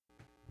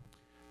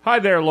Hi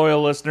there,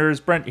 loyal listeners.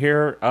 Brent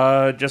here.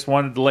 Just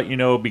wanted to let you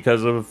know,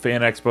 because of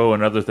Fan Expo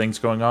and other things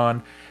going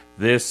on,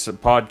 this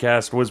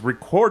podcast was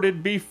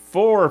recorded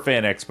before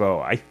Fan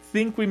Expo. I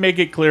think we make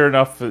it clear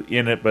enough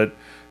in it, but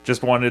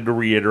just wanted to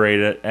reiterate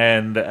it.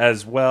 And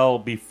as well,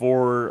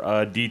 before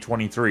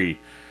D23.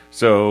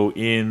 So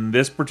in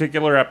this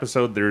particular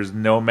episode, there's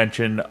no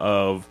mention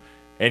of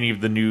any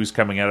of the news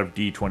coming out of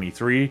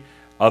D23,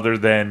 other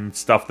than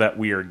stuff that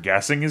we are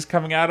guessing is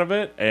coming out of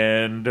it.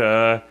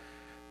 And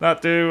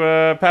not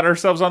to pat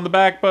ourselves on the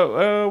back,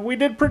 but we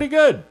did pretty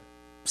good.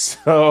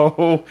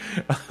 So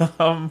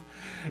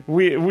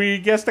we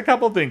guessed a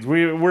couple things.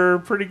 We're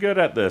pretty good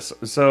at this.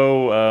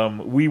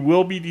 So we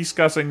will be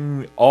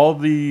discussing all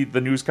the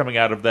news coming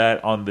out of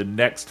that on the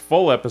next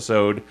full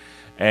episode.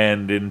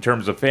 And in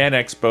terms of Fan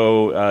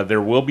Expo,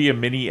 there will be a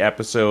mini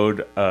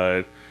episode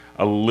a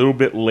little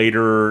bit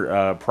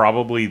later,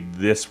 probably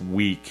this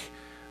week,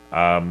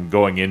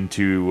 going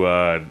into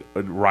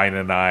Ryan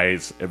and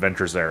I's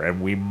adventures there.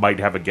 And we might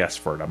have a guest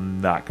for it.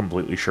 I'm not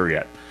completely sure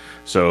yet.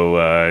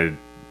 So,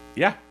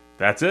 yeah,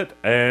 that's it.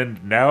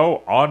 And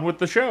now, on with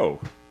the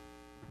show.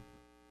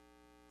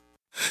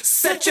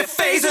 Set your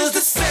phasers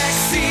to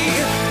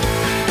sexy.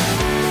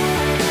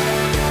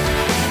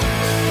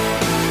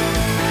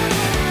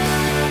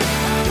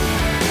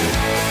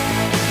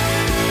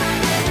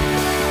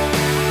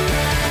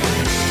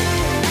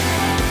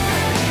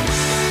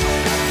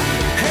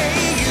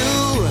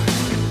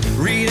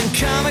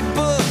 Comic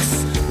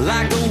books,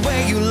 like the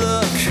way you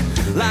look,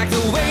 like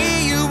the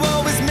way you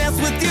always mess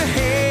with your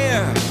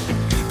hair.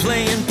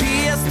 Playing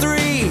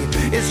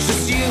PS3, it's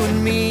just you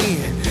and me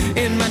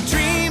in my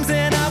dreams,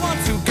 and I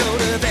want to go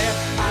to there.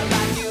 I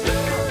like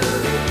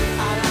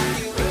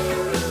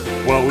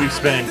you. Well, we've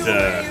spent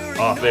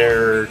off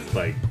air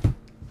like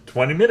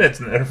 20 minutes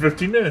or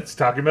 15 minutes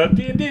talking about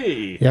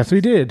D&D. Yes,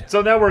 we did.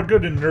 So now we're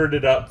good and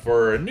nerded up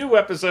for a new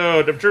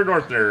episode of True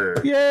North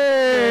Nerd.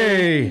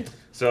 Yay!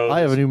 So I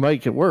have a new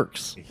mic. It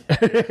works.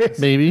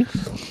 Maybe.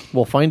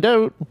 We'll find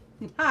out.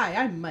 Hi,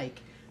 I'm Mike.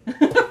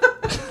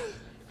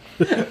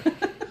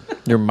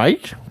 Your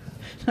mic?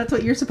 That's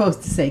what you're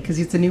supposed to say, because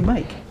it's a new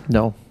mic.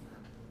 No.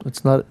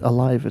 It's not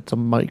alive. It's a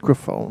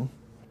microphone.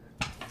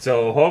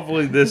 So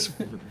hopefully this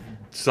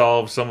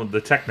solves some of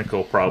the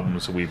technical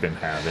problems we've been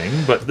having.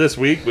 But this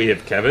week we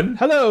have Kevin.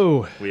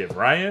 Hello. We have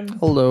Ryan.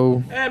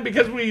 Hello. And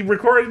because we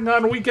recorded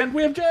on a weekend,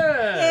 we have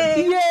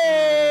Jen.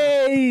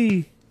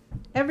 Yay!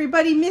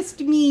 Everybody missed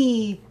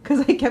me,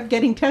 because I kept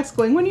getting texts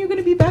going, when are you going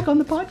to be back on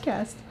the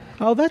podcast?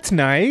 Oh, that's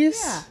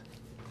nice. Yeah.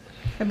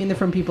 I mean, they're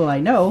from people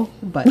I know,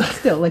 but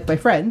still, like my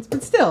friends.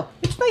 But still,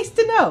 it's nice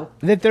to know.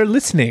 That they're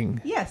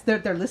listening. Yes, they're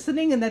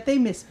listening and that they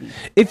miss me.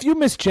 If you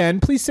miss Jen,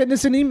 please send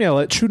us an email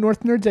at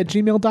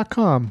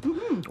truenorthnerds@gmail.com.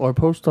 Mm-hmm. Or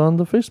post on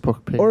the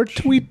Facebook page. Or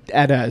tweet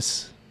at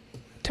us.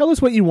 Tell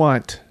us what you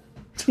want.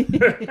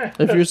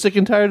 If you're sick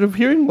and tired of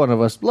hearing one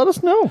of us, let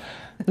us know.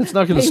 It's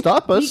not going to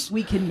stop us.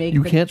 We can make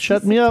You them can't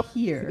shut me up.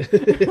 here.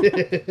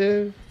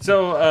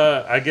 So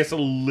I guess a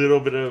little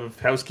bit of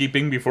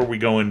housekeeping before we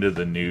go into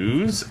the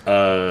news.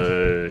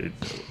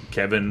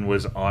 Kevin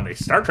was on a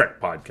Star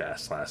Trek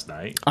podcast last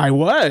night. I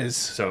was.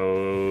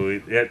 So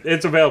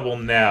it's available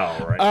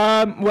now,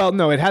 right? Well,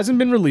 no, it hasn't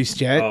been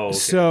released yet. Oh, okay.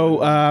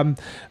 So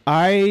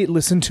I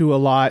listen to a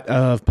lot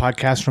of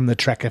podcasts from the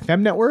Trek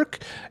FM network.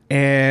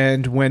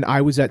 And when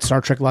I was at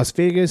Star Trek Las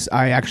Vegas,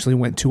 I actually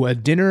went to a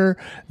dinner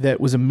that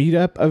was a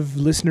meetup of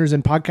listeners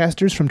and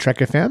podcasters from Trek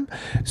FM.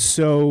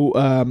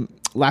 So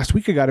last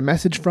week I got a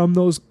message from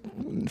those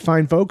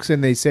fine folks,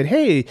 and they said,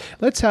 hey,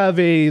 let's have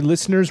a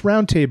listeners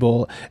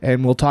roundtable,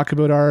 and we'll talk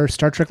about our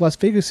Star Trek Las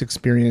Vegas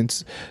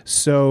experience.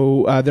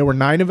 So there were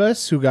 9 of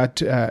us who got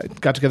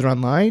together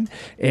online,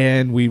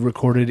 and we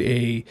recorded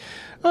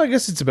I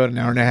guess it's about an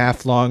hour and a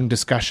half long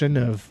discussion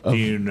of Do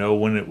you know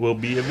when it will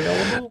be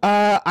available?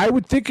 I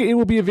would think it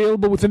will be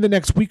available within the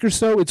next week or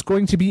so. It's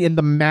going to be in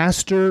the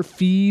master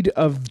feed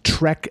of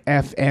Trek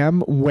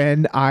FM.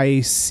 When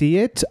I see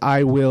it,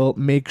 I will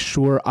make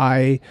sure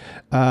I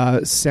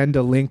send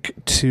a link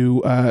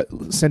to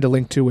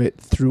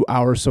it through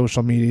our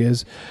social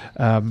medias.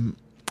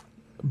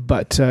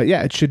 But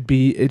yeah, it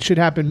should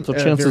happen. So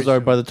chances are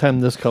by the time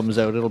this comes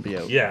out, it'll be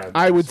out. Yeah.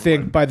 I would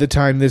think by the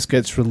time this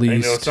gets I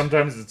released. know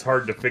sometimes it's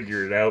hard to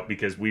figure it out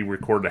because we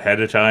record ahead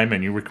of time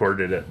and you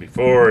recorded it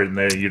before and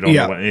then you don't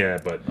know when. Yeah,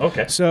 but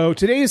okay. So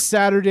today is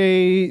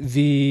Saturday,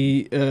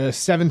 the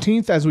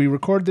 17th. As we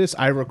record this,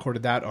 I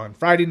recorded that on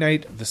Friday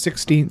night, the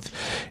 16th,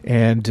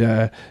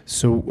 and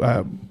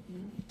so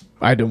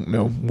I don't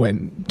know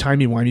when.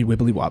 Timey-wimey,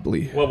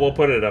 wibbly-wobbly. Well, we'll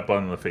put it up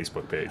on the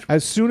Facebook page.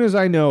 As soon as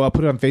I know, I'll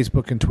put it on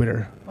Facebook and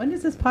Twitter. When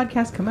does this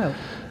podcast come out?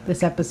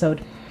 This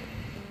episode?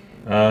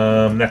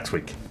 Next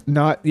week.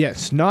 Not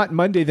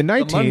Monday the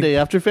 19th. The Monday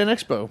after Fan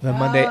Expo. The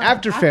Monday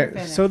after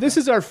Fan. So this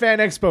is our Fan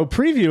Expo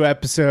preview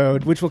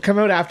episode, which will come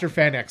out after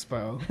Fan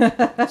Expo.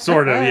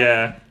 Sort of,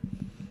 yeah.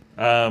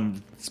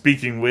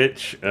 Speaking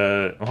which,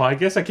 well, I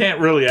guess I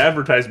can't really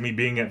advertise me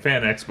being at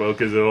Fan Expo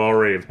because it'll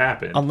already have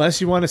happened. Unless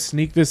you want to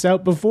sneak this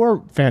out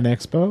before Fan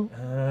Expo.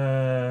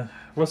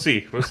 We'll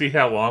see. We'll see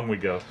how long we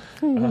go.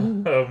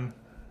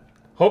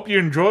 Hope you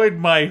enjoyed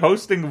my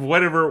hosting of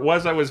whatever it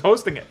was I was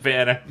hosting at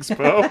Fan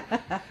Expo.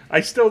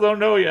 I still don't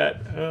know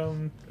yet.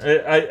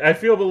 I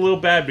feel a little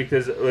bad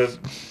because it was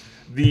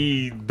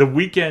the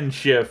weekend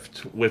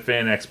shift with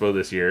Fan Expo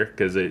this year,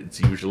 because it's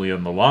usually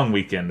on the long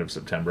weekend of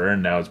September,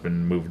 and now it's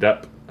been moved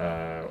up,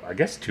 I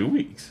guess 2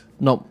 weeks.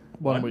 No,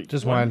 1 week.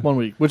 Just one. 1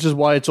 week, which is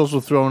why it's also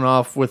thrown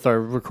off with our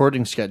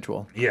recording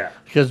schedule. Yeah.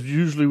 Because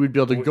usually we'd be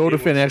able to go to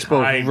It Fan was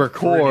Expo, timed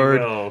record,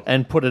 pretty well.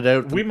 and put it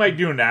out. We might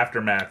do an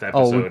aftermath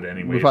episode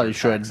anyway. we probably to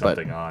tack should, but-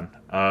 something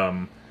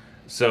on.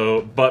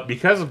 But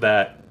because of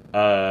that,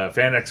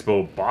 Fan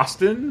Expo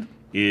Boston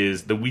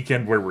is the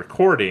weekend we're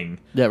recording.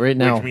 Yeah, right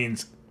now. Which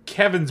means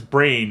Kevin's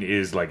brain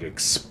is like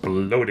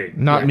exploding.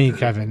 Not me,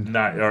 Kevin.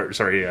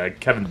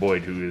 Kevin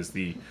Boyd, who is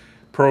the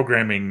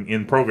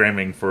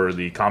programming for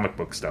the comic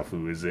book stuff,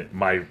 who is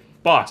my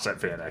boss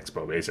at Fan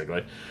Expo,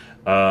 basically.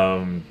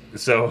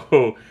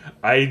 So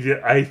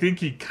I think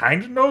he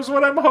kind of knows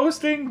what I'm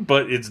hosting,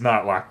 but it's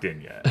not locked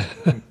in yet.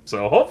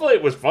 So hopefully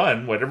it was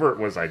fun, whatever it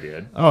was I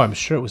did. Oh, I'm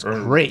sure it was Or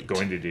great.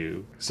 going to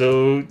do.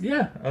 So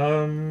yeah,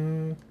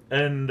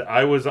 and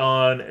I was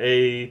on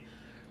a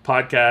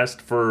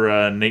podcast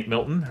for Nate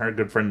Milton, our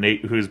good friend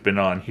Nate, who's been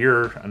on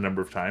here a number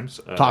of times.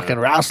 Talking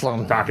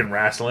wrestling. Talking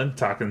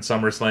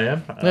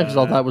SummerSlam. Yeah, because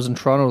all that was in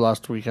Toronto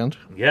last weekend.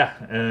 Yeah,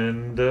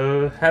 and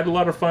had a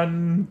lot of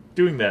fun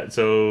doing that.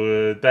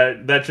 So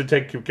that should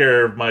take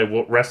care of my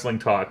wrestling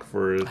talk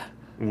for a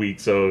week.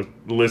 So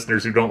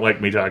listeners who don't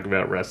like me talking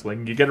about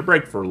wrestling, you get a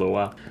break for a little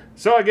while.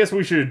 So I guess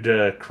we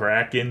should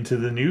crack into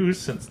the news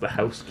since the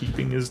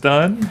housekeeping is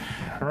done.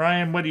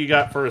 Ryan, what do you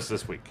got for us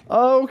this week?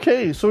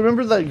 Okay, so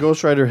remember that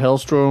Ghost Rider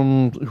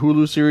Hellstrom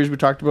Hulu series we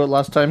talked about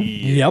last time?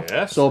 Yep.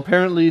 Yes. So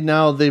apparently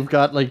now they've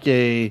got like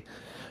a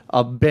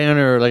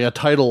banner, like a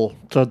title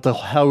to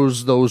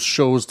house those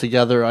shows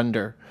together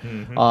under.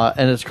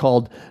 And it's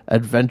called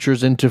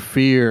Adventures into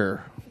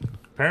Fear.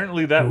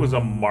 Apparently that was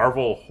a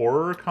Marvel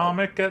horror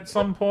comic at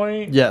some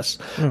point. Yes.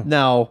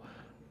 Now,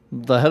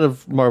 the head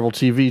of Marvel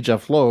TV,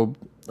 Jeff Loeb,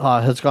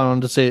 has gone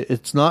on to say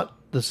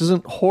this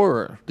isn't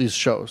horror, these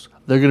shows.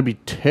 They're going to be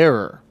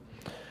terror.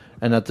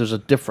 And that there's a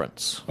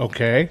difference.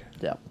 Okay.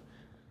 Yeah.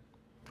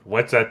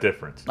 What's that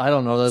difference? I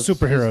don't know. That's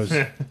Superheroes.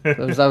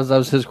 That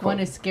was his quote. One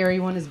is scary,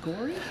 one is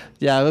gory.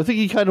 Yeah, I think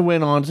he kind of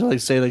went on to like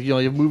say like, you know,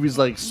 you have movies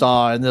like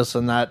Saw and this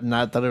and that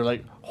that are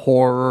like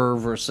horror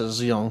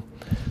versus, you know,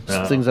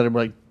 things that are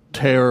like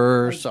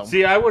terror. So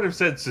See, I would have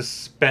said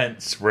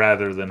suspense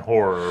rather than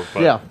horror.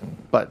 But, yeah,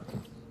 but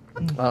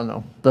I don't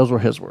know. Those were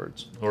his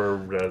words. Or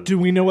Do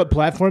we know what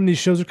platform these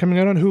shows are coming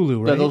out on? Hulu,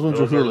 right? Yeah, those ones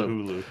those are are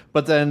Hulu. Hulu.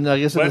 But then I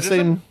guess in But the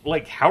same.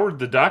 like Howard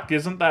the Duck,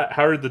 isn't that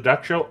Howard the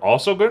Duck show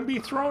also going to be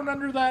thrown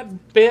under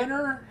that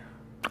banner?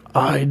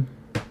 I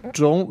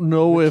don't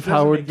know if doesn't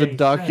Howard make the any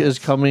Duck sense. is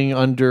coming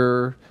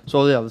under.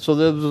 So yeah, so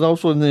there was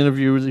also in the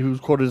interview he was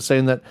quoted as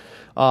saying that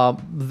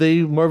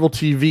Marvel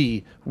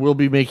TV will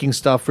be making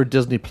stuff for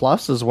Disney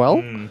Plus as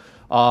well.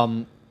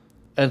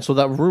 And so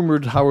that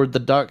rumored Howard the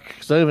Duck,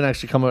 because they haven't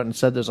actually come out and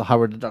said there's a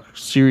Howard the Duck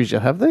series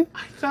yet, have they?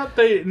 I thought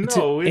it's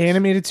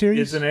animated series?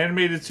 It's an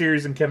animated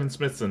series, and Kevin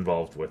Smith's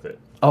involved with it.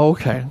 Oh,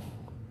 okay.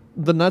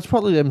 Then that's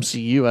probably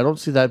MCU. I don't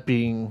see that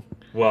being.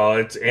 Well,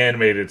 it's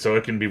animated, so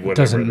it can be whatever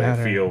Doesn't they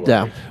matter. feel like.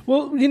 Yeah.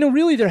 Well, you know,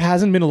 really, there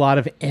hasn't been a lot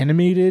of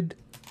animated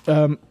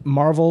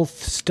Marvel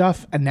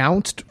stuff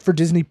announced for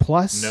Disney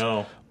Plus.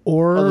 No.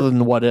 Or Other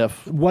than What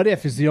If. What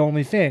If is the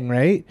only thing,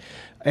 right?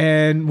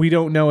 And we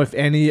don't know if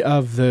any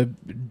of the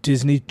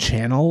Disney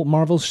Channel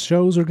Marvel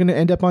shows are going to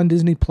end up on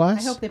Disney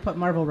Plus. I hope they put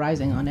Marvel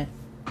Rising on it.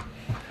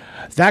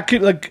 That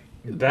could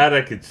That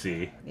I could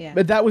see. Yeah.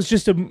 but that was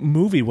just a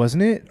movie,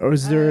 wasn't it? Or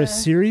is there a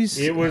series?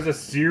 It was a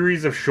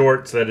series of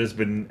shorts that has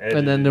been edited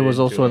And then there was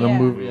also into a Yeah.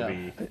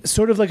 movie.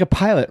 Sort of like a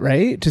pilot,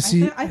 right? To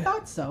see, I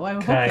thought so. I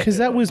hope Kind because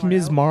that was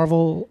Ms.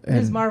 Marvel. And,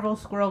 Ms. Marvel,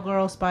 Squirrel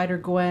Girl, Spider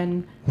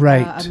Gwen,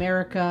 Right.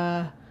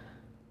 America,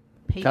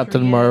 Patriot,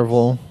 Captain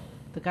Marvel.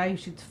 the guy who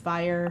shoots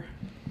fire.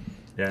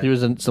 Yeah. He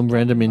was in some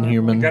random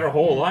Inhuman. Got a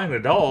whole line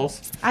of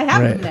dolls. I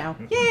have Right. them now.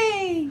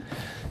 Yay!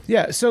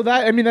 Yeah, so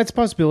that's a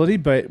possibility,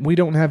 but we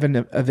don't have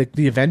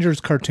the Avengers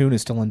cartoon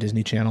is still on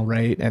Disney Channel,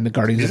 right? And the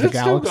Guardians Is of the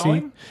it still Galaxy.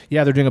 going?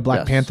 Yeah, they're doing a Black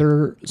Yes.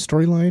 Panther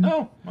storyline.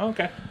 Oh,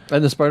 okay.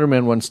 And the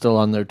Spider-Man one's still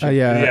on there, too.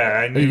 Yeah, Yeah,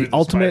 I knew the the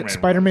Ultimate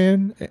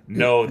Spider-Man Spider-Man.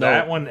 No,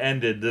 that one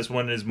ended. This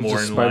one is more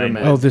It's a in line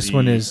Spider-Man. with Oh, this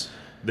one is.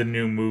 the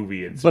new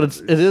movie. But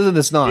it is and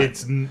it's not. it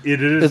is and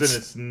It's-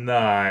 it's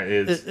not.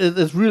 It's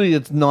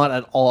It's not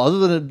at all.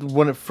 Other than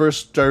when it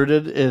first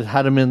started, it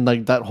had him in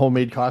like that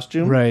homemade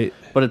costume. Right.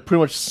 But it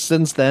pretty much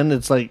since then,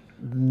 it's like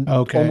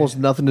Okay. almost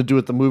nothing to do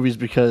with the movies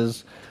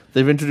because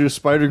they've introduced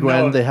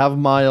Spider-Gwen, No. they have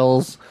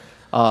Miles,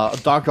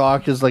 Doc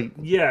Ock is like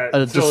yeah,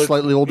 just a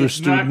slightly older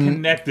it's not student.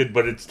 connected,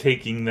 but it's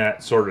taking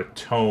that sort of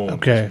tone.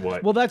 Okay. is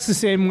what- Well, that's the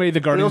same way the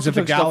They Guardians also of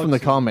the took stuff Galaxy. from the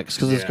comics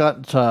because it's Yeah.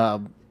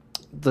 got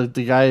the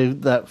guy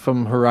that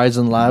from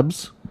Horizon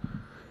Labs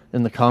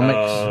in the comics.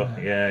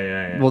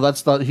 yeah. Well,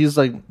 that's not. He's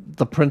like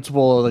the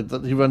principal.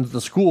 Like he runs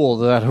the school,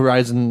 that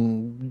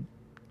Horizon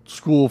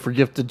School for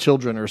Gifted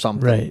Children or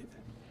something. Right.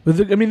 But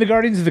the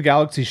Guardians of the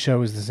Galaxy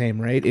show is the same,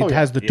 right? It Oh, yeah.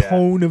 has the Yeah.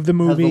 tone of the Has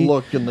movie. the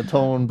look and the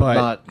tone, but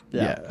not.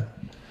 yeah.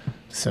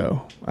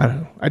 So I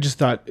don't know. I just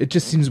thought it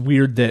just seems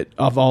weird that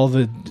of all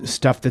the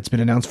stuff that's been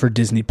announced for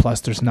Disney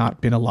Plus, there's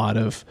not been a lot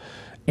of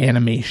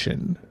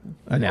animation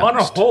announced. On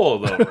a whole,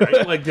 though,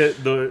 right? Like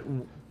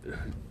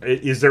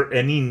is there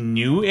any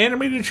new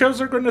animated shows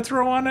they're going to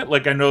throw on it?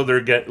 Like I know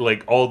they're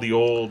like all the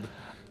old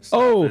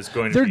stuff is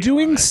going to they're be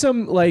doing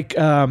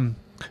on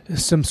it.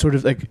 some sort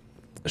of like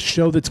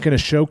show that's going to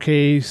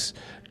showcase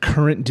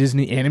current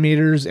Disney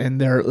animators, and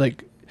they're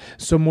like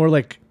some more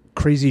like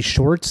crazy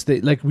shorts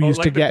that like we used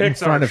like to the get in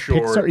Pixar front of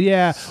Pixar. shorts,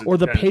 Yeah, or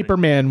the kind of thing.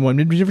 Paperman one.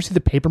 Did you ever see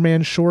the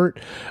Paperman short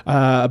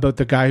about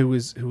the guy who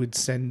would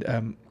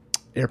send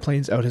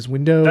airplanes out his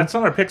window? That's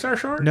not a Pixar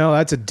short? No,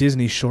 that's a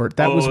Disney short.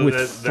 That was with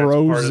that's part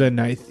of- Frozen,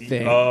 I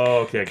think. Oh,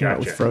 okay, Came out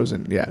with gotcha.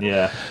 Frozen, yeah.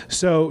 Yeah.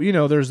 So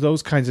there's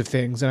those kinds of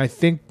things, and I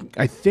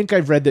think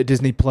I've read that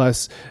Disney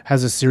Plus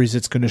has a series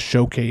that's going to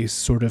showcase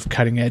sort of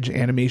cutting edge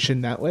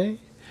animation that way.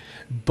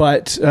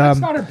 But It's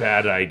not a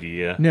bad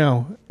idea.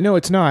 no,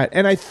 it's not.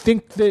 And I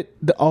think that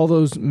all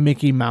those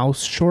Mickey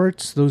Mouse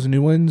shorts, those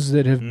new ones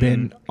that have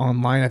been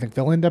online, I think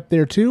they'll end up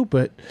there too.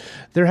 But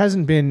there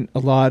hasn't been a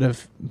lot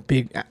of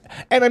big,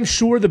 and I'm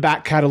sure the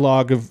back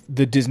catalog of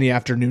the Disney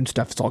afternoon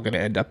stuff is all going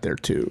to end up there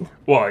too.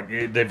 Well,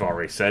 they've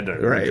already said the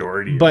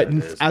majority But of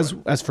it is.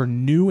 as for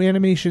new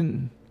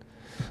animation,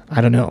 I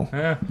don't know.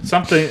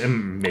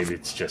 Something, maybe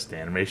it's just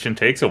animation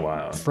takes a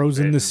while.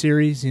 Frozen the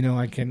series,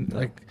 I can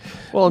like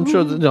Well, I'm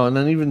sure that, and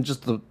then even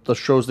just the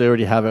shows they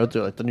already have out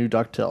there, like the new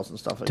DuckTales and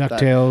stuff like that.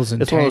 DuckTales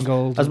and It's one of those-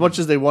 Tangled as and- much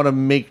as they want to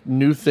make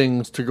new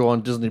things to go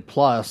on Disney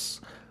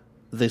Plus,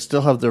 they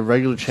still have their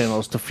regular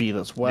channels to feed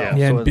as well. Yeah.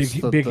 yeah, So and it's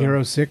Big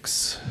Hero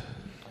 6,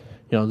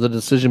 the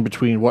decision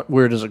between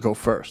where does it go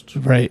first?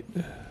 right?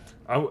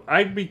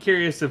 I'd be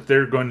curious if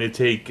they're going to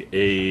take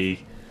a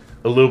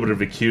little bit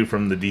of a cue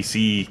from the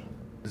DC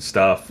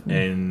stuff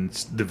and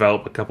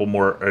develop a couple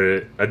more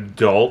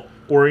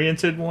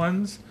adult-oriented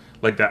ones,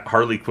 like that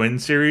Harley Quinn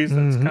series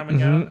that's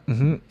coming out.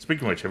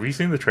 Speaking of which, have you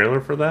seen the trailer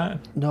for that?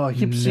 No, I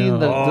keep seeing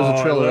that there's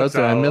a trailer out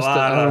there. I missed it.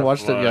 I haven't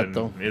watched it yet,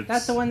 though.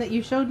 That's the one that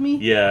you showed me?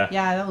 Yeah.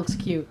 Yeah, that looks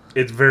cute.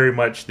 It's very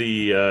much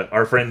the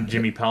our friend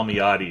Jimmy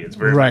Palmiotti. It's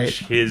very Right.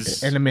 much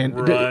his And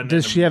Amanda, run.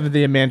 does she have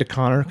the Amanda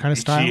Connor kind of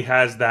style? She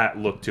has that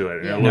look to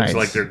it. And it Nice.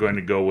 looks like they're going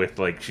to go with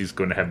she's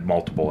going to have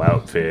multiple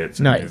outfits.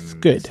 Nice.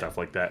 and Good. stuff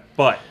like that.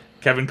 But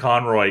Kevin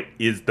Conroy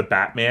is the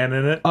Batman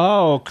in it.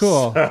 Oh,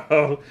 cool.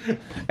 Oh,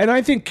 And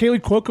I think Kaylee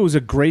Cuoco is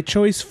a great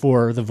choice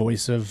for the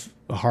voice of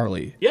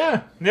Harley.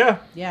 yeah.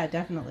 Yeah,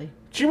 definitely.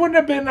 She wouldn't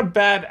have been a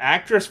bad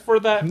actress for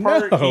that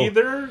part No.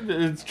 either.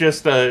 It's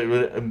just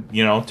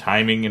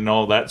timing and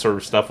all that sort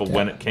of stuff of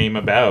when it came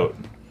about.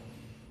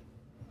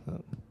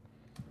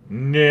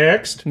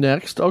 Next.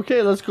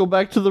 Okay, let's go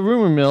back to the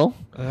rumor mill,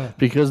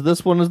 because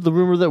this one is the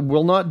rumor that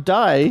will not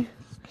die.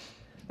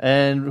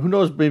 And who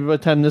knows, maybe by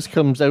the time this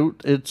comes out,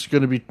 it's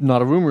going to be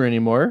not a rumor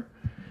anymore.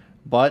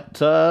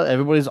 But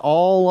everybody's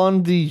all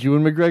on the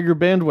Ewan McGregor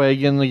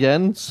bandwagon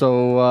again.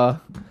 So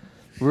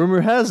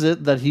rumor has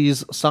it that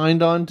he's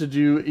signed on to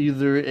do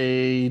either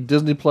a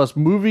Disney Plus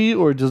movie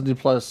or a Disney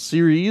Plus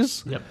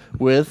series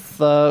with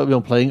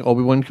playing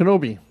Obi-Wan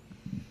Kenobi.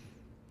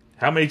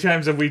 How many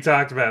times have we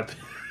talked about this?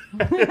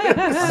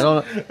 I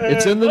don't.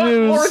 It's in the What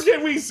news. more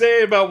can we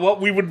say about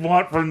what we would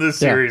want from this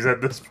series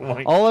at this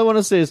point? All I want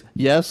to say is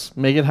yes,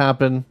 make it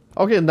happen.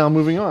 Okay, now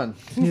moving on.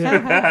 Neil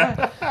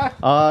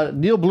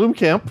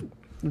Blomkamp.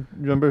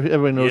 Remember,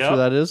 everybody knows Yep. who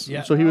that is.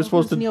 Yeah. So he was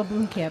supposed Who's to. Neil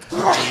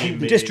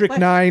Blomkamp. District What?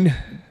 9.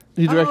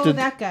 He directed. Oh,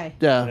 that guy.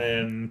 Yeah.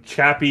 And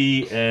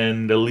Chappie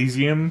and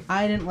Elysium.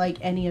 I didn't like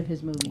any of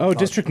his movies. Oh,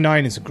 District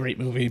 9 is a great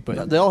movie,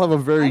 but They all have a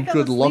very I fell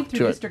good asleep look through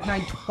to it. District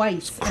 9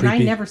 twice, and I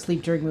creepy. never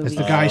sleep during movies.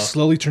 the guy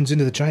slowly turns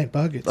into the giant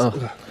bug. It's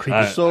creepy.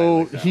 I So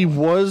like that he one.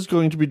 was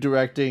going to be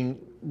directing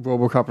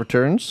RoboCop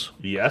Returns.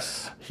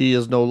 Yes. He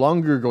is no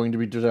longer going to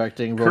be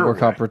directing RoboCop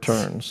Correct.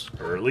 Returns.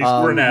 Or at least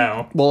for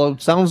now. Well,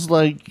 it sounds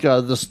like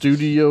the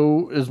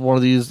studio is one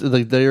of these.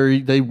 Like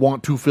they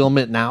want to film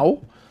it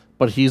now,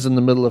 but he's in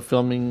the middle of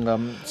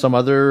filming some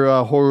other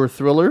horror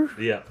thriller.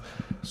 Yeah.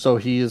 So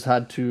he has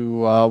had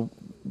to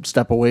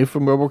step away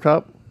from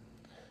RoboCop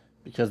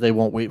because they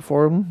won't wait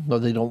for him. No,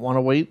 they don't want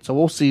to wait. So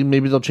we'll see.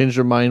 Maybe they'll change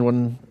their mind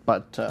when.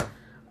 But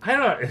I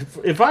don't know.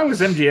 If I was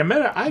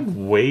MGM, I'd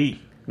wait.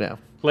 yeah,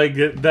 Like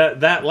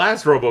that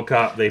last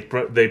RoboCop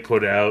they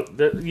put out.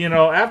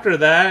 After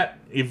that,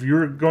 if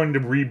you're going to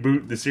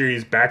reboot the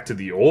series back to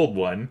the old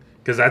one,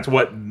 because that's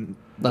what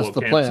That's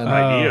the Blomkamp's plan.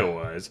 idea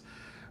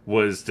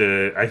was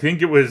to. I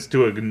think it was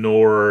to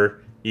ignore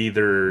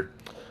either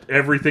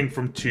everything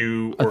from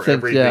 2 or think,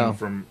 everything yeah.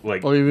 from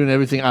like or even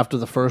everything after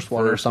the first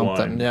one or first something.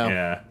 one.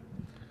 Yeah.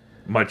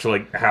 Much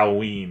like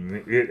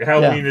Halloween.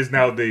 Halloween is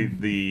now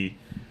the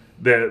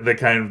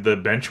kind of the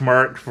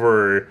benchmark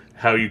for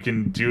how you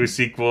can do a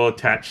sequel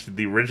attached to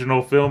the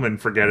original film and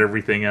forget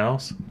everything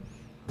else.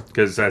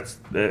 Because that's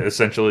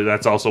essentially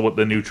that's also what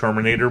the new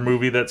Terminator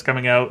movie that's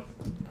coming out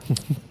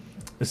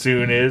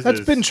soon is. That's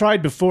been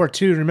tried before,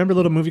 too. Remember a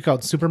little movie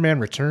called Superman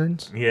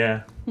Returns?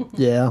 Yeah.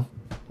 Yeah.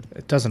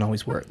 It doesn't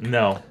always work.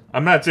 No,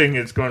 I'm not saying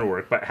it's going to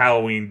work, but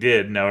Halloween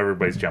did. Now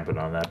everybody's jumping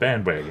on that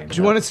bandwagon. Do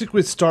you want to stick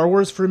with Star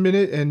Wars for a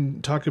minute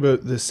and talk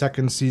about the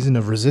second season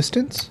of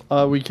Resistance?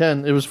 We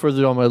can. It was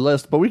further on my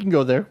list, but we can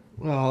go there.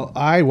 Well,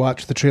 I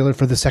watched the trailer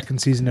for the second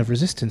season of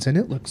Resistance, and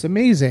it looks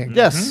amazing.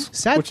 Yes.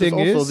 Sad Which thing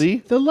is also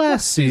is, the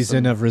last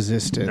season of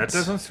Resistance. That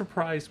doesn't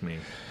surprise me.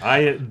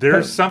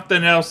 There's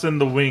something else in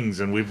the wings,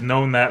 and we've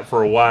known that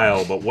for a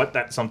while. But what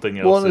that something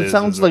else Well, is, it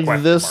sounds is a like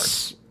question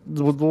this.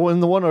 In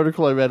the one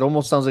article I read,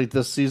 almost sounds like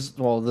this season.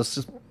 Well,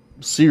 this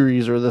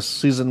series or this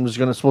season was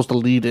supposed to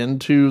lead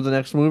into the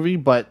next movie,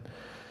 but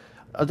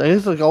I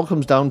guess it all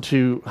comes down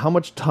to how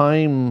much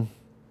time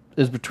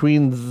is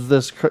between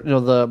this,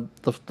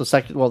 the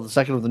second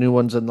of the new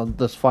ones and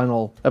this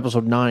final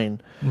episode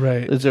 9.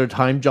 Right. Is there a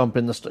time jump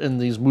in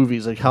these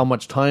movies? Like how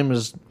much time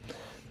is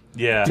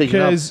Yeah. taken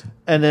Because- up?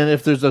 And then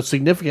if there's a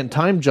significant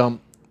time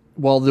jump,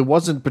 well, there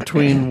wasn't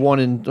between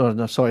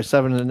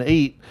 7 and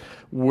 8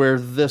 where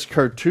this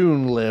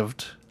cartoon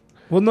lived.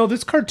 Well, no,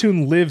 this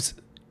cartoon lives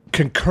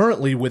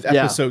concurrently with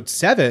Yeah. episode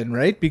 7,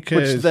 right?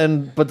 Because Which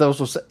then, but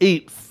also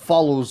 8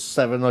 follows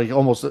 7, like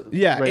almost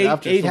Yeah, right 8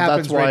 after.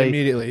 happens right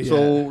immediately,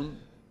 So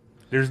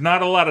There's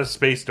not a lot of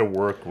space to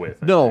work with.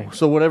 I no, think.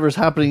 so whatever's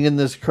happening in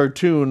this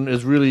cartoon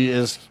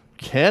is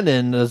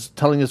canon, is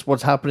telling us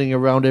what's happening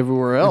around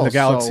everywhere else in the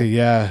galaxy, So,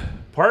 yeah.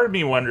 Part of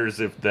me wonders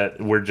if that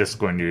we're just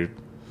going to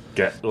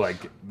get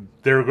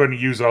they're going to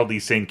use all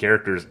these same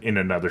characters in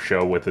another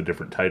show with a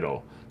different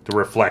title to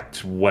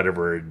reflect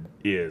whatever it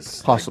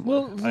is. possible.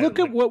 Well, look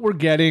at what we're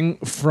getting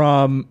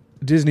from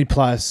Disney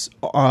Plus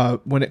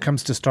when it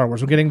comes to Star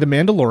Wars. We're getting The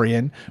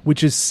Mandalorian,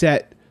 which is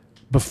set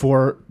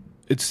before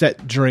it's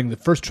set during the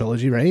first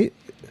trilogy, right?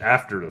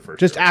 After the first,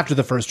 Just trilogy. after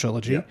the first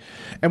trilogy. Yeah.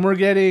 And we're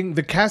getting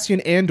the Cassian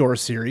Andor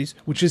series,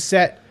 which is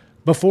set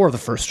before the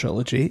first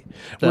trilogy.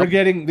 We're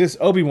getting this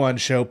Obi-Wan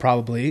show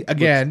probably,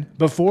 again,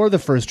 before the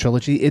first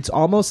trilogy. It's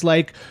almost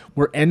like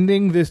we're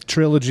ending this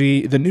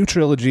trilogy, the new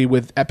trilogy,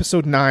 with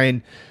episode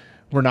 9.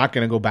 We're not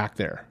going to go back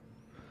there.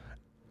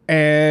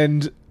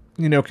 And,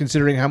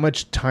 considering how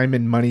much time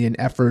and money and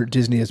effort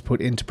Disney has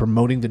put into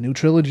promoting the new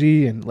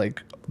trilogy and,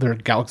 their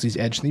Galaxy's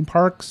Edge theme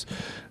parks,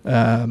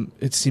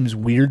 it seems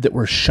weird that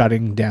we're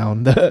shutting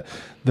down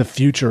the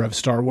future of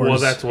Star Wars. Well,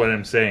 that's what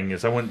I'm saying.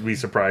 Is I wouldn't be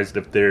surprised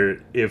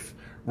if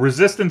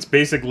Resistance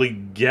basically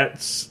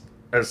gets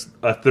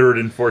a third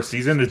and fourth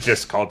season. It's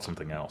just called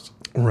something else.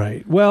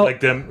 right. Well,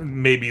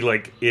 Maybe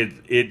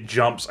it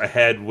jumps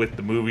ahead with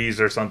the movies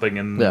or something,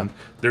 and Yeah.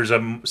 there's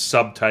a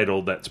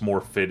subtitle that's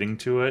more fitting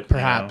to it.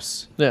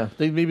 perhaps. Yeah,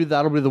 maybe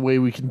that'll be the way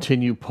we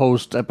continue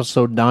post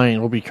episode 9.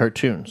 Will be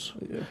cartoons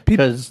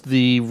because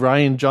the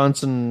Ryan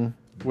Johnson,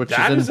 which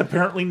That is is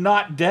apparently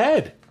not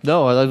dead.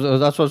 no,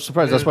 that's what I'm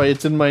surprised. That's why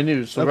it's in my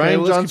news. So Okay,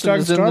 Ryan let's keep Johnson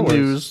talking is in Star the Wars.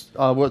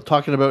 news,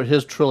 talking about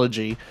his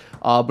trilogy,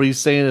 but he's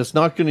saying it's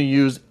not going to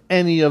use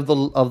any of the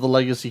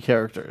legacy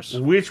characters.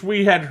 Which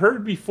we had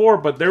heard before,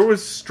 but there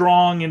was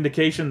strong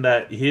indication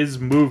that his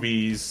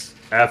movies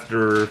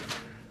after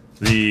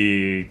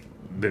the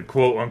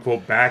quote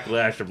unquote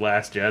backlash of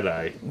Last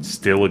Jedi,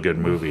 still a good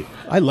movie.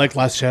 I like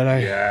Last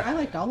Jedi. Yeah. I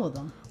liked all of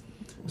them.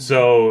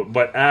 So,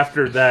 but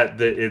after that,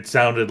 it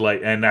sounded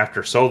like, and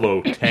after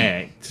Solo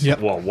tanked,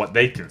 Yep. well, what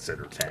they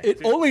consider tanked,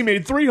 It only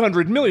made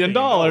 $300 million.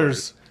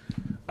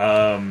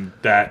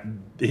 that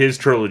his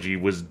trilogy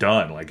was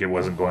done, like it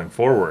wasn't going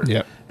forward.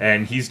 Yep.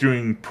 And he's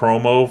doing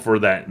promo for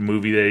that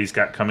movie that he's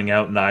got coming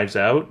out, Knives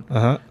Out.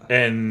 Uh-huh.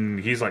 And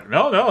he's like,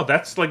 no,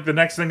 that's like the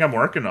next thing I'm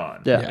working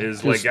on. Yeah.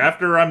 Is Just- like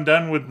after I'm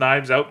done with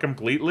Knives Out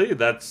completely,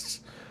 that's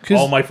 'Cause-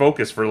 all my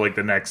focus for like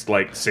the next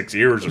 6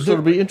 years or So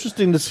it'll so. be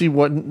interesting to see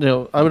what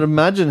I would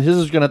imagine his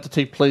is going to have to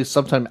take place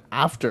sometime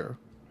after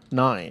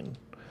 9,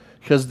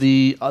 because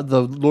the Game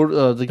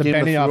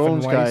Benioff of and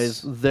Thrones Weiss.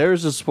 guys,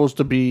 theirs is supposed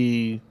to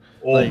be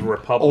Old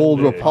Republic.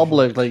 Old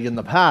Republic, like in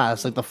the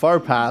past, like the far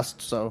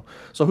past. So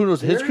who knows?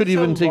 His There's could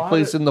even a take lot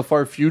place of- in the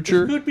far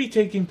future. It could be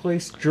taking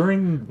place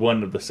during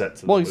one of the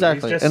sets of the Well, movies,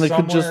 exactly, just and it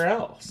could just somewhere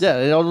else. yeah.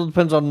 It all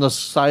depends on the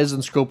size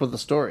and scope of the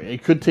story.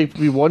 It could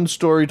be one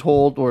story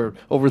told or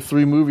over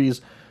 3 movies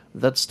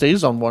that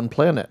stays on one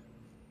planet.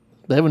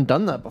 They haven't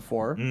done that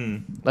before.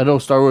 I know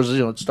Star Wars is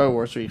it's Star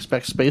Wars, so you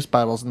expect space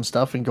battles and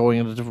stuff and going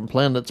into different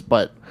planets.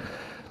 But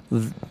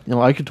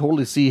I could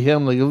totally see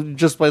him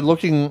just by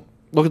look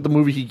at the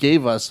movie he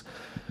gave us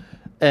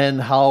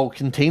and how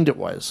contained it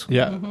was.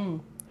 Yeah.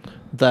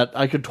 That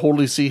I could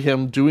totally see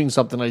him doing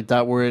something like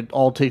that where it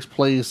all takes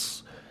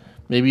place.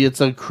 Maybe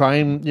it's a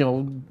crime,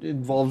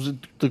 involves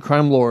the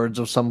crime lords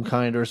of some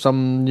kind or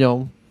some, some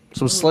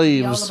Be all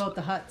slaves. about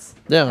the huts.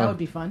 Yeah. That would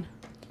be fun.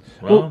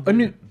 Well, I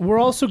mean, we're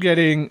also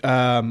getting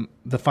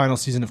the final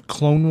season of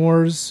Clone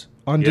Wars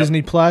on Yep.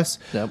 Disney Plus.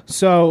 Yep.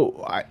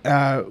 So,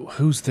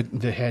 who's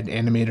the head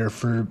animator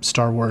for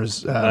Star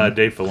Wars?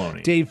 Dave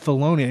Filoni. Dave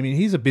Filoni. I mean,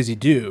 he's a busy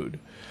dude.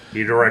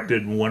 He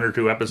directed 1 or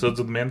 2 episodes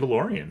of The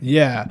Mandalorian.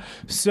 Yeah.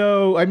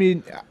 So, I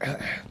mean,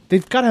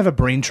 they've got to have a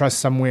brain trust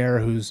somewhere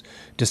who's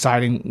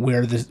deciding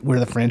where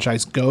the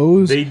franchise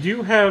goes. They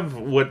do have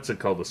what's it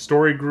called, a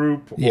story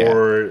group, Yeah.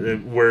 or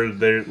where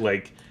they're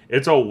like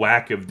it's a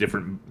whack of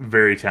different,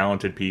 very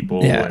talented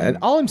people. Yeah, and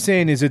all I'm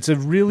saying is it's a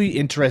really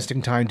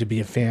interesting time to be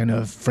a fan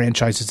of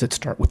franchises that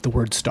start with the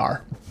word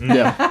star.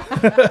 Yeah.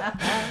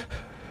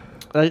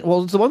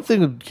 Well, it's the one thing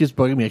that keeps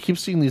bugging me. I keep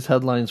seeing these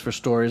headlines for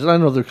stories, and I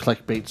know they're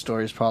clickbait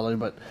stories probably,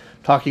 but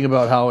talking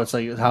about how it's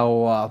like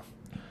how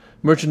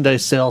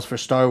merchandise sales for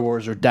Star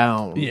Wars are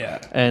down. Yeah.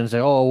 And say,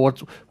 oh,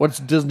 what's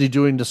Disney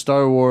doing to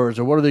Star Wars,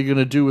 or what are they going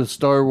to do with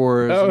Star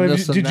Wars? Oh,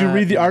 and did you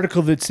read the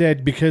article that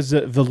said because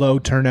of the low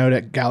turnout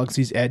at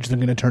Galaxy's Edge, they're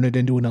going to turn it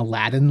into an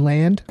Aladdin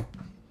land?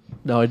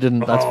 No, I didn't.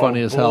 That's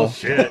funny as hell.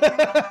 Bullshit.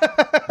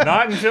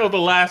 Not until the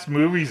last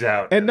movie's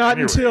out. And not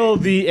Anyway. until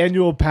the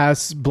annual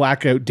pass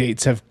blackout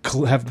dates have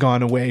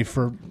gone away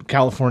for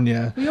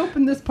California. We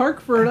opened this park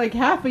for like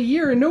half a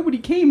year and nobody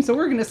came, so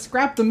we're going to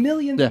scrap the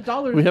millions Yeah, of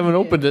dollars. we haven't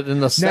opened it in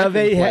the Now second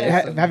they,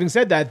 place. having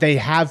said that, they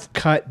have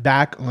cut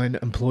back on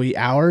employee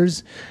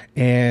hours,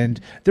 and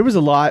there was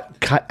a lot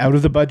cut out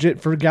of the budget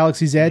for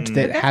Galaxy's Edge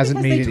that That's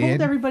hasn't because made they it told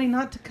in. everybody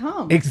not to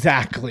come.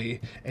 Exactly.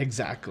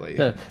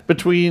 Yeah.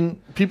 Between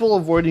people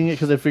avoiding it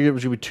because they figured it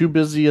was going to be too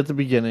busy at the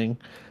beginning,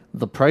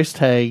 the price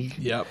tag,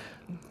 Yep.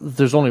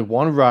 there's only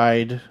one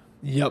ride.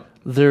 Yep.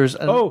 There's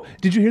Oh,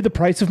 did you hear the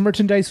price of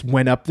merchandise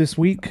went up this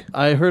week?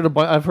 I've heard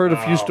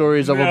a few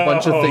stories of a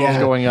bunch of things Yeah.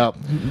 going up.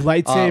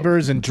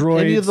 Lightsabers and droids.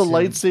 Any of the and-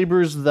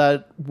 lightsabers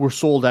that were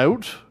sold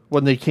out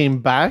when they came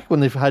back, when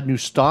they've had new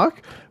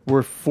stock,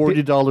 were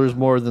 $40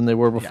 more than they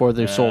were before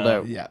they sold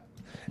out. Yeah.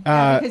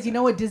 Because you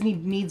know what Disney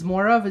needs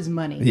more of is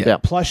money. Yeah. Yeah.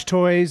 Plush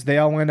toys, they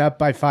all went up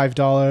by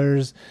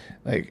 $5.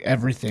 Like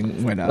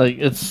everything went up. Like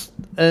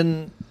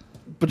and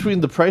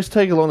between the price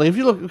tag alone, like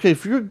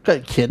if you've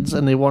got kids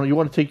and you want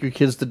to take your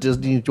kids to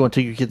Disney, you want to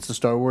take your kids to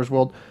Star Wars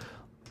World,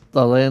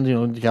 the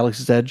land,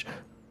 Galaxy's Edge,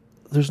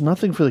 there's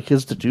nothing for the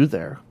kids to do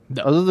there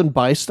other than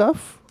buy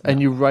stuff. And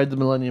you ride the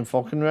Millennium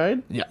Falcon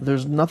ride. Yeah.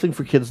 There's nothing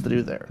for kids to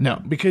do there.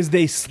 No, because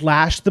they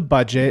slashed the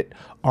budget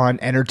on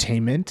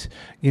entertainment.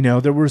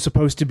 There were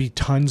supposed to be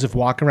tons of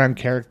walk around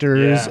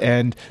characters, Yeah.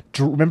 and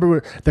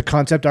remember the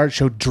concept art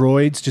showed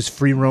droids just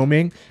free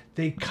roaming.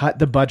 They cut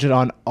the budget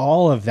on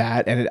all of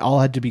that, and it all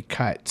had to be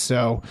cut.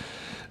 So,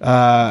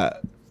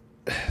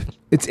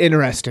 it's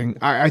interesting.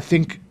 I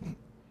think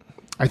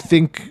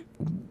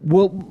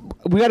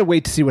we got to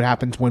wait to see what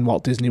happens when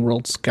Walt Disney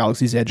World's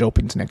Galaxy's Edge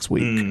opens next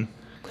week.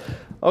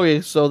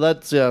 Okay, so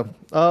that's Star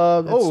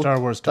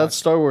Wars talk. That's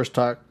Star Wars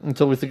talk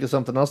until we think of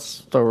something else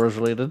Star Wars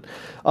related.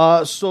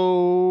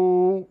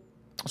 So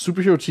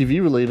superhero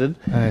TV related,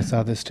 I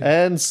saw this too.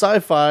 and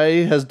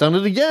Sci-Fi has done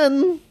it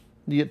again.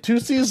 You get 2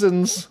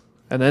 seasons,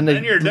 and then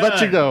they you're let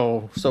you done.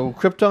 go. So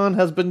Krypton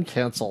has been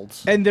canceled,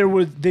 And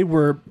they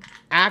were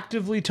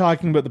actively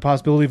talking about the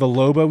possibility of a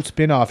Lobo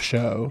spin-off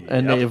show.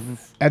 and Yep.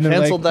 they've And they're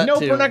canceled like, that nope,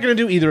 too. we're not going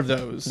to do either of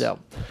those. Yeah.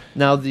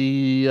 Now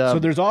the So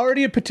there's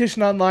already a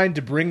petition online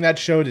to bring that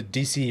show to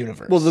DC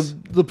Universe. well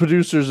the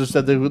producers have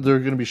said they're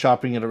going to be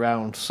shopping it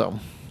around. So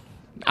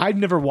I've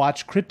never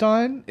watched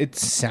Krypton. It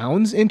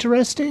sounds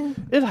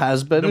interesting. it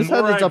has been. The It's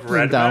had more its I've ups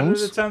read and about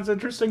downs. it sounds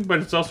interesting,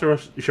 but it's also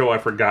a show I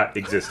forgot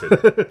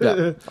existed.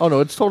 Yeah. Oh no,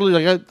 it's totally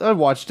like I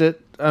watched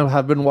it. I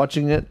have been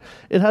watching it.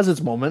 It has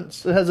its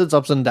moments. It has its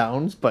ups and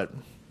downs, but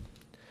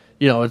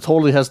it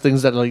totally has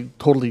things that like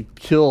totally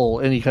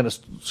kill any kind of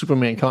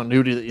Superman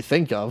continuity that you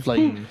think of,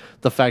 like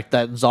the fact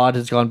that Zod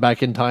has gone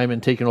back in time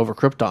and taken over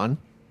Krypton,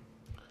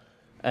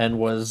 and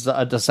was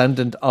a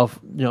descendant of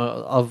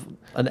of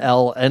an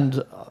El and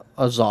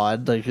a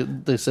Zod. Like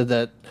they said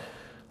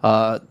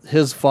that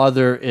his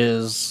father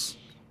is.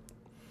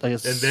 I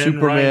guess And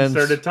then Ryan Superman's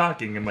started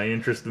talking, and my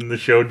interest in the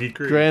show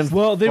decreased. grandfather.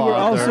 Well, they were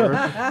also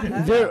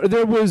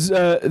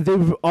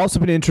they've also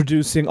been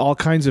introducing all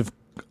kinds of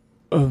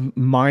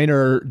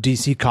minor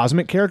DC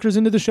cosmic characters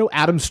into the show.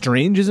 Adam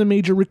Strange is a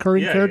major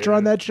recurring character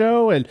on that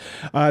show, and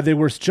they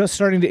were just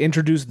starting to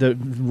introduce the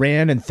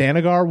Ran and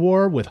Thanagar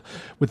war with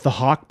the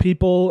Hawk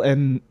people.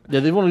 And Yeah,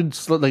 they've only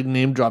just, like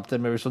name dropped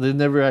them ever, so they've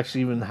never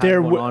actually even had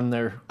There one w- on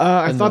there.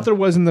 I thought there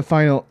was in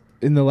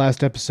the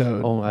last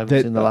episode. Oh, I haven't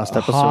that seen the last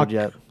episode Hawk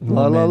yet.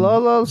 La la la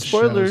la!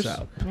 Spoilers. shows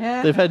up.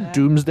 They've had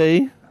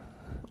Doomsday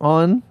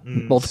on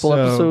multiple So-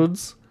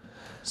 episodes.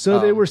 So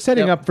they were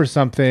setting Yep. up for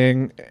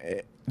something.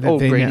 That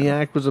they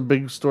Brainiac was a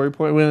big story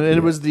point, and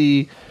it was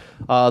the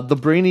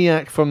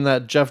Brainiac from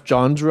that Jeff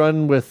Johns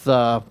run with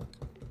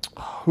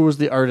who was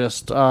the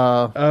artist?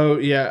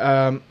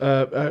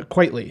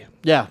 Quitely.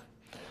 Yeah,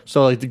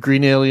 so like the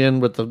green alien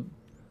with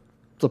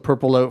the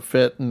purple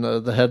outfit and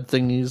the head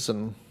thingies,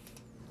 and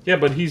Yeah,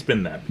 but he's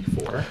been that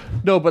before.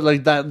 no, but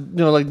like that,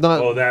 like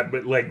not. Oh, that,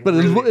 but like, But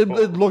really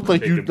it looked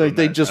like taken from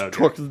they that. just Okay.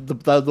 took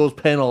those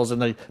panels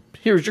and like,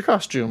 here's your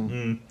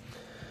costume.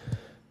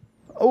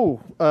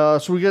 Oh,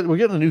 so we're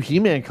getting a new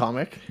He-Man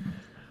comic.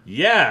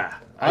 Yeah,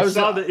 I was-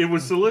 saw that it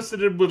was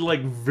solicited with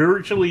like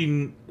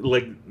virtually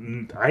like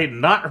I had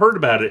not heard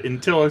about it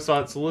until I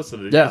saw it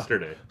solicited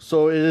yesterday.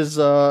 So it is.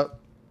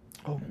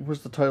 Where's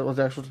the title of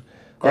the actual?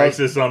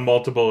 Crisis on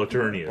Multiple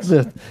Eternities.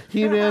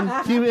 He-Man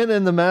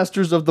and the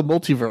Masters of the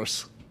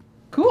Multiverse.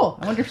 Cool.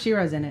 I wonder if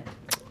She-Ra's in it.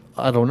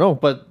 I don't know,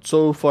 but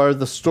so far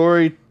the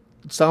story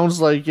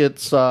sounds like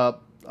it's a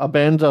a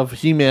band of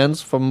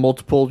He-Mans from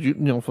multiple,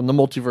 from the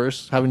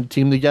multiverse, having to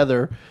team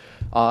together,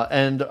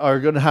 and are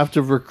going to have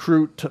to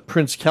recruit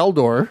Prince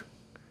Keldor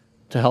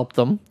to help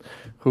them.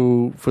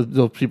 Who, for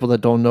those people that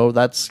don't know,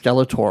 that's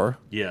Skeletor.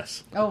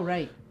 Yes. Oh,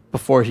 right.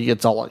 Before he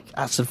gets all like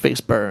acid face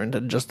burned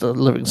and just a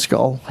living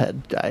skull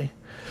head guy.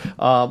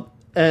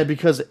 And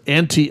because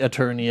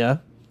Anti-Eternia,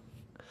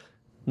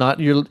 not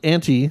your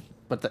anti,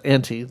 but the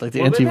anti, like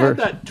the Well, they anti-verse.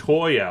 had that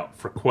toy out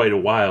for quite a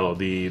while.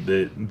 The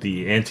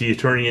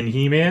Anti-Eternian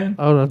He-Man.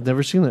 Oh, I've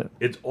never seen it.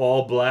 It's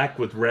all black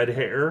with red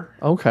hair.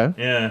 Okay.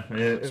 Yeah.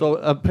 So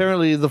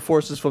apparently the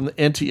forces from the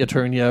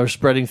Anti-Eternia are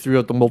spreading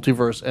throughout the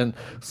multiverse and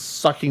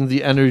sucking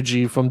the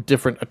energy from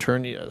different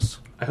Eternias.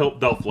 I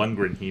hope Dolph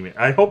Lundgren He-Man.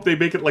 I hope they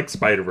make it like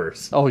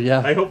Spider-Verse. Oh, yeah.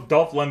 I hope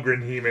Dolph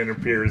Lundgren He-Man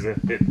appears in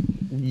it.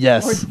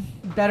 Yes. Or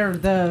better,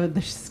 the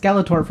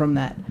Skeletor from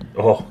that.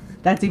 Oh.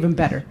 That's even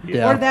better.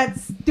 Yeah. Or that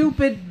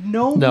stupid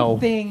gnome No.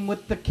 thing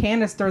with the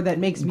canister that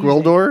makes music.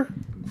 Gwildor?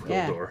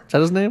 Yeah. Gwildor. Is that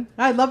his name?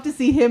 I'd love to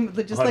see him,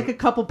 just On- like a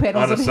couple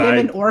panels on a of him side-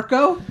 and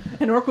Orko.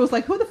 And Orko's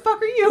like, who the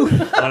fuck are you?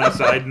 On a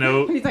side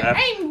note, And he's like,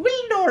 I'm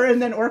Wildor.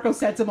 And then Orko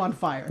sets him on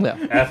fire. Yeah.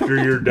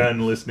 after you're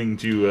done listening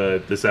to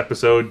this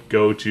episode,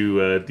 go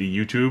to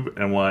the YouTube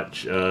and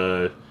watch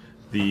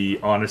the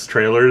honest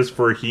trailers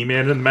for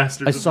He-Man and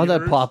Masters. I of saw the that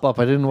Universe. pop up.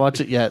 I didn't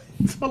watch it yet.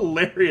 It's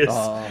hilarious.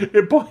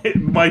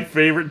 My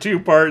favorite two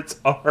parts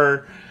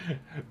are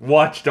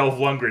watch Dolph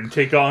Lundgren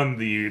take on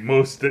the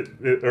most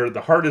or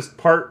the hardest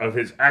part of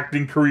his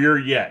acting career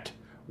yet.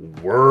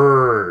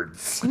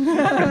 Words.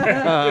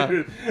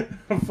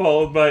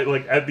 Followed by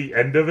like at the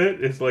end of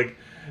it, it's like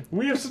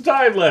we have some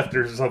time left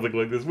or something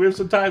like this. We have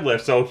some time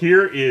left. So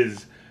here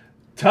is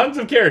tons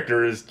of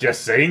characters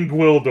just saying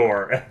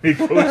Gwildor. And it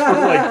goes for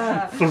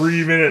like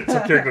 3 minutes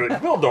of characters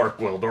like Gwildor,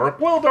 Gwildor,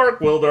 Gwildor,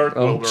 Gwildor,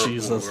 Oh, Gwildor,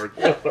 Jesus.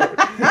 Gwildor,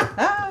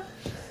 Gwildor.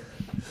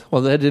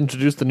 Well, they had to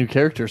introduce the new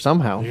character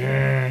somehow.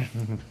 Yeah.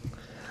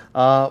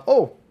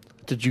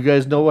 Did you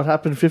guys know what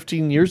happened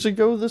 15 years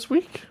ago this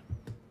week?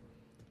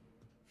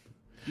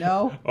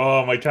 No?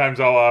 Oh, my time's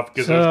all off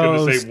because I was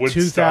going to say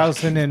Woodstock.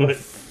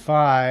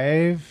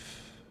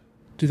 2005,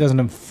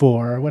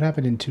 2004. What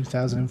happened in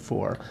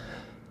 2004?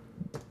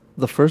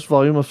 The first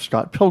volume of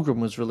Scott Pilgrim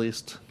was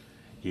released.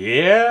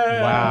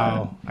 Yeah.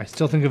 Wow. I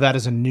still think of that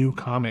as a new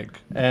comic.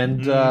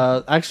 And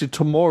actually,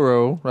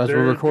 tomorrow, as They're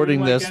we're recording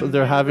doing, like, this, an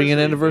they're having an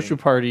anniversary anniversary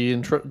party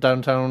in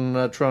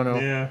downtown Toronto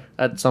Yeah.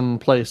 at some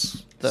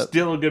place. That,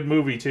 Still a good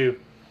movie, too.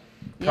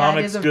 Yeah, it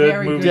Comics is a good,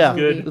 very movies yeah,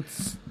 good.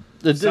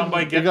 it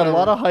Somebody get got a their-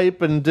 lot of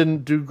hype and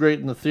didn't do great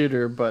in the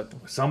theater, but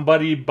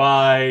Somebody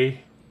buy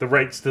the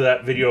rights to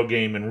that video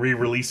game and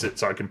re-release it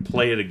so I can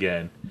play it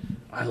again.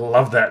 I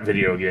love that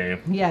video game.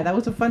 Yeah, that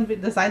was a fun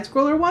the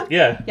side-scroller one?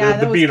 Yeah, Yeah, the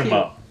that was beat 'em cute.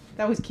 up.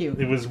 That was cute.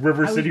 It was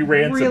River I was City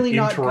Ransom really in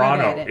not good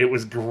Toronto. at it. It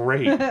was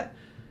great.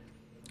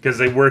 Because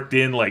they worked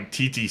in like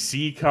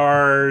TTC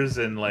cars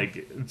and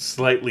like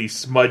slightly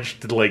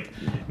smudged like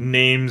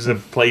names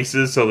of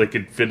places so they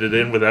could fit it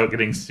in without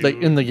getting sued.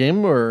 like in the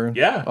game or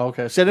Yeah. Oh,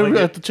 okay. See, I never Like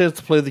got the chance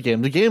to play the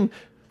game. The game,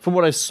 from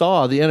what I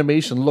saw, the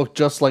animation looked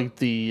just like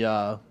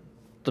the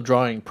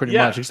drawing pretty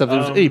Yeah, much, except it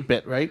was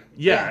 8-bit, right?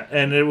 Yeah,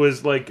 and it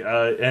was like,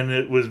 and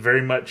it was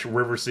very much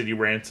River City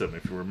Ransom.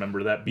 If you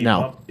remember that beat 'em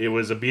No. up, it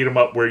was a beat 'em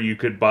up where you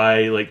could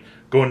buy like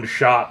go into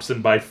shops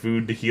and buy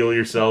food to heal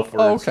yourself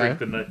or Oh, okay.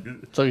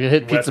 strengthen. So you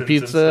hit Weapons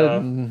Pizza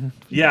and Pizza.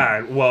 stuff.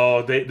 Yeah,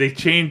 well, they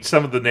changed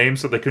some of the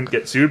names so they couldn't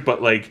get sued,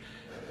 but like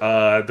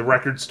the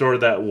record store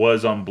that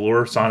was on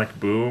Bloor, Sonic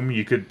Boom,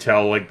 you could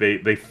tell like they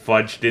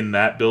fudged in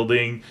that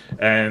building,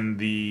 and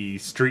the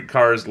street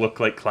cars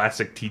look like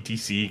classic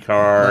TTC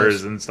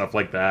cars Nice. and stuff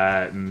like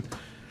that,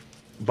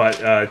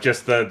 but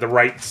just the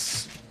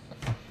rights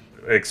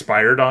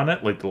expired on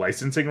it, like the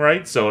licensing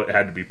rights, so it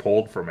had to be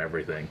pulled from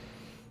everything.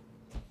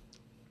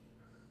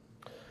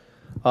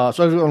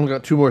 So I've only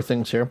got 2 more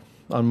things here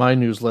on my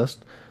news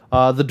list.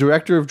 The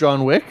director of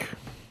John Wick,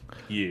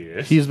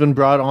 Yes, he's been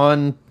brought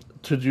on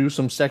to do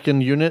some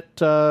second unit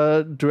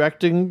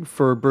directing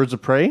for Birds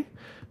of Prey,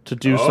 to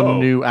do Oh. some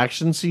new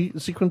action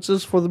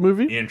sequences for the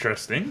movie.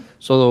 interesting.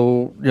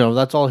 So,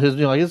 that's all his,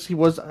 I guess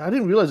I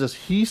didn't realize this.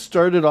 He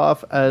started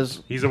off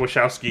as, He's a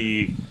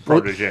Wachowski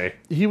protege.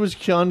 he was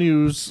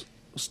Keanu's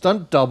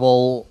stunt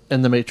double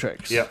in The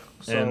Matrix. Yep.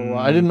 So And-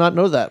 I did not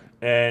know that.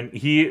 And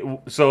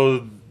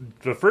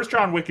the first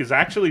John Wick is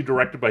actually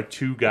directed by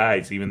 2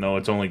 guys, even though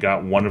it's only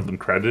got one of them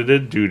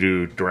credited due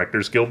to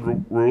Directors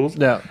Guild rules.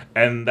 Yeah.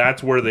 And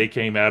that's where they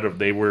came out of.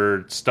 They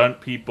were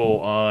stunt people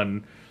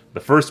on the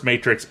first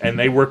Matrix, and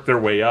they worked their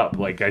way up.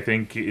 Like, I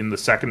think in the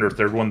second or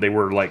third one, they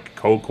were like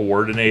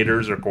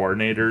co-coordinators or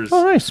coordinators.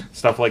 Oh, nice.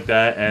 Stuff like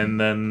that. And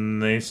then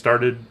they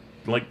started,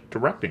 like,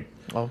 directing.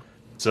 Oh.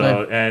 So,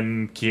 Right.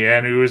 and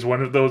Keanu is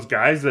one of those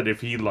guys that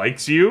if he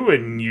likes you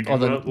and you do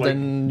not, like,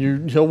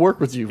 then he'll work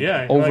with you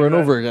yeah, over like and that.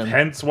 over again.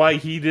 Hence why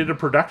he did a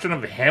production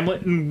of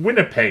Hamlet in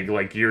Winnipeg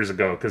like years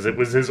ago, because it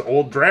was his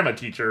old drama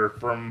teacher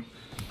from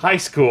high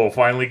school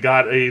finally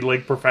got a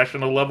like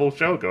professional level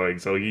show going,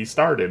 so he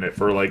starred in it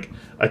for like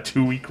a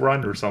 2-week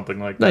run or something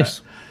like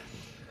Nice.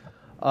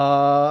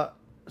 that.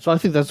 So I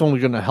think that's only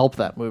going to help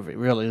that movie.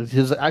 Really,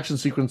 his action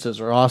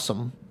sequences are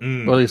awesome.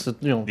 Or at least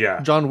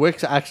John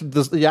Wick's action.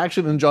 The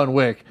action in John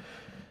Wick,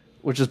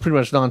 which is pretty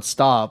much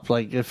nonstop.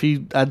 Like if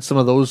he adds some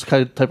of those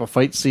type of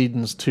fight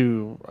scenes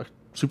to a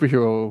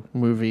superhero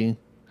movie,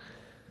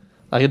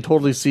 I could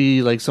totally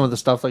see like some of the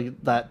stuff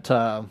like that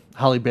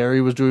Halle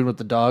Berry was doing with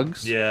the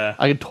dogs. Yeah.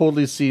 I could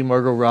totally see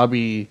Margot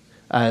Robbie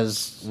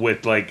as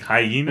with like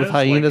hyenas, With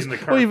hyenas. like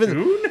in the Well,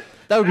 cartoon. even-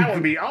 that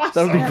would be awesome.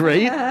 That would be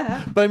great.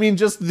 But I mean,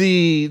 just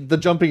the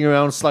jumping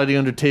around, sliding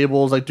under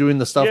tables, like doing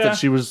the stuff Yeah. that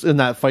she was in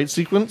that fight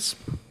sequence.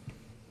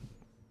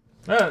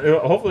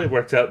 Hopefully it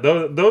works out.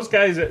 Those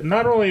guys,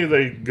 not only are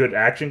they good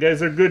action guys,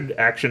 they're good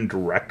action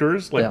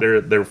directors. Like Yeah.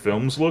 their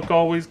films look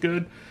always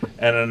good.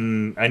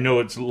 And I know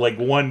it's like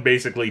one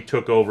basically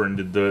took over and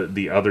did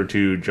the other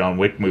two John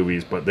Wick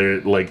movies, but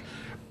they're like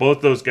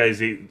both those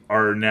guys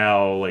are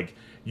now like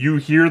you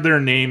hear their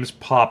names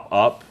pop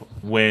up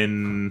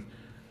when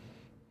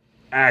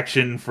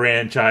action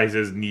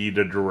franchises need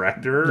a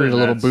director. Need and a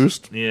little that's-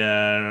 boost.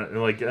 Yeah,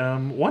 like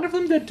one of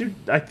them that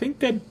did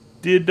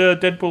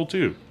Deadpool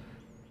 2.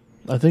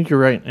 I think you're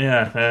right.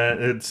 Yeah,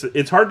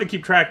 it's hard to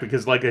keep track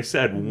because, like I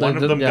said, one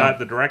of them got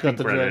the directing got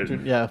the credit,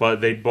 director, yeah.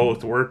 but they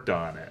both worked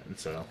on it.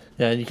 So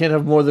Yeah, and you can't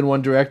have more than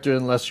one director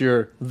unless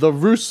you're the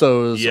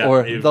Russos Yeah,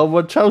 or if- the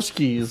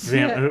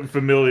Wachowskis.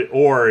 familiar,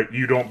 or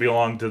you don't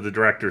belong to the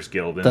Directors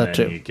Guild, and That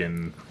then too. you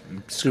can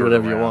Do screw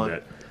whatever you around want.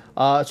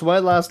 it. So my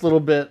last little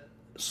bit.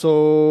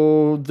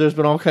 So there's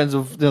been all kinds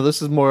of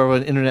this is more of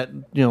an internet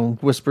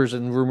whispers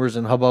and rumors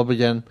and hubbub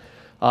again.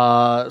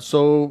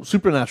 So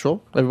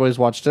Supernatural, everybody's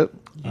watched it.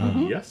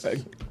 Yes,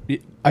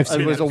 I've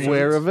seen Everybody's it.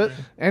 aware of it.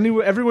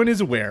 Everyone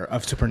is aware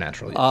of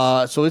Supernatural.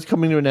 Yes. So it's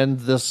coming to an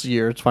end this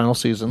year. Its final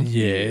season.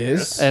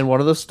 Yes. And one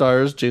of the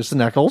stars,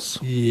 Jason Eccles,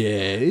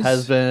 Yes.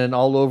 has been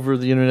all over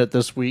the internet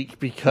this week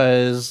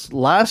because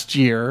last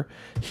year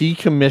he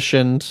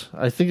commissioned,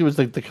 I think it was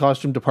like the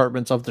costume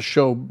departments of the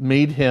show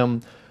made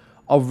him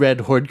a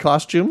Red Hood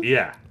costume.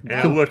 yeah,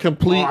 and it looked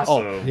Complete,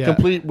 awesome. Yeah.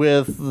 complete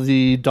with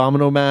the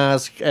domino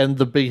mask and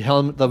the big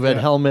helmet, the red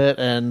helmet,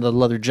 and the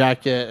leather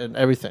jacket and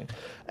everything.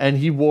 And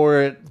he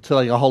wore it to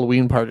like a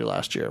Halloween party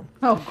last year.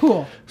 Oh,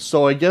 cool.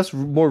 So I guess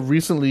more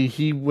recently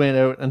he went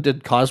out and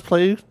did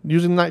cosplay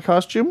using that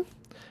costume,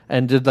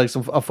 and did like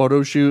a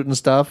photo shoot and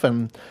stuff.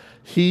 And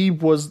he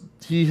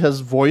has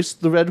voiced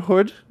the Red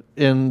Hood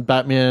in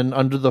Batman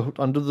Under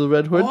the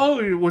Red Hood.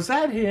 Oh, was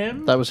that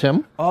him? That was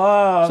him.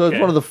 Oh, So it's okay.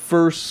 one of the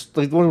first,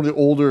 like one of the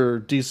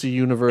older DC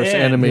Universe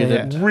And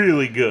animated.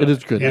 really good. It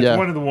is good, It's yeah.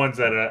 one of the ones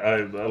that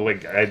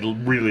I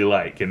really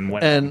like and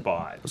went and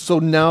bought. So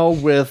now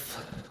with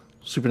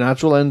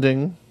Supernatural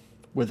ending,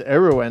 with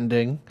Arrow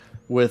ending,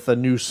 with a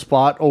new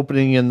spot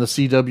opening in the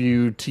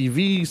CW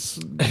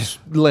TV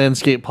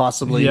landscape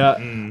possibly, Yeah.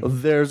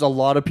 there's a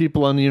lot of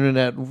people on the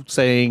internet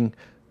saying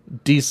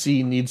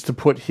DC needs to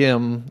put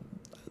him,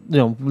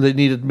 they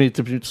needed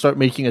to start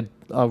making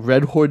a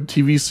Red Hood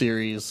TV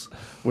series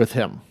with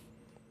him.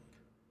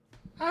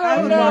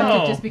 I would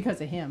want it just because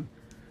of him.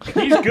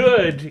 He's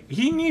good.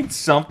 He needs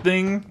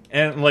something,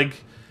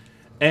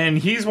 and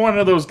he's one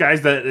of those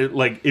guys that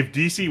like if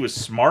DC was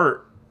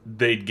smart,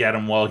 they'd get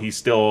him while he's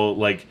still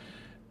like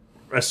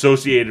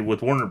associated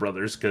with Warner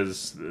Brothers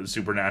because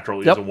Supernatural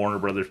is Yep. a Warner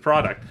Brothers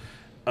product.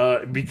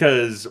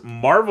 Because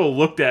Marvel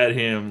looked at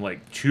him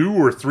like 2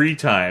 or 3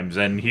 times,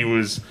 and he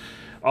was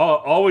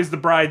always the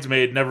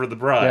bridesmaid, never the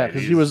bride. Yeah,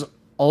 because he was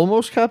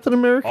almost Captain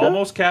America.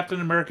 almost Captain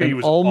America. He And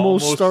was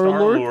almost almost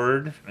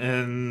Star-Lord.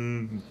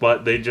 Star-Lord,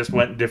 but they just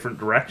went in different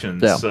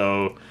directions. Yeah.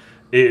 So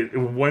it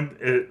went.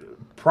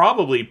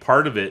 Probably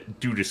part of it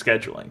due to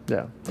scheduling.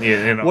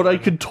 Yeah. What I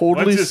could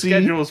totally once his see-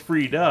 schedule's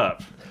freed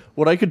up.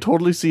 What I could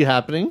totally see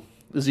happening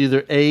is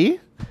either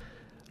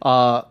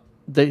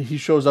that he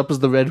shows up as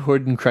the Red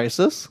Hood in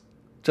Crisis,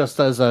 just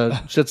as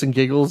shits and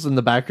giggles in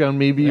the background,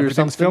 maybe, or Everything's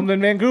something. filmed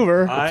in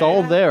Vancouver. It's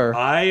all there.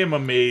 I am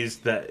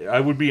amazed that I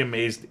would be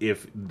amazed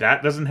if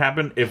that doesn't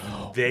happen. If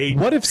they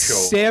What if show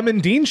Sam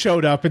and Dean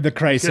showed up in the because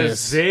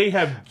Crisis? they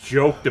have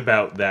joked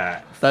about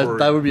that. for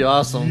That would be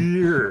awesome.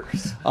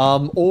 years.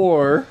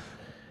 Or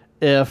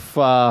if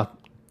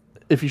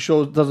he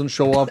doesn't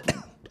show up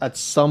at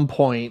some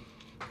point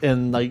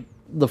in like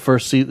the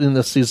first season in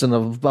this season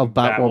of Batwoman.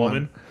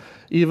 Batwoman.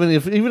 Even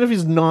if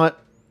he's not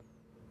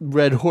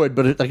Red Hood,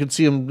 but I could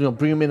see him,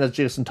 bring him in as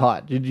Jason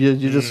Todd. You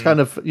just kind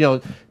of,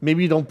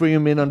 maybe you don't bring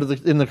him in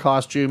in the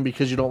costume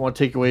because you don't want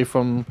to take away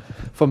from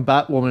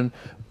Batwoman,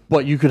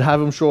 but you could have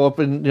him show up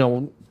and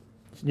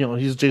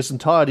he's Jason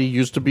Todd. He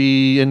used to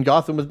be in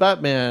Gotham with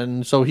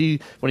Batman, so when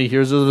he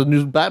hears there's a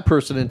new Bat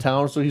person in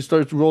town, so he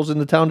rolls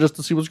into town just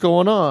to see what's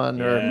going on.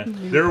 Yeah. Or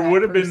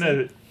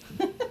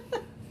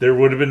There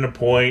would have been a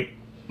point,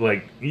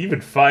 like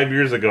even 5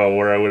 years ago,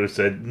 where I would have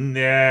said,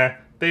 "Nah,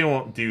 they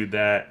won't do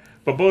that."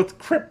 But both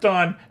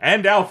Krypton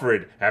and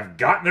Alfred have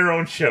gotten their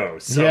own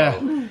shows,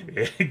 so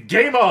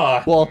game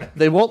on. well,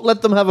 they won't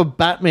let them have a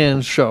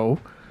Batman show,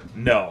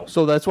 No,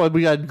 so that's why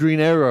we got Green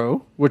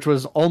Arrow, which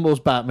was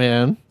almost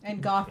Batman,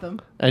 And Gotham.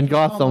 and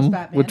Gotham, Almost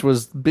Batman. which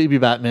was baby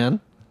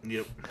Batman.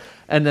 yep.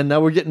 And then now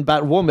we're getting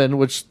Batwoman,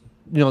 which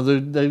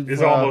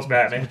It's almost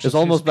Batman. It's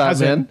almost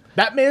Batman.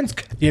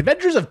 The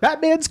Adventures of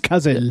Batman's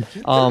cousin.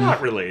 They're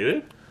not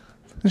related.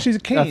 She's a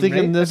Kane. I think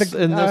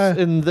right?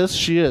 in this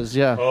she is.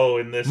 Yeah. Oh,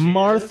 in this,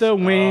 Martha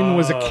Wayne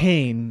was a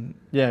Kane.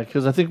 Yeah,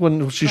 because I think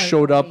when she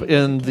showed up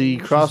in the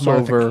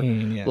crossover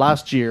Kane, yeah.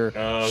 last year,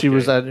 she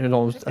was at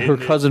her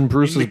cousin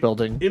Bruce's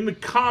building. In the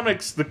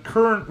comics, the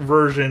current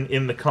version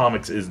in the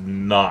comics is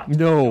not.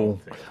 No,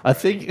 I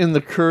think in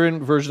the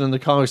current version in the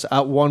comics,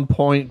 at one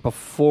point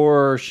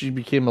before she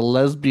became a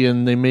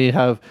lesbian, they may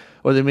have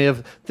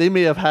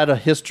had a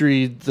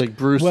history like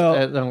Bruce.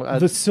 Well,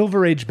 the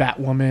Silver Age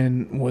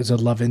Batwoman was a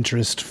love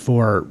interest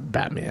for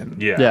Batman.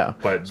 Yeah,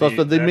 but so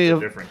they may have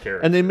a different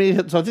character. and they may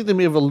have, so I think they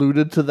may have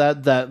alluded to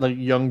that like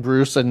young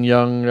Bruce and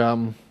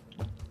young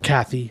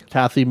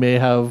Kathy may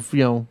have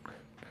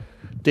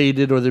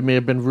dated, or there may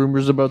have been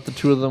rumors about the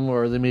two of them,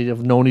 or they may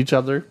have known each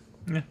other.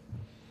 Yeah.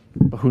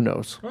 But who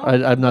knows?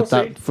 Well, I'm not we'll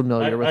that see.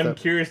 familiar with it. I'm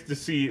curious to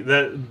see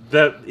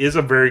that is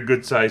a very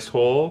good sized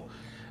hole.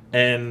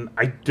 And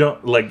I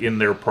don't like in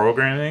their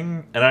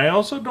programming, and I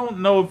also don't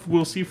know if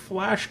we'll see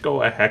Flash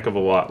go a heck of a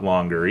lot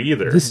longer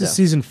either. This is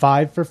season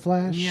 5 for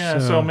Flash. Yeah,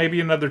 so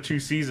maybe another 2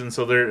 seasons.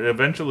 So they're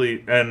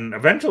eventually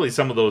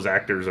some of those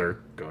actors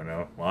are going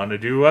to want to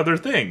do other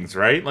things,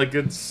 right? Like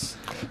it's.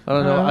 I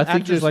don't know. I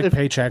think actors like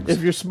paychecks.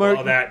 If you're smart,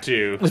 Well, that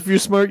too. if you're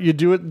smart, you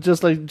do it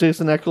just like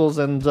Jason Eccles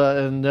and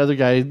the other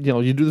guy.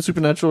 You do the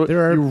Supernatural.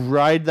 You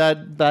ride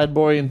that bad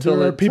boy until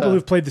there are people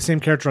who've played the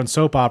same character on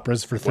soap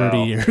operas for 30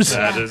 years.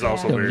 That is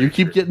also very. You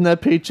keep getting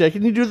that paycheck,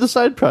 and you do the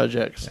side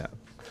projects. Yeah.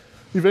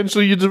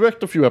 Eventually, you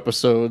direct a few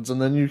episodes,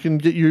 and then you can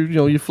get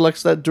you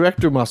flex that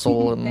director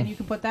muscle, Then and you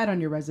can put that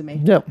on your resume.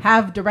 Yep.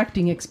 Have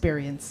directing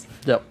experience.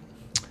 yep.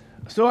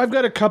 So I've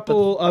got a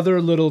couple other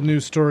little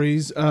news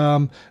stories.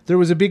 There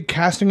was a big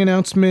casting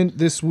announcement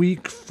this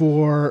week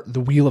for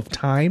The Wheel of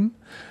Time,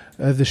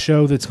 the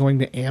show that's going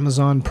to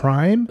Amazon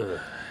Prime.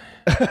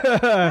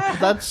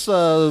 That's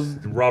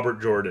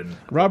Robert Jordan.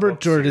 Robert book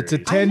Jordan. It's a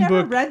series. 10 I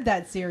never book. read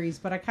that series,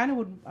 but I kind of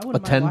would. I a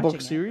wouldn't mind 10-book watching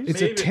it. series.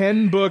 It's a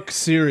 10-book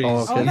series.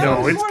 Oh, okay. Oh, that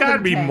No, was it's more got to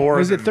than be 10. more.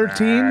 Was it than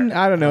 13? that.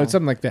 I don't know. It's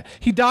something like that.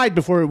 He died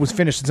before it was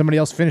finished, and somebody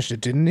else finished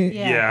it, didn't he?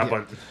 Yeah. Yeah,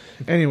 but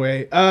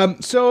Anyway,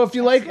 so if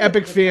you like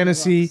epic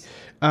fantasy,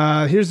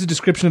 here's the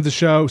description of the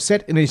show.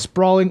 Set in a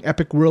sprawling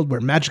epic world where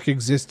magic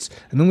exists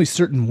and only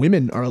certain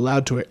women are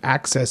allowed to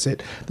access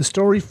it, the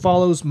story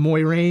follows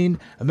Moiraine,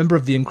 a member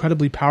of the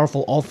incredibly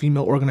powerful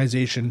all-female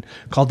organization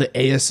called the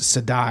Aes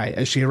Sedai,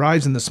 as she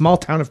arrives in the small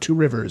town of Two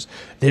Rivers.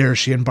 There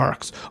she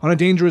embarks on a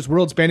dangerous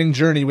world-spanning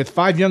journey with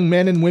 5 young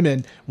men and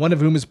women, one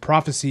of whom is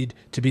prophesied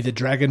to be the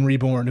Dragon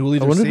Reborn, who will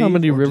either I wonder how save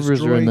many or rivers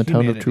destroy are in the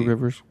town of humanity. Two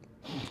Rivers.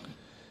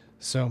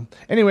 So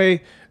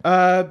anyway,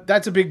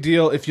 that's a big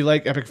deal if you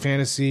like epic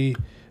fantasy.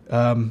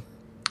 The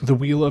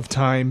Wheel of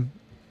Time.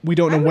 We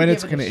don't I know would when give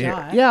it's it going a to air.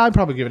 shot. Yeah, I'd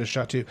probably give it a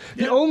shot too.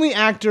 The only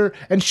actor,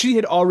 and she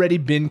had already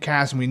been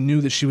cast, and we knew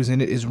that she was in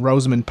it, is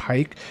Rosamund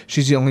Pike.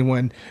 She's the only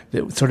one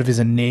that sort of is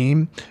a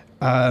name.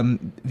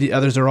 The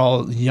others are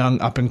all young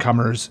up and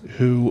comers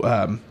who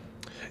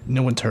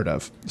no one's heard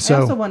of. I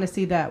also So want to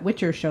see that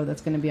Witcher show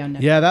that's going to be on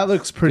Netflix. yeah, that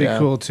looks pretty Yeah.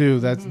 cool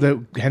too. That's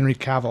the Henry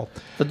Cavill.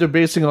 But they're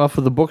basing off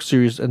of the book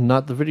series and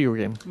not the video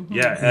game.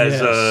 yeah,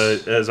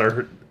 Yes. as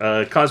our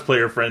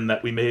cosplayer friend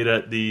that we made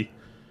at the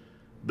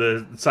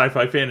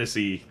sci-fi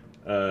fantasy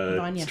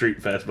Vanya.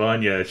 Street Fest,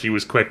 Vanya, she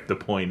was quick to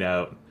point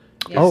out.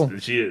 Yes. Oh.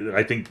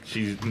 I think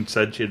she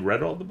said she'd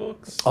read all the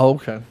books. Oh,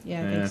 okay. Yeah,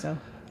 I Yeah. think so.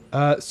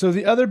 So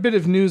the other bit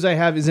of news I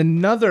have is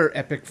another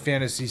epic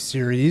fantasy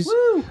series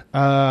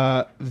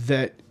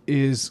that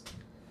is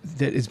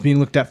being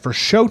looked at for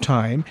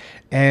Showtime,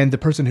 and the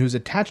person who's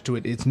attached to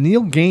it, it's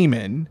Neil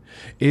Gaiman,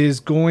 is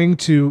going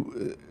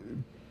to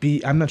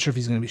be. I'm not sure if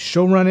he's going to be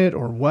showrun it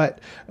or what,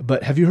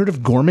 but have you heard of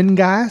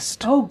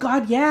Gormenghast? Oh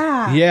God,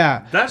 yeah.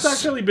 Yeah, That's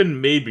actually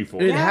been made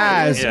before. It Yeah,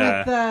 has. it's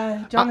Yeah.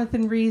 with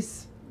Jonathan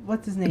Rhys.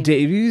 What's his name?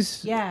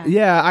 Davies. Yeah.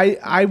 yeah.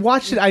 I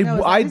watched it. No, is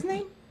that I his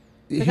name?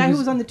 The he guy who was-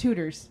 was on the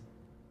Tudors.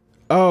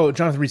 Oh,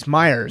 Jonathan Rhys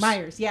Meyers.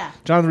 Myers, yeah.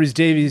 Jonathan Rhys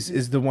Davies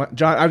is the one.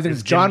 I think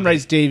it's John Gimli.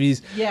 Rhys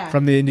Davies Yeah.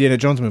 from the Indiana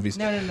Jones movies.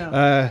 No. Guy from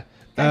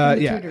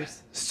the yeah.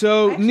 Tudors.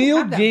 So I actually Neil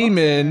have that book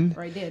Gaiman somewhere,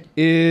 or I did.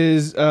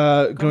 is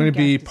going to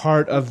be Gormenghast is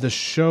part of the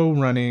show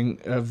running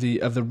of the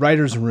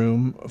writers'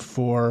 room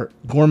for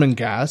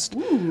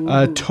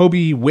Gormenghast.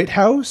 Toby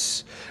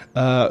Whithouse,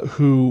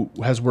 who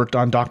has worked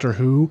on Doctor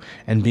Who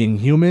and Being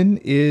Human,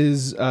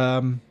 is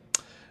show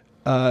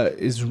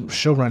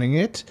running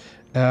it.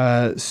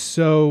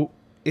 So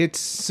it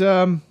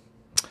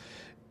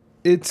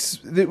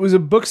was a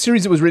book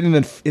series that was written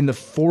in the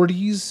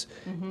 40s,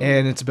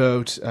 and it's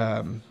about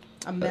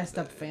A messed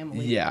up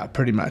family. yeah,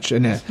 pretty much.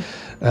 And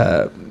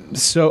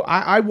so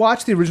I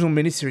watched the original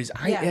miniseries.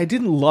 Yeah. I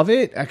didn't love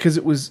it because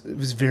it was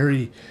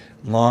very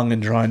long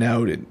and drawn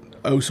out and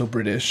oh so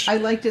British. I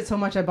liked it so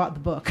much I bought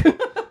the book.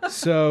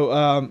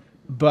 So,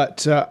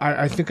 but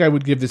I think I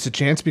would give this a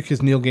chance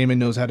because Neil Gaiman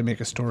knows how to make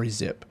a story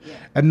zip,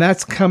 and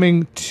that's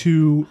coming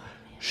to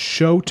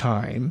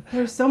Showtime.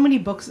 There's so many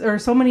books or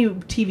so many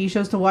TV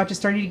shows to watch. It's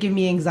starting to give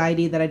me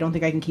anxiety that I don't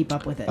think I can keep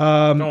up with it.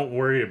 Don't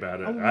worry about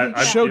it. I've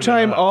given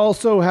Showtime up.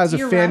 also has a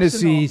You're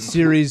fantasy rational.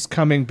 series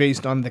coming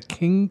based on the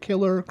King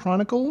Killer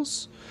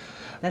Chronicles.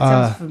 That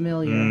sounds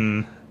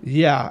familiar.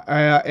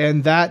 Yeah,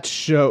 and that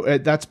show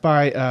that's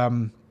by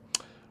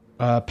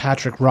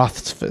Patrick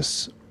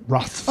Rothfuss.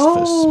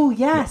 Oh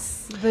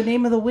yes, The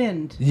Name of the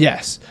Wind.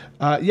 Yes.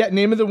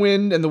 Name of the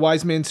Wind and The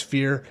Wise Man's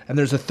Fear, and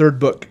there's a third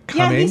book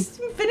Yeah, coming. he's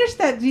finished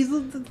that.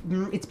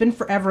 It's been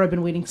forever. I've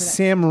been waiting for that.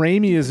 Sam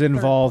Raimi is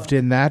involved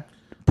in that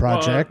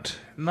project.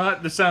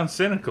 Not to sound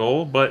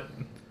cynical, but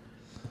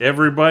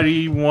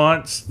everybody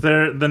wants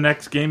the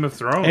next Game of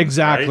Thrones.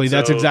 Exactly. right?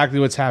 That's So exactly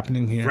what's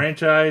happening here.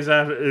 franchise.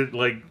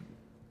 Like,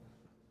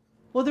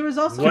 Well, there was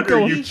also what a are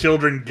TV you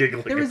children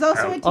giggling? There was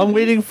also a about? TV I'm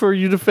waiting for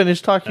you to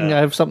finish talking. I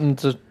have something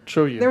to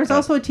show you. There was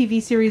also a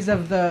TV series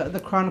of the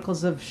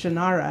Chronicles of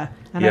Shannara,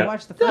 and Yeah. I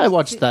watched the Yeah, first I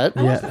watched that.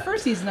 I watched Yeah. the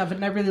first season of it,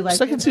 and I really liked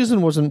Second it.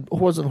 season wasn't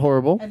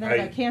horrible. And then it I-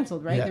 got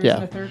canceled, right? Yeah. There Yeah.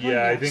 wasn't a third one.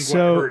 Yeah, I think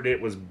So- what hurt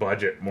it was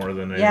budget more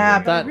than anything. Yeah,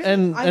 but- That Really,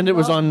 and I it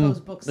was love on those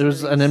book it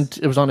was an series.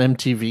 it was on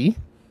MTV.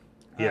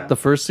 yeah, The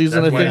first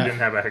season, that's I why it think. didn't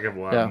have a heck of a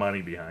lot Yeah. of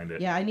money behind it.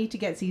 Yeah, I need to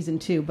get season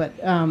 2, but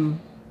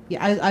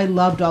yeah, I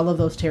loved all of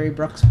those Terry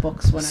Brooks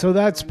books. So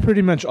that's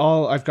pretty much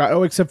all I've got.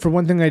 Oh, except for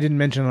one thing I didn't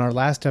mention in our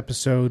last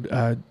episode.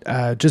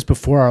 Just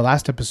before our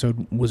last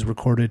episode was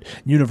recorded,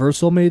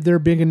 Universal made their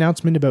big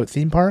announcement about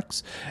theme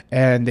parks,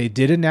 and they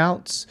did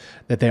announce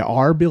that they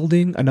are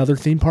building another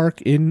theme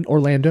park in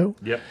Orlando.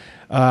 Yep.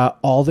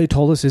 All they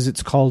told us is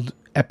it's called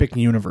Epic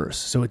Universe.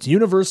 So it's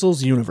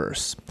Universal's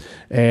universe.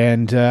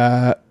 And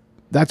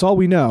that's all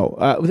we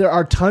know. There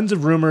are tons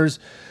of rumors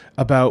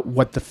about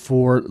what the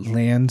 4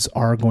 lands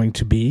are going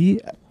to be.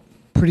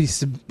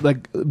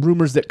 Like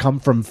rumors that come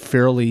from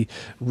fairly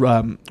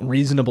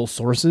reasonable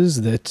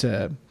sources that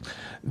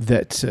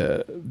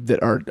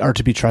are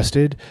to be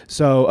trusted.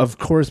 So of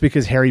course,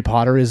 because Harry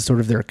Potter is sort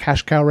of their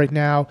cash cow right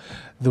now,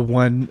 the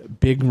one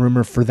big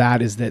rumor for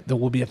that is that there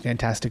will be a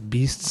Fantastic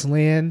Beasts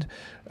land.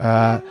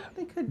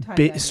 they could tie that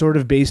in. Sort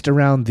of based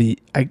around the.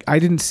 I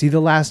didn't see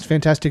the last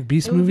Fantastic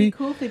Beasts It would movie. be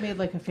cool if they made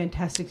like a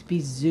Fantastic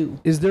Beasts zoo.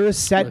 Is there a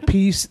set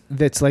piece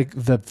that's like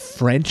the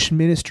French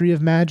Ministry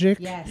of Magic?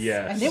 Yes.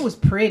 Yes. And it was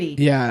pretty.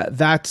 Yeah,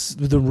 that's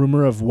the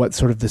rumor of what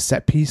sort of the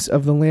set piece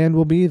of the land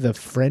will be. The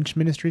French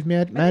Ministry of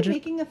Are they Magic.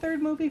 making a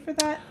third movie for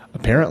that?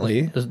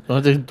 Apparently,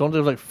 Don't they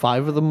have like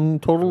 5 of them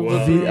total Well,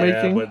 that they're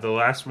yeah, making? but the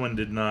last one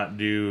did not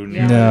do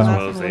Yeah, nearly No. the as last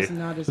well as one they. was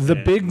not as the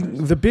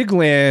good. big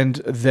land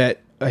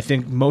that I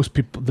think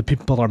the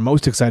people are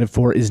most excited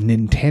for is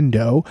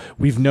Nintendo.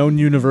 We've known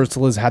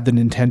Universal has had the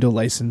Nintendo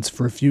license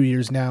for a few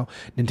years now.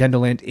 Nintendo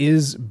Land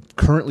is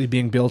currently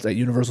being built at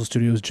Universal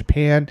Studios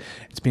Japan.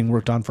 It's being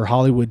worked on for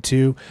Hollywood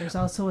too. There's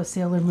also a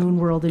Sailor Moon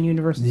world in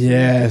Universal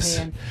Yes.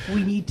 Studios Japan.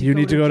 We need to You go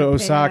need to go to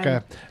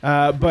Japan.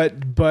 Osaka,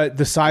 but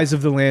the size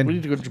of the land. We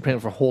need to go to Japan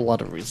for a whole lot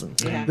of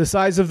reasons. Yeah. The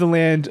size of the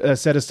land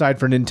set aside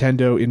for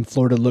Nintendo in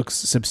Florida looks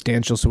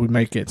substantial, so we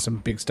might get some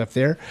big stuff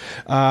there.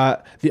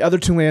 The other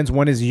 2 lands,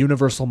 one is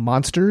Universal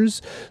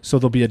Monsters, so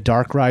there'll be a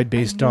dark ride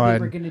based I knew they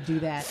were on going to do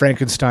that.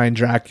 Frankenstein,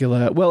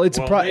 Dracula. Well, it's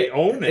They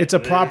own it. it's a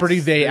property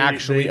they It's-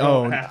 actually they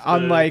don't own, have to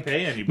unlike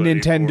pay anybody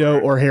Nintendo for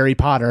it. or Harry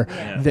Potter.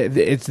 Yeah.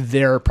 It's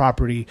their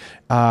property.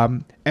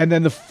 And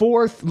then the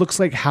 4th looks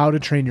like How to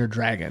Train Your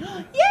Dragon.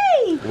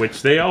 Yay!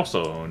 Which they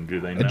also own, do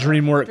they not?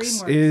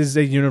 DreamWorks is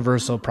a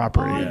Universal Oh,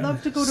 property. I'd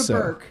love to go to So,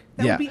 Burke.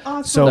 That yeah. would be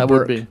awesome. So That would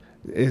Burke be.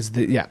 is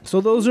so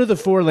those are the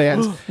 4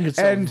 lands. Get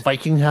some And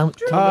Viking helmet.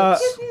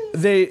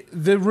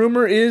 the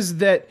rumor is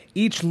that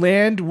each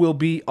land will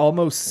be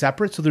almost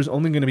separate, so there's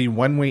only going to be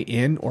one way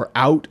in or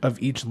out of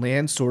each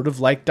land, sort of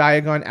like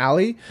Diagon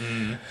Alley.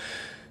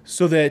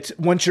 So that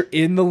once you're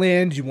in the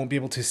land, you won't be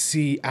able to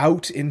see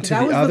out into that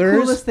the was others.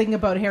 the coolest thing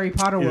about Harry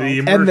Potter World. The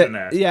And immersion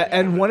that, aspect. yeah,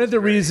 and one of the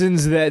Great.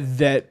 reasons that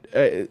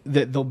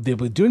they'll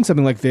be doing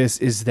something like this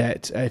is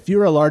that if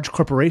you're a large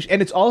corporation,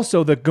 and it's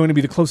also going to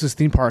be the closest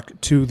theme park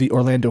to the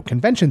Orlando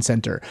Convention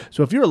Center.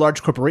 So if you're a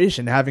large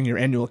corporation having your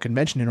annual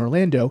convention in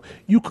Orlando,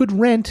 you could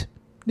rent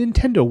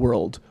Nintendo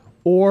World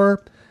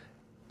or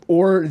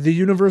the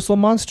Universal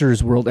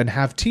Monsters World and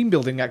have team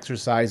building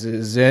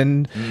exercises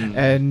and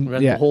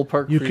Rent the whole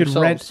park You for can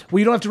yourselves. rent. Well,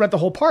 you don't have to rent the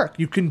whole park.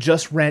 You can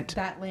just rent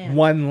That land.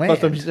 one land.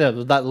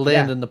 But that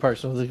land Yeah. in the park,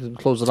 so they can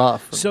close it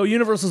off. So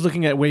Universal's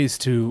looking at ways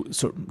to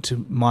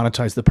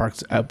monetize the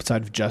parks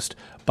outside of just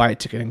buy a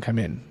ticket and come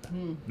in.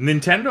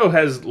 Nintendo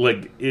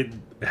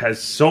has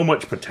so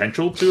much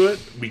potential to it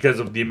because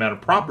of the amount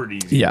of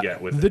properties you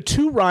get with The it.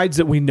 2 rides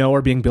that we know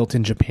are being built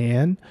in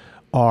Japan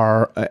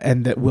are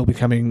and that will be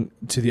coming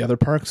to the other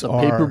parks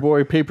are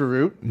Paperboy, Paper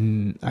Route.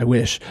 I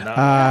wish Not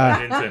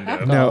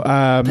Nintendo.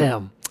 no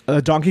Damn.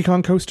 a Donkey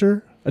Kong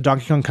coaster, a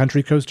Donkey Kong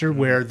Country coaster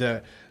where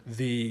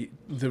the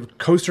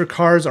coaster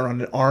cars are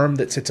on an arm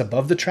that sits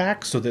above the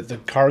track so that the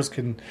cars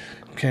can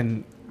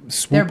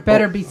swoop. There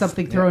better be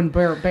something throwing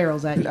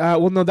barrels at you.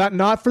 Well, no,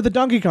 not for the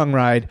Donkey Kong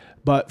ride,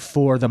 but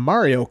for the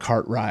Mario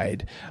Kart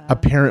ride.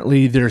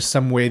 Apparently, there's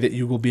some way that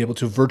you will be able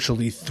to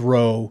virtually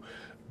throw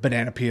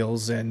banana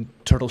peels and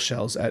turtle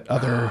shells at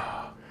other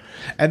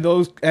And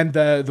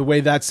the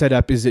way that's set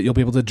up is that you'll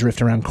be able to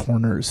drift around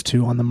corners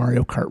too on the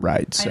Mario Kart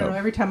ride. I don't know. So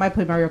Every time I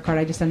play Mario Kart,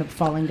 I just end up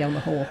falling down the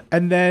hole.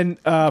 and then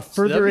further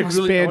That'd be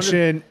really- I wonder-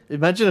 expansion.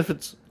 Imagine if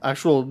it's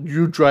actual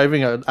you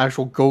driving an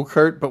actual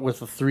go-kart, but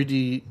with a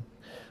 3D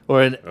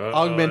or an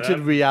augmented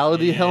that-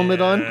 reality helmet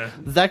yeah. on.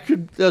 That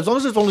could, as long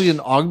as it's only an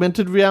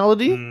augmented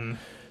reality,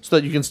 so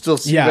that you can still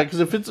see. Yeah. Because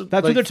if it's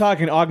That's what they're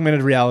talking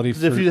augmented reality.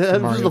 If you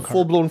have this is the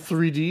full blown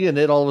 3D and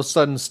it all of a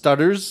sudden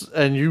stutters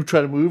and you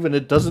try to move and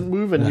it doesn't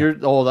move and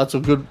that's a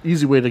good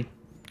easy way to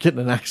get in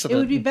an It accident.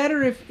 would be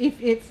better if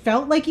it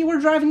felt like you were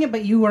driving it,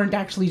 but you weren't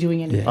actually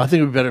doing anything. I think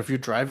it would be better if you're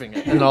driving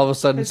it and all of a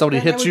sudden somebody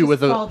Then I hits would you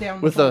just with fall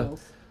down a the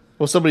holes.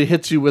 somebody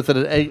hits you with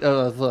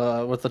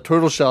with a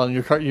turtle shell and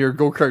your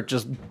go kart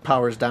just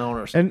powers down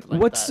or something. And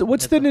like what's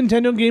that. the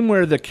Nintendo game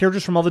where the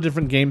characters from all the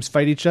different games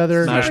fight each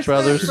other? Smash Super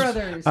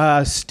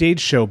Brothers. Stage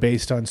show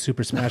based on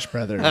Super Smash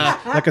Brothers,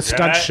 like a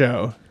stunt That-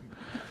 show.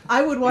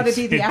 I would want to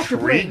be the actor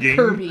playing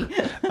intriguing.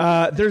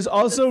 Kirby. There's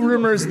also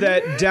rumors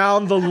that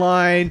down the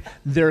line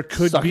there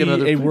could Sucking be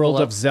other a people world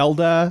up. of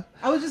Zelda.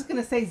 I was just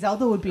gonna say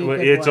Zelda would be a Well,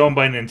 good it's one. owned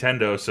by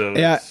Nintendo, so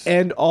Yeah, it's-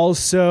 and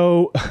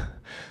also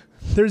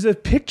there's a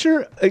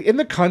picture in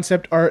the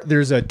concept art.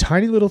 There's a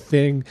tiny little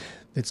thing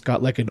that's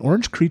got like an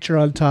orange creature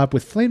on top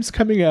with flames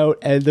coming out,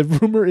 and the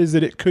rumor is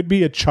that it could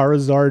be a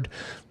Charizard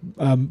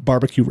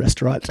barbecue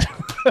restaurant.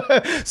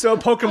 So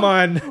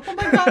Pokemon. Oh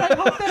my god! I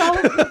hope that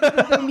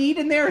all of the meat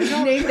in there is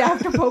named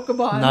after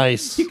Pokemon.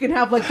 Nice. You can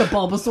have like the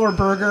Bulbasaur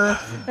burger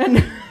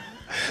and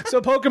So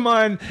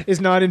Pokemon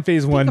is not in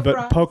Phase 1, but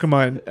Frost.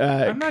 Pokemon.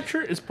 I'm not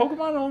sure. Is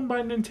Pokemon owned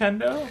by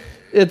Nintendo?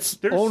 It's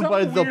There's owned some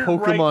by the weird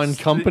Pokemon rights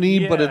to-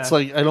 company, but yeah. it's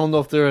like I don't know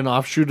if they're an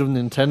offshoot of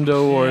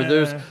Nintendo or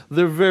Yeah.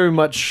 they're very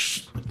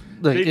much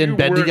like They in do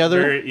bed work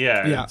together.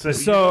 yeah. Yeah. it's a- you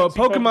So don't see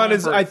Pokemon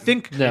is, for I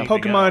think, anything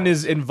Pokemon else.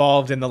 is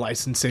involved in the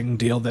licensing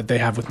deal that they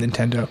have with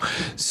Nintendo.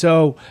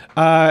 So,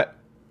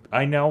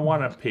 I now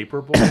want a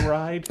paperboy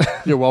ride,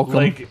 You're welcome.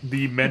 like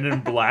the Men in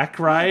Black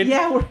ride.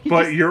 Yeah, where you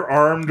but just- you're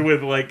armed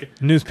with like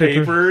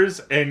Newspaper. papers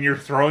and you're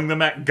throwing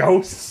them at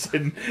ghosts.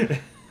 And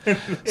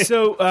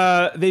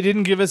they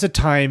didn't give us a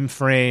time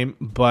frame,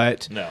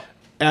 but no,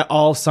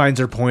 all signs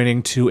are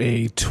pointing to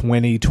a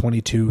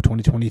 2022,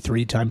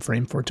 2023 time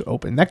frame for it to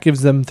open. That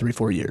gives them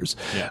 3-4 years.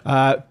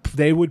 Yeah.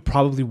 They would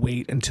probably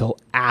wait until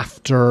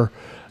after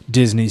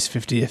Disney's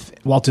 50th,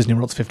 Walt Disney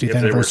World's 50th if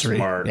they were anniversary.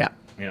 smart. Yeah.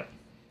 Yeah.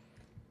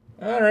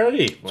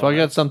 Alrighty. So I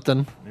got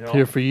something Yeah.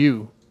 here for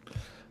you.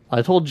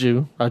 I told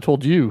you.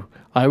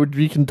 I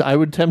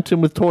would tempt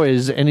him with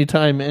toys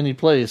anytime, any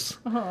place.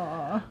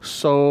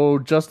 So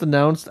just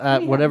announced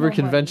at have whatever no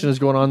convention money. is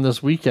going on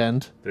this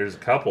weekend. There's a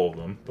couple of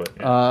them, but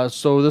yeah.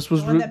 So this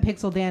was the one that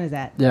Pixel Dan is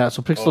at. yeah.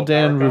 So Pixel Oh,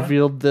 Dan PowerCon?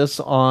 revealed this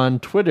on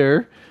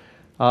Twitter.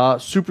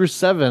 Super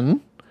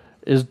 7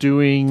 is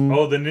doing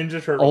oh, the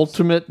Ninja Turtles.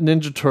 Ultimate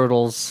Ninja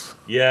Turtles.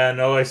 Yeah,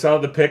 no, I saw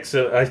the pics.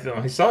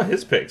 I saw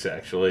his pics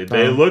actually.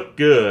 They look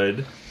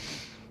good.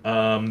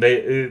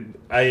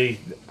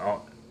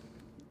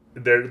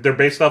 They're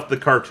based off the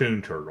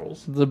cartoon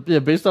turtles.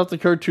 Based off the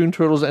cartoon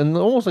turtles and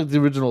almost like the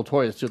original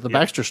toys too. The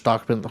Baxter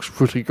Stockman looks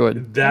pretty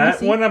good. That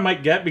see? one I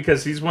might get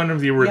because he's one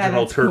of the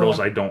original that's turtles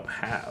cool. I don't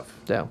have.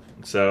 Yeah,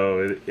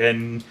 So,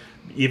 and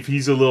if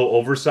he's a little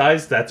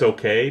oversized, that's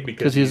okay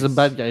because he's a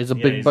bad guy. He's a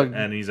big bug.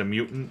 and he's a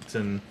mutant,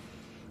 and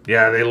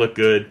yeah, they look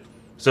good.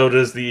 So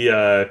does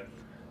the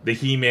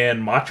He-Man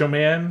Macho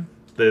Man,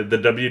 the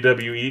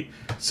WWE.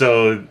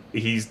 So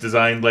he's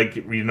designed like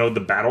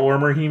the battle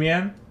armor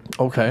He-Man,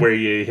 Okay. where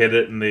you hit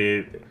it and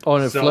the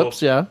and it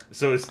flips. Yeah.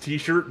 So his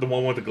T-shirt, the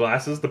one with the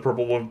glasses, the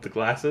purple one with the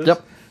glasses.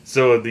 Yep.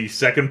 So the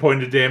second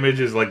point of damage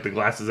is like the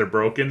glasses are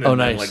broken, and Oh, then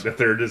nice. like the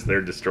third is they're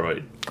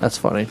destroyed. That's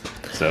funny.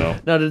 So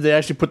Now, did they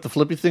actually put the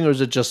flippy thing, or is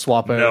it just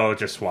swap out? no,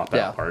 just swap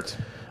Yeah. out parts.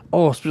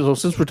 Oh, so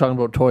since we're talking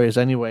about toys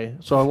anyway,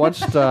 so I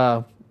watched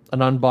an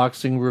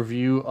unboxing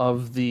review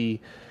of the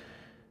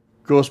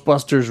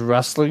Ghostbusters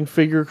wrestling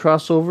figure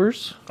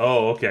crossovers.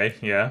 Oh, okay,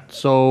 yeah.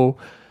 So,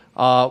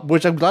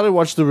 which I'm glad I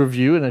watched the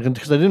review, and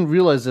because I didn't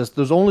realize this,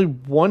 there's only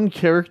one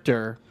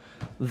character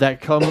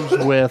that comes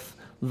with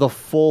the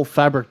full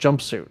fabric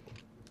jumpsuit.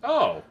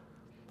 Oh,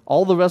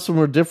 All the rest of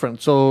them are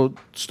different. So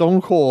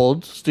Stone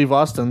Cold Steve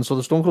Austin, so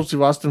the Stone Cold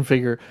Steve Austin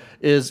figure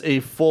is a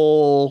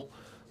full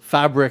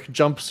fabric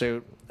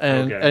jumpsuit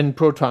and Okay. and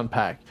proton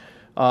pack.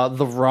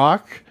 The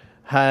Rock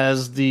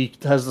has the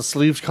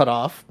sleeves cut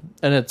off,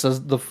 and it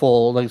says the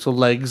full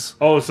legs.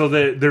 oh, so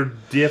they're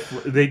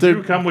different. They do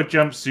They're- come with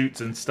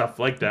jumpsuits and stuff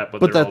like that, but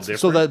But they're that's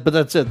all different. but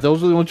that's it.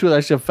 Those are the only two that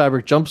actually have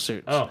fabric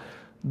jumpsuits. Oh,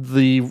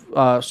 The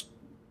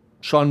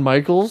Shawn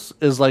Michaels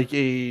is like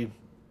a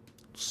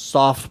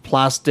soft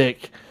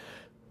plastic,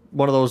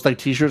 one of those like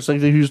t-shirts like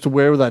they used to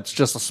wear that's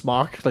just a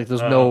smock, like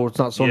there's it's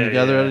not sewn yeah,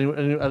 together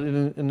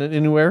yeah.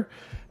 anywhere.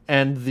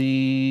 And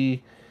the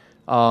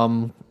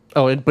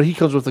but he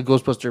comes with a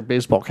Ghostbuster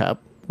baseball cap,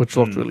 which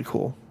looked really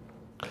cool.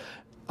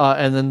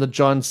 And then the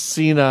John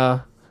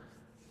Cena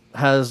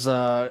has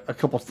a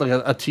couple like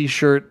a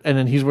T-shirt, and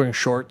then he's wearing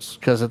shorts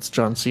because it's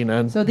John Cena.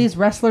 And So these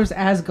wrestlers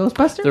as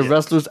Ghostbusters? they're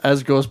wrestlers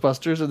as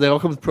Ghostbusters, and they all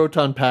come with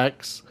proton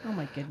packs. Oh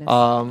my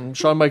goodness.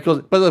 Shawn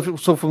Michaels,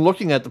 so from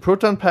looking at the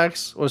proton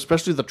packs, or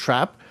especially the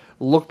trap,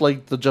 looked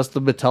like just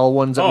the Mattel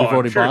ones that we've I'm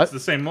already sure bought. it's the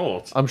same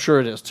mold. I'm sure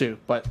it is too,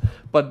 but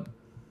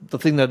the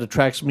thing that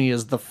attracts me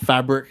is the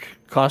fabric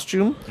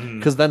costume,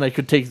 because then I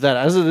could take that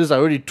as it is. I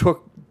already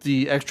took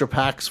the extra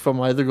packs from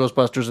my other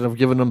Ghostbusters and have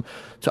given them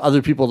to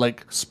other people.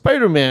 Like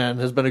Spider-Man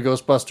has been a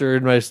Ghostbuster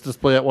in my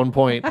display at one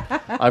point.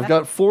 I've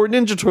got 4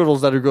 Ninja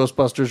Turtles that are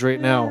Ghostbusters right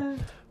now.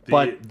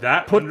 But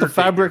that put the Undertaker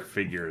fabric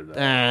figure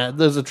though.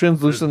 there's a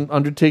translucent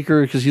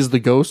Undertaker because he's the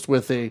ghost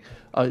with a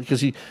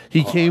because he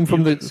came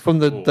from looks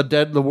the cool.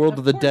 dead, the world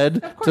of the dead,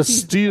 of to course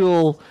he's-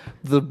 steal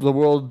the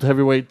world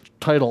heavyweight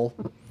title.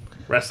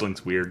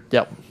 Wrestling's weird.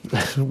 Yep,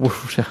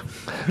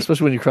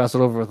 especially when you cross it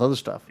over with other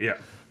stuff. Yeah.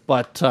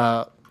 But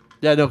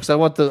yeah, no, because I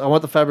want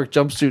the fabric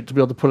jumpsuit to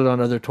be able to put it on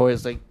other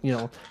toys. Like, you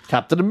know,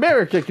 Captain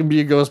America can be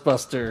a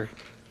Ghostbuster.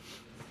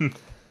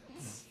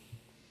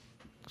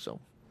 So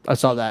I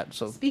saw that.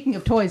 So Speaking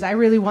of toys, I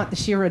really want the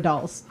She-Ra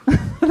dolls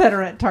that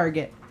are at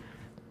Target.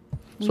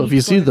 We So if need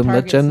you to go see to them, let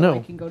Target Jen so know. I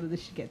can go to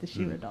get the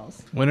She-Ra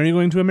dolls. When are you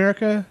going to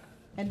America?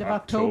 End of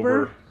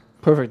October.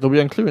 perfect. They'll be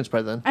on clearance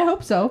by then. I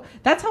hope so.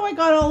 That's how I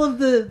got all of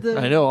the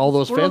I know, all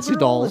those Squirrel fancy Girl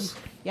dolls.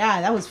 and-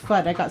 yeah, that was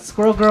fun. I got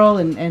Squirrel Girl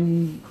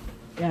and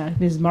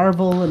Ms.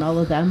 Marvel and all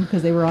of them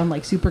because they were on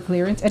like super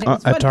clearance. And it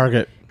was At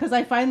Target. because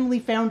I finally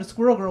found a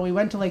Squirrel Girl. We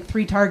went to like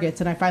 3 Targets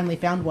and I finally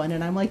found one.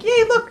 And I'm like,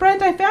 yay, look,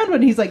 Brent, I found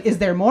one. He's like, is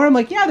there more? I'm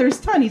like, yeah, there's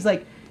a ton. He's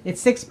like,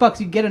 it's $6.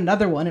 You get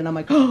another one. And I'm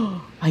like,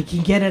 oh, I can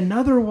get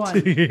another one.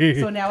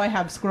 So now I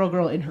have Squirrel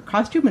Girl in her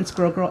costume and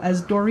Squirrel Girl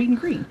as Doreen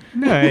Green.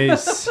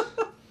 Nice.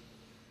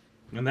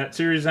 And that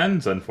series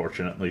ends,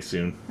 unfortunately,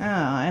 soon.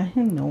 I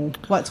don't know.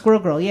 What,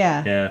 Squirrel Girl?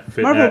 Yeah. Yeah,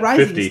 Marvel at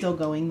Rising 50. is still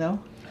going though.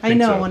 I Think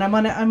know, so. and I'm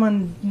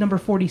on number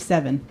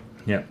 47.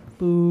 Yeah.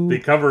 Boo. The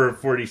cover of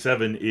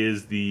 47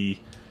 is the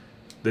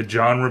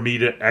John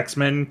Romita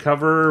X-Men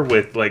cover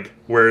with like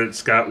where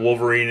it's got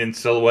Wolverine in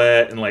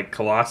silhouette and like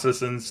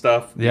Colossus and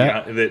stuff.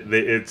 Yeah.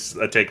 It's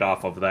a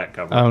takeoff of that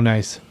cover. Oh,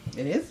 nice.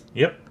 It is?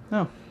 Yep. Oh,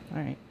 all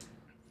right.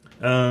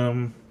 I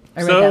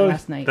read that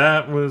last night.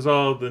 That was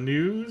all the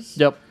news.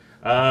 Yep.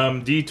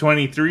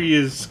 D23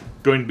 is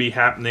going to be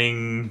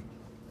happening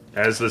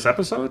as this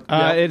episode.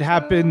 It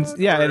happens.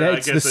 Yeah, Or I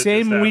it's guess the it's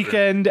same just after.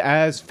 weekend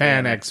as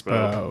Fan Fan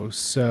Expo. Expo.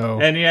 So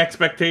Any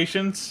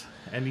expectations?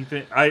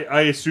 Anything?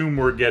 I assume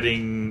we're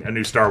getting a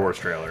new Star Wars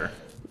trailer.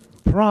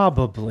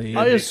 probably.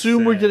 I makes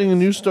assume we're sense. getting a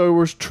new Star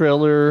Wars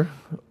trailer,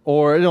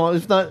 or you know,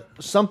 if not,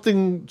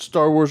 something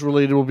Star Wars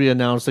related will be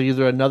announced. Like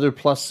either another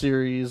Plus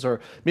series, or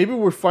maybe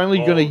we're finally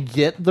going to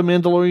get the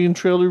Mandalorian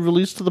trailer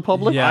released to the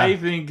public. Yeah. I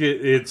think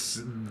it's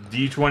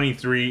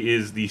D23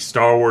 is the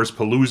Star Wars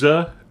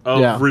Palooza of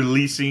Yeah.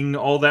 releasing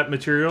all that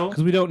material.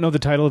 Because we don't know the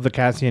title of the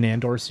Cassian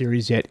Andor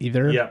series yet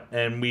either. Yeah,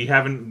 and we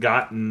haven't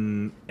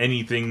gotten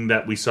anything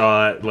that we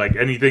saw, like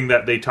anything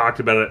that they talked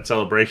about at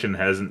Celebration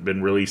hasn't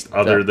been released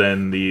other Yeah.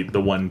 than the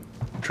one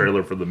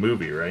trailer for the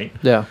movie, right?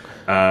 Yeah.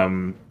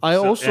 I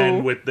also-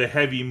 and with the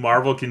heavy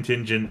Marvel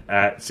contingent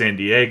at San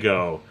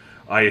Diego,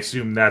 I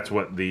assume that's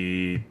what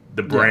the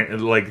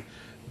brand like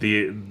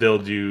they'll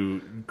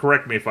do.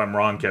 Correct me if I'm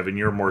wrong, Kevin.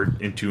 You're more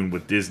in tune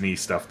with Disney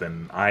stuff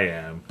than I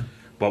am,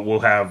 but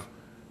we'll have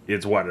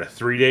it's what a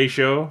 3-day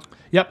show.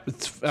 Yep.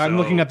 I'm So-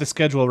 looking at the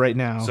schedule right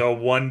now. So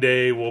one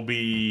day will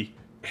be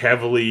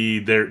heavily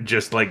they're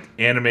just like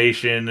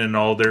animation and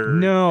all their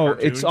No,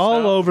 cartoon it's all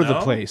stuff? over the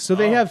No? place. So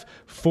they Oh. have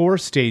 4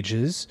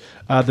 stages.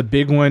 The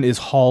big one is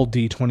Hall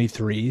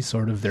D23,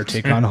 sort of their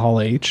take on Hall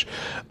H.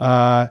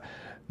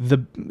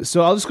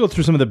 So I'll just go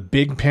through some of the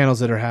big panels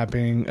that are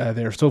happening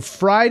there. So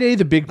Friday,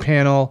 the big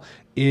panel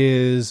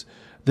is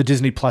the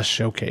Disney Plus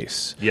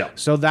showcase. Yeah.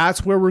 So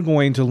that's where we're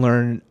going to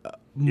learn If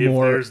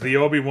more. there's the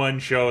Obi-Wan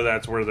show,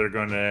 that's where they're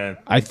going to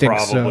I think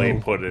probably so.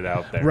 put it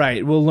out there.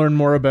 Right. We'll learn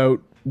more about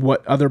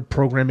what other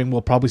programming.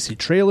 We'll probably see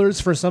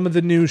trailers for some of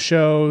the new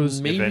shows.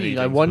 Maybe anything's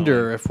I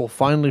wonder going. if we'll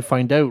finally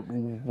find out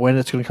when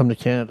it's going to come to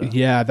Canada.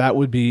 Yeah, that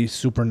would be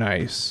super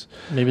nice.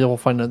 Maybe we'll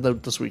find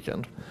out this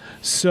weekend.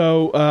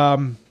 So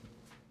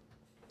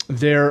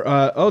they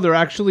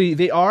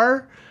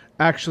are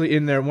actually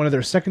in one of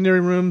their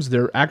secondary rooms.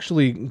 They're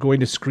actually going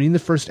to screen the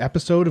first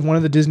episode of one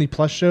of the Disney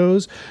Plus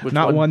shows.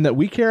 Not one? one that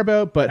we care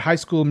about, but High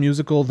School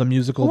Musical, the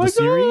musical, my the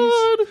series.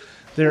 God!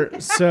 They're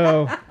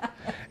so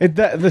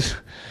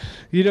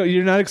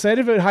you're not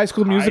excited about High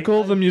School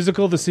Musical, the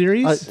musical, the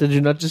series? Did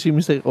you not just hear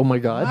me say, "Oh my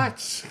God"? What?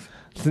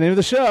 It's the name of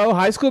the show,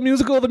 High School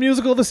Musical, the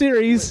musical, the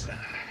series.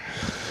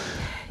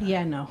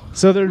 Yeah, no.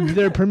 So they're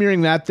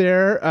premiering that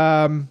there.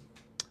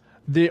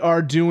 They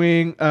are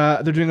doing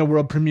a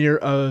world premiere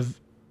of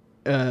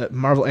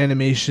Marvel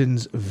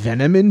Animation's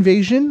Venom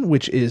Invasion,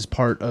 which is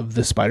part of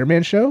the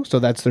Spider-Man show. So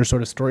that's their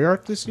sort of story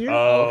arc this year.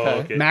 Oh, Okay.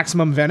 okay.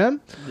 Maximum Venom.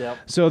 Yep.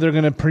 So they're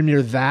going to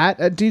premiere that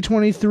at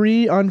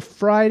D23 on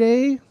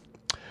Friday.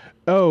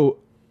 Oh,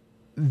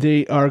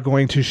 they are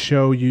going to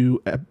show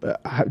you.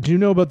 Do you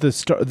know about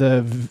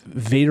the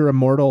Vader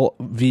Immortal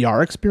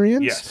VR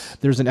experience? Yes.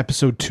 There's an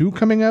episode 2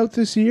 coming out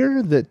this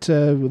year that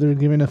they're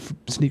giving a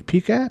sneak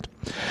peek at.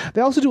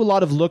 They also do a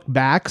lot of look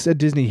backs at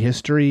Disney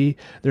history.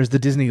 There's the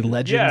Disney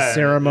Legends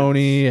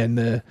ceremony,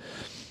 and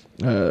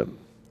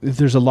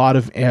there's a lot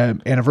of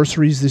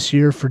anniversaries this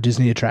year for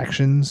Disney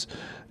attractions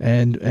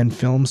and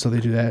films, so they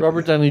do that.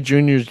 Robert Downey Jr.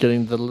 is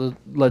getting the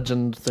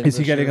legend thing. Is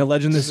he getting a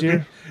legend this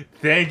year?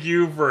 Thank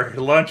you for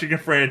launching a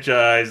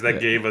franchise that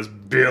gave us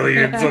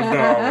billions of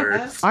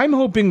dollars. I'm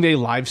hoping they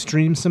live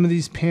stream some of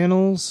these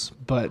panels,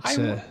 but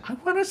I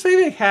want to say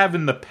they have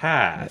in the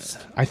past.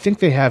 I think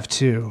they have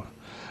too.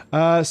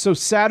 So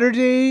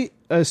Saturday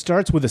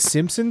starts with a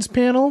Simpsons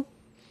panel.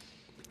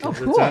 Oh, It's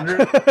cool. under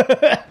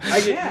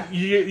Yeah.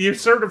 you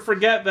sort of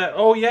forget that,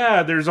 oh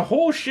yeah, there's a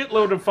whole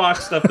shitload of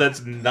Fox stuff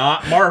that's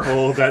not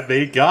Marvel that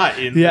they got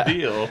in the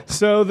deal.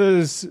 So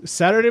the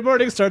Saturday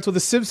morning starts with a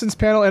Simpsons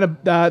panel and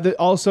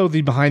also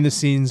the behind the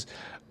scenes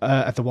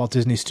at the Walt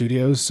Disney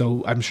Studios.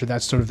 So I'm sure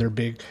that's sort of their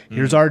big,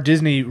 here's our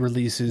Disney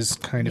releases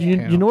kind of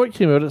panel. You know what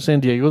came out at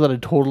San Diego that I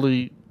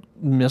totally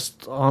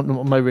missed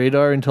on my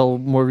radar until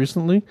more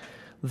recently?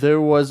 There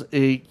was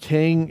a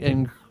Kang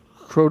and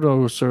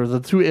Kronos, or the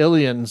two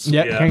aliens,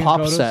 Yeah, Yeah. Kang and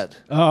pop Kodos. set.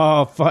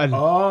 Oh, fun.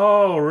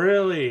 Oh,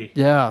 really?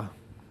 Yeah.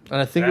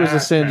 And I think it was a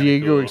That's San kinda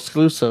Diego cool.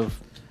 exclusive.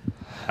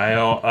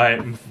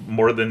 I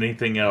more than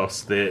anything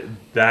else,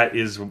 that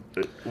is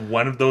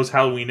one of those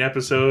Halloween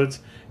episodes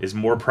is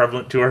more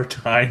prevalent to our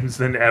times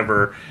than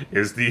ever.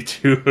 Is the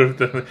two of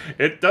them?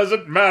 It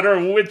doesn't matter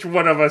which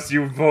one of us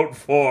you vote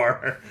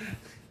for.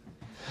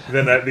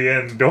 Then at the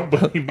end, don't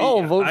believe me.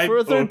 Oh, vote for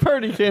a third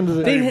party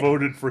candidate. I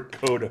voted for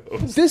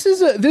Kodos. This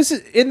is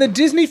in the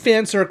Disney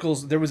fan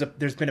circles. There's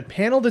been a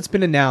panel that's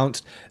been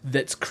announced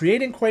that's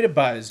creating quite a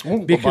buzz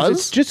because buzz?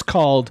 it's just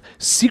called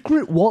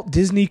Secret Walt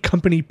Disney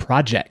Company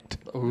Project.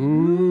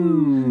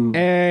 Ooh,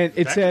 and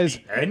it That says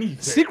could be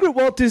anything. Secret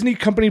Walt Disney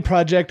Company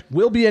Project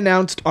will be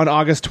announced on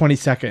August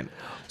 22nd.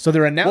 So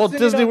they're announcing Walt it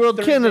Disney on World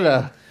Thursday.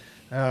 Canada.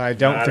 I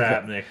don't Not think that.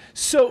 happening.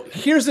 So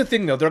here's the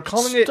thing, though. They're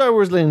calling it. Star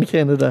Wars Land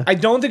Canada. I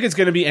don't think it's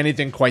going to be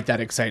anything quite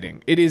that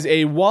exciting. It is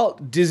a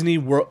Walt Disney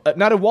World,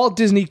 not a Walt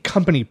Disney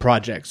Company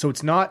project. So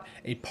it's not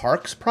a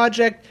parks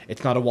project.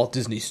 It's not a Walt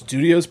Disney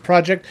Studios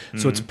project.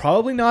 So it's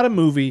probably not a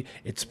movie.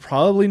 It's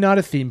probably not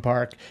a theme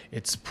park.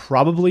 It's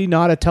probably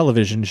not a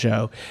television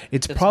show.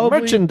 It's probably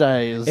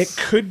merchandise. It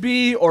could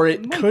be, or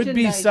it could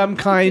be some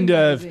kind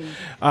of.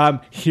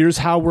 Here's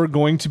how we're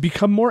going to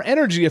become more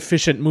energy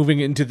efficient moving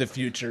into the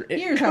future. It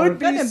Here's could how we're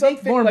be gonna make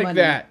something more like money.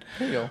 that.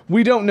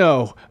 We don't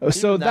know.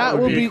 So that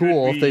will would be be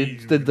cool if they be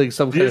did like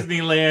some kind of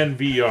Disneyland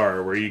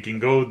VR, where you can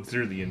go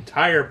through the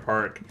entire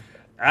park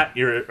at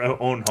your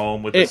own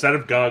home with a set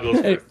of goggles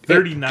for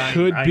 $39.95.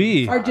 could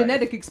be. Our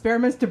genetic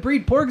experiments to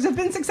breed porgs have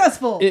been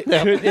successful. It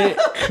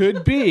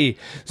could be.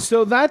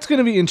 So that's going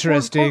to be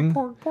interesting.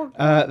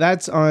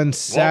 That's on Walt Disney's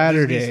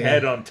Saturday.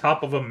 head on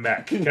top of a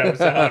mech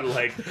comes out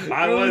like,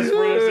 I was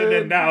frozen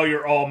and now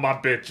you're all my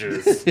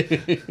bitches.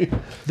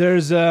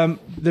 There's a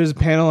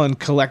panel on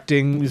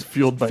collecting He's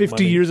fueled by 50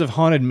 money. years of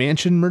Haunted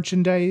Mansion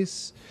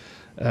merchandise.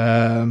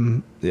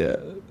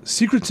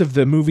 Secrets of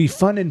the movie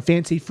Fun and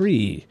Fancy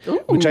Free,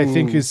 which I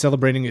think is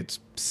celebrating its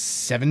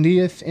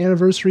 70th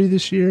anniversary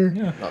this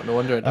year. Oh, no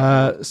wonder.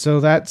 I don't. So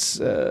that's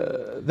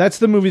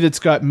the movie that's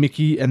got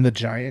Mickey and the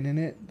Giant in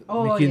it.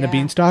 Oh, Mickey and the yeah.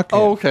 Beanstalk.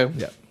 Oh, okay.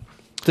 Yeah.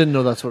 Didn't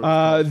know that's what. It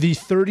was. The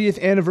 30th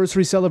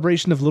anniversary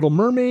celebration of Little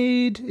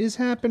Mermaid is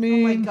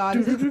happening. Oh my god,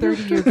 is it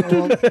 30 years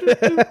old?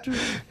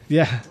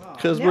 Yeah.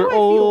 Because Now we're I feel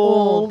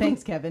old.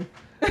 Thanks, Kevin.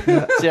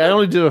 See, I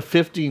only did a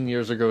 15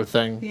 years ago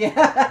thing.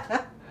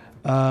 Yeah.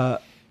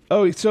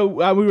 Oh, so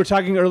we were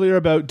talking earlier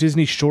about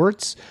Disney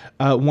shorts.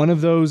 One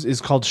of those is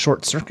called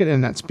Short Circuit,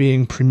 and that's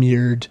being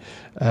premiered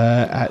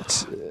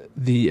at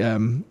the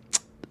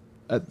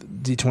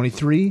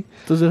D23.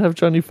 Does it have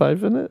Johnny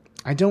Five in it?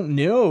 I don't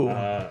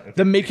know.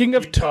 The making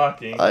of Keep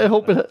talking. I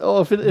hope it.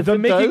 Oh, if the it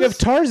making does, of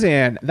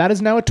Tarzan. That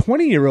is now a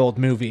 20-year-old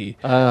movie.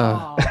 you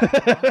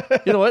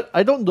know what?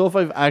 I don't know if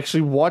I've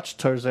actually watched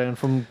Tarzan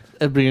from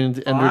beginning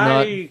to end or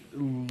not.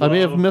 I may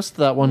have missed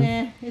that one.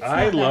 It's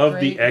I not that love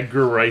great. the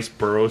Edgar Rice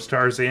Burroughs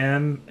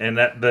Tarzan, and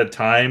at the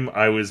time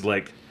I was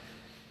like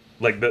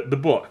the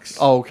books.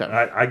 Oh, okay.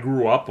 I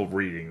grew up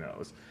reading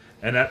those,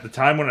 and at the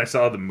time when I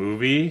saw the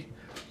movie,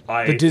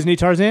 The Disney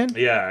Tarzan?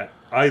 yeah,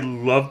 I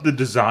loved the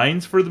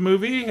designs for the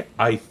movie.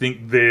 I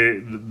think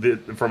the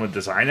from a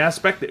design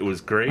aspect, it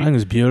was great. I think it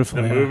was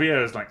beautiful. The yeah. movie, I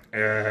was like, but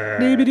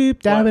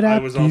I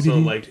was also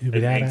like an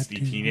angsty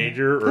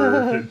teenager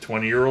or a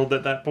 20-year-old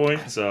at that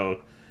point,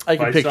 so I if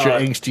can picture saw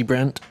it- angsty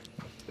Brent.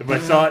 If I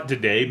saw it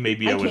today,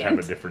 maybe I, I would have a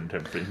can't. different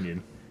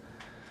opinion.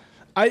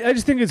 I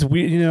just think it's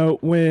weird,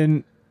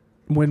 when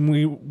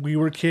we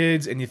were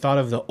kids and you thought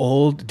of the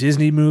old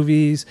Disney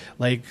movies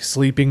like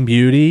Sleeping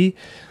Beauty,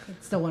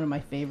 It's still one of my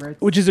favorites.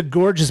 which is a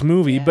gorgeous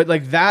movie, Yeah. but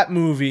like that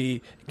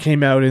movie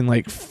came out in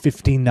like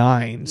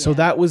 59. So Yeah.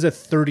 that was a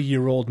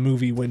 30-year-old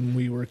movie when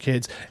we were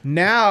kids.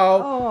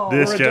 Now Oh.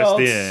 This we're just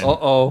adults. in. Uh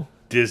oh.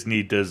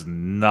 Disney does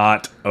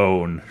not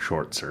own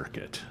Short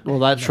Circuit. Well,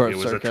 that short It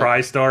was circuit. a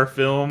TriStar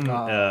film,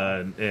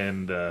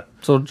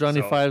 So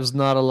Johnny So- Five's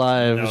not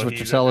alive, no, is what he's-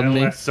 you're telling me.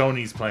 unless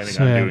Sony's planning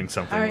So, on yeah. doing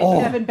something. All right, Oh.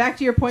 Kevin, back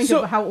to your point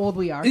So- of how old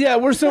we are. Yeah,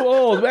 we're so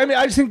old. I mean,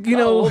 I just think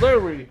How old are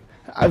we?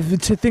 I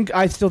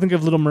still think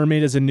of Little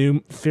Mermaid as a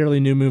fairly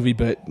new movie,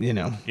 but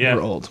Yeah.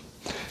 we're old.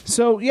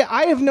 So yeah,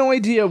 I have no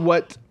idea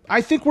what. I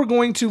think we're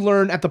going to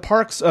learn at the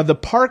parks. The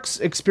parks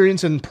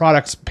experience and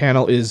products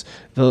panel is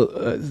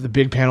the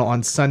big panel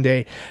on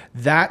Sunday.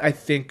 That I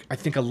think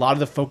a lot of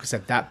the focus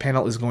at that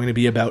panel is going to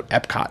be about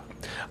Epcot.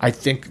 I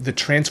think the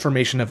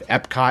transformation of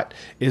Epcot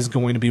is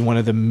going to be one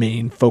of the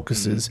main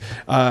focuses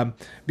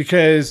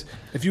because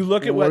if you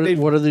look at what they've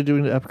What are they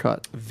doing to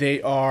Epcot?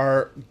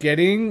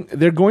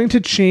 they're going to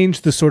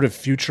change the sort of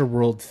future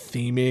world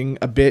theming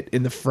a bit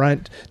in the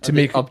front to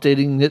make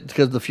Updating it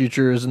because the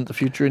future isn't the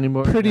future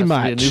anymore. It pretty has to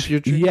be much a new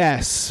future.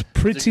 yes Is it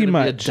pretty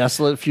gonna be a much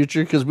desolate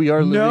future because we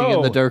are living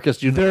in the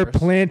darkest universe. they're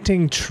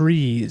planting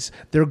trees.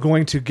 They're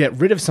going to get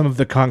rid of some of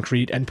the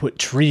concrete and put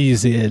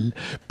trees in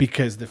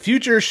because the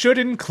future should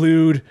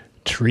include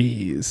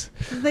trees.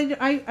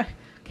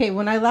 Okay,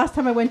 when last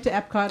time I went to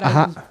Epcot,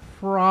 I was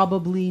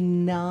probably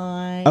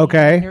 9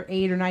 Okay. or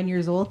 8 or 9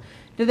 years old.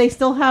 Do they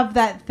still have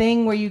that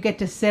thing where you get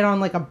to sit on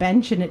like a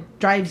bench and it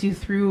drives you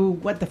through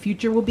what the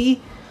future will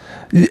be?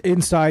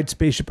 Inside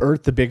Spaceship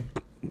Earth, the big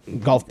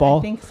golf ball.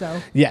 I think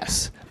so.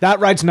 Yes, that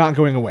ride's not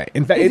going away.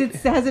 In fact,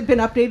 Has it been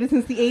updated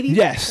since the 80s?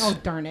 Yes. Oh,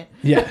 darn it.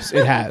 yes,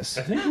 it has.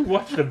 I think we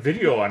watched a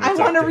video on it. I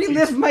want to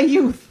relive my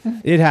youth.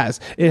 It has.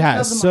 It Love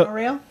has. the So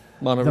monorail.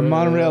 the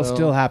monorail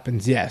still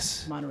happens.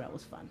 Yes. Monorail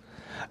was fun.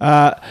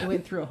 It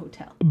went through a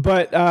hotel.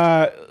 But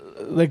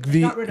like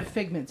Got rid of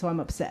Figment, so I'm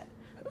upset.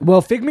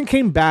 well, Figment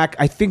came back,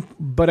 I think,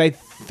 but I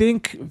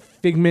think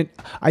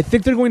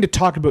they're going to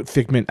talk about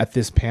Figment at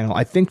this panel.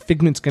 I think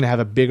Figment's going to have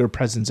a bigger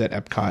presence at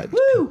Epcot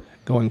Woo!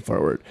 going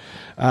forward.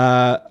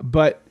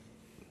 But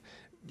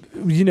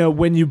you know,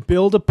 when you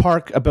build a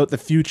park about the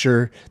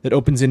future that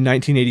opens in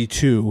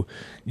 1982,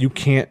 you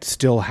can't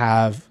still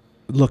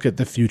look at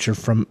the future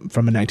from a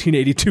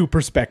 1982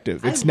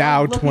 perspective. It's I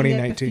now love looking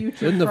at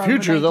 2019. In the from a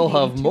future, they'll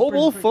have 1982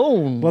 mobile perspective.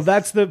 phones. Well,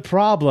 that's the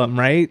problem,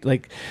 right?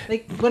 Like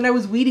Like when I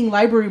was reading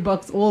library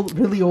books,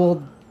 really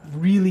old,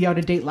 really out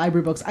of date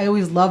library books, I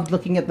always loved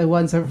looking at the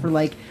ones that were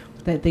like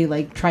that they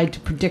like tried to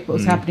predict what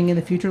was happening in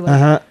the future.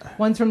 Like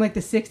ones from like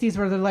the 60s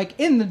where they're like,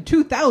 in the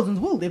 2000s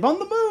we'll live on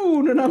the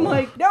moon, and I'm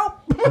like, nope.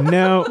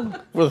 no.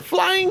 with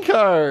flying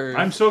cars.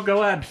 I'm so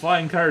glad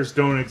flying cars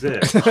don't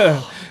exist.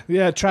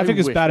 Yeah, traffic I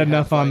is wish bad we had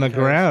enough on the flying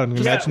cars. ground.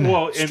 Yeah, Imagine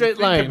well, and Straight think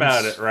lines.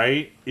 about it,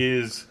 right?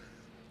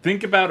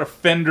 Think about a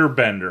fender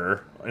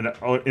bender in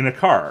a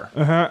car.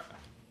 Uh-huh.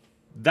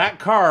 That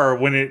car,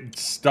 when it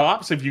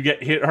stops, if you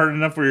get hit hard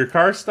enough where your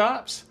car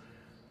stops,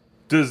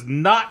 does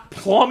not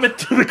plummet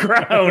to the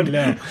ground.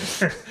 No.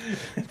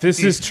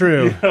 This is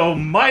true. You know,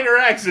 minor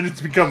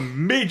accidents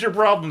become major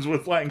problems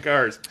with flying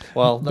cars.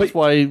 Well, that's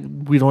why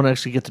we don't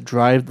actually get to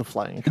drive the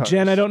flying cars.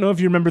 Jen, I don't know if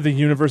you remember the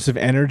Universe of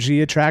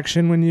Energy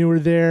attraction when you were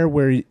there,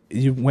 where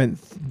you went.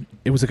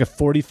 It was like a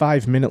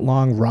 45-minute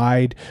long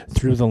ride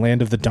through the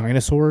land of the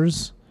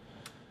dinosaurs.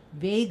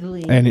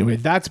 Vaguely. Anyway,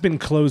 that's been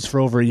closed for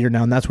over a year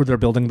now, and that's where they're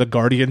building the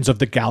Guardians of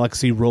the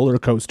Galaxy roller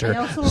coaster. I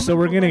also So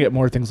we're remember gonna when- get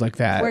more things like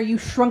that. where you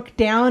shrunk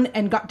down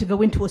and got to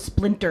go into a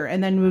splinter,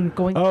 and then we were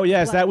going. Oh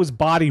yes, that was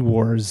Body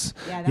Wars.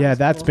 Yeah, that Yeah, was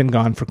that's cool. been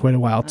gone for quite a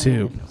while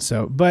too.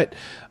 So, but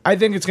I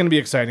think it's going to be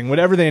exciting.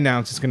 Whatever they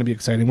announce, it's going to be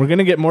exciting. We're going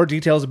to get more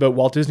details about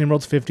Walt Disney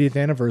World's 50th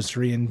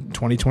anniversary in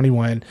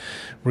 2021.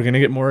 We're going to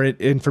get more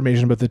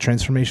information about the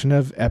transformation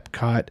of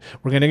Epcot.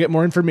 We're going to get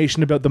more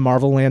information about the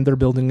Marvel Land they're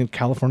building in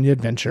California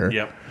Adventure.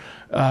 Yep.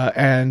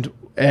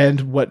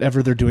 And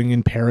whatever they're doing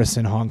in Paris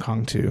and Hong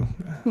Kong too.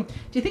 Do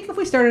you think if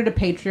we started a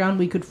Patreon,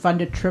 we could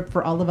fund a trip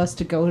for all of us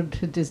to go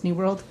to Disney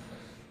World?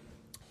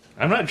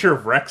 I'm not sure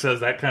if Rex has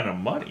that kind of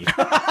money.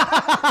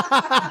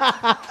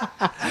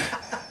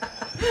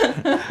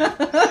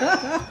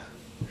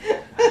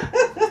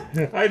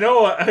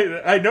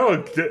 I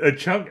know a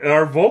chunk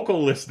our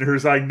vocal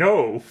listeners I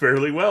know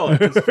fairly well at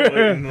this point.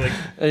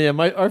 And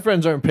like, Our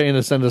friends aren't paying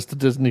to send us to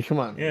Disney. Come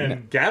on. yeah,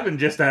 and Gavin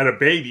just had a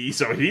baby,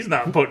 so he's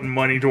not putting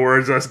money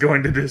towards us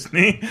going to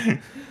Disney.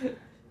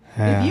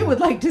 If you would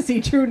like to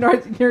see True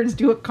Nerds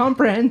do a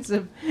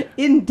comprehensive,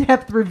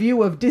 in-depth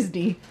review of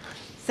Disney,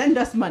 send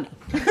us money.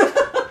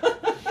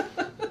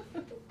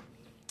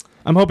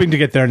 I'm hoping to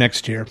get there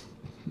next year.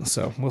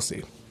 So we'll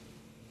see.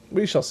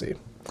 We shall see.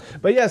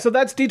 But yeah, so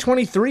that's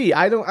D23.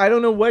 I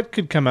don't know what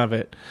could come of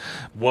it.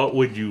 What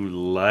would you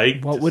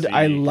like? What to would see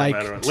I come like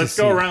out of it? to Let's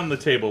go see? around the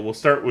table. We'll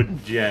start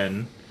with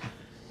Jen.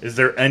 Is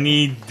there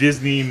any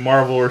Disney,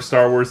 Marvel, or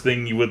Star Wars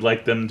thing you would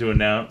like them to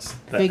announce?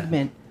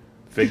 Figment.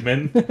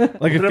 Figment?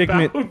 Like a What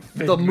Figment. about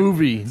The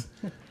movie.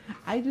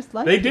 I just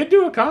like They it. did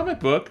do a comic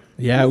book.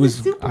 Yeah, it It's was.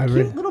 a super I cute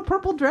read. little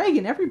purple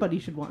dragon. Everybody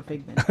should want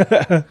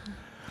Figment.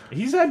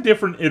 He's had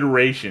different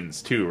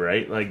iterations too,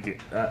 right? Like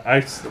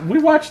we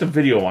watched a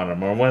video on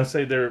him. I want to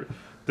say there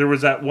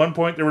was at one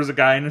point there was a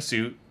guy in a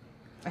suit,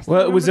 I still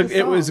Well, it was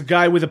remember the a song.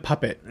 guy with a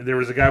puppet. There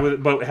was a guy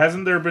with, but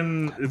hasn't there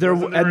been There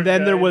wasn't and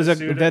then guy there was in a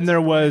suit then at there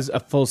some was a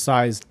full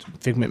sized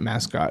Figment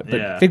mascot, but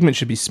Yeah. Figment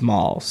should be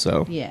small.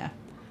 So Yeah.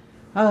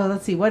 Oh,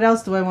 let's see. What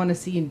else do I want to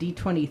see in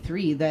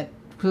D23?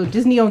 So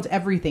Disney owns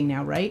everything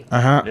now, right?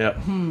 uh-huh. Yep.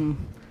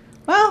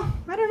 Well,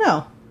 I don't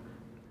know.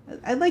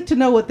 I'd like to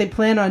know what they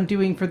plan on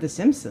doing for The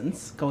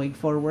Simpsons going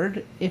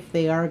forward, if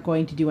they are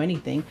going to do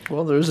anything.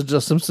 Well, there is a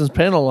Just Simpsons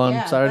panel on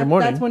Saturday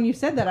morning. That's when you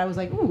said that. I was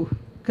like, ooh.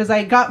 Because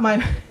I got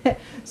my...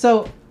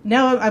 So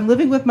now I'm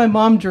living with my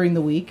mom during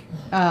the week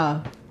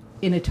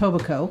in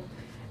Etobicoke.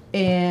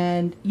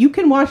 And you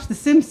can watch The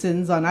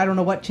Simpsons on I don't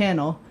know what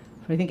channel.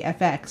 I think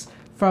FX.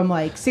 From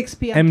like 6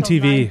 p.m. till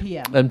MTV. 9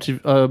 p.m.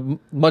 MTV,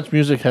 Much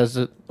Music has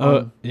it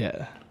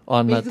Yeah.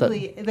 on that.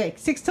 Basically, like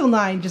 6 till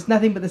 9, just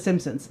nothing but The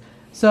Simpsons.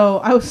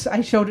 So I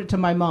showed it to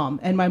my mom,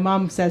 and my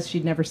mom says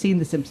she'd never seen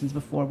The Simpsons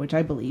before, which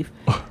I believe.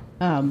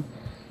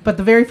 But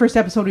the very first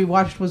episode we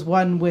watched was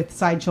one with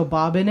Sideshow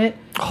Bob in it,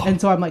 and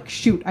so I'm like,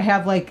 shoot, I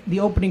have like the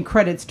opening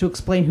credits to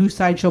explain who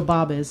Sideshow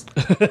Bob is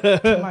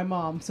to my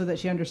mom so that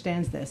she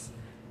understands this.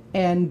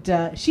 And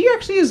she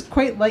actually is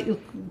quite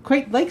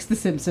likes The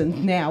Simpsons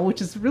now,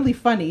 which is really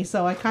funny.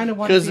 So I kind of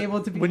want to Because be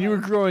able to be. when you were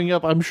growing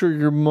up, I'm sure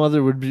your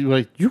mother would be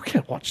like, "You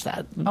can't watch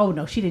that." Oh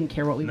no, she didn't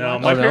care what we No,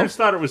 watched. my no? parents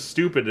thought it was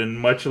stupid, and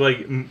much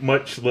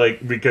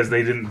like because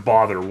they didn't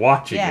bother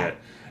watching Yeah. it.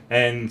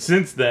 And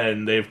since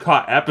then, they've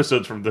caught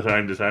episodes from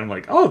time to time.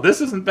 Like, oh, this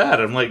isn't bad.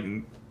 I'm like,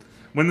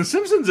 when The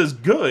Simpsons is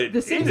good, The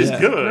it Simpsons is is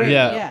good. great,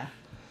 Yeah. yeah.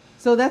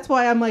 So that's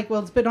why I'm like,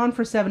 well, it's been on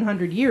for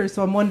 700 years,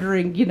 so I'm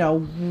wondering,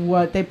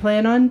 what they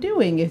plan on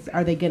doing.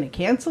 Are they going to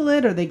cancel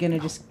it? Are they going to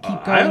just keep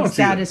I going don't see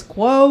status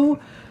quo?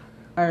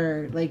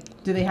 Or,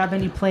 like, do they have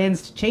any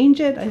plans to change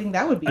it? I think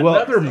that would be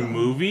Another interesting.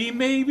 movie,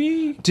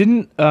 maybe.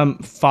 Didn't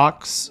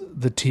Fox,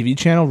 the TV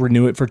channel,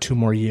 renew it for 2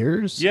 more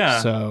years? Yeah.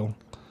 So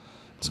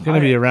it's going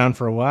to be around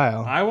for a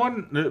while. I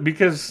want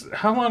because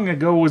how long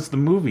ago was the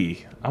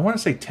movie? I want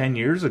to say 10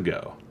 years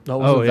ago. No,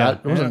 it wasn't, yeah.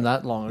 that, it wasn't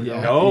that long ago.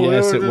 Yeah. No,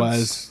 Yes, it it's-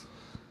 was.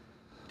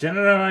 Jen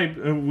and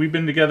I, we've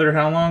been together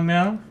how long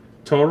now?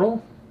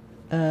 Total?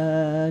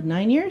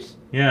 9 years?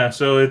 Yeah,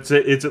 so it's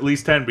at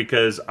least 10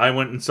 because I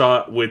went and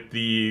saw it with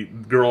the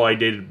girl I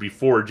dated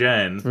before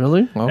Jen.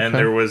 Really? Okay. And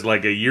there was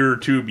like a year or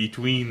two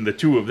between the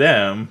two of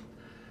them.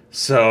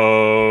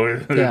 So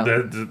Yeah.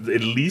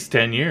 at least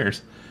 10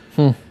 years.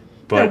 There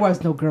But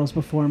was no girls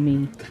before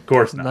me. of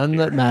course not. None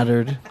that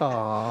mattered.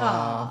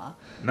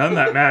 None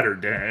that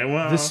mattered, Darren.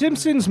 Well, The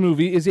Simpsons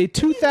movie is a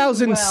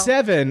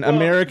 2007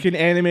 American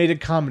animated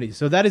comedy.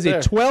 So that is a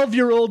There.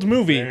 12-year-old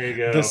movie, There you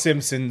go. The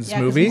Simpsons Yeah,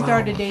 'cause movie. we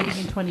started dating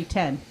in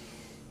 2010.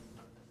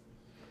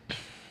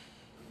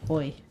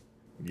 Boy.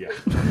 yeah.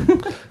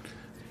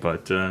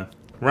 But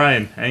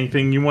Ryan,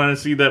 anything you want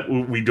to see that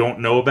we don't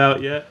know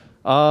about yet?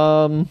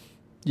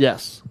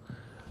 Yes.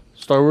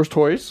 Star Wars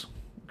toys.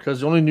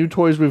 Because the only new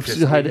toys we've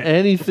Yes, had we-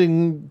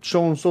 anything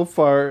shown so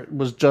far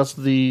was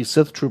just the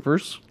Sith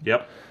Troopers,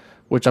 Yep.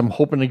 which I'm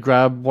hoping to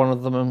grab one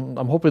of them. And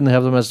I'm hoping they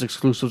have them as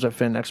exclusives at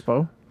Fan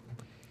Expo.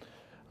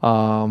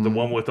 The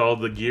one with all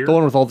the gear. The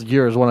one with all the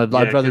gear is one I'd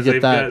Yeah, rather 'cause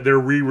get that. they're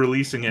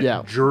re-releasing it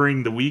Yeah.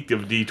 during the week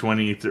of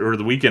D20 or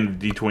the weekend of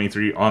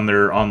D23 on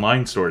their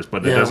online stores,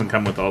 but it Yeah. doesn't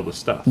come with all the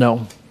stuff.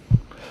 No.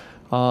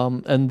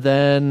 And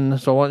then,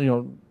 so I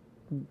want,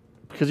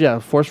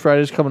 because Force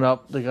Friday's coming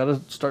up. They got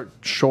to start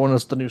showing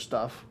us the new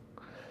stuff.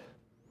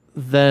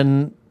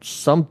 Then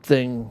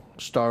something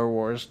Star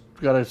Wars.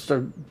 We got to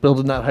start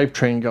building that hype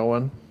train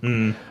going.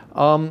 And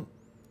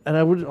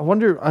I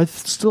wonder. I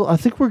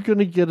think we're going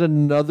to get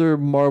another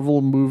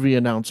Marvel movie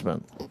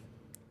announcement.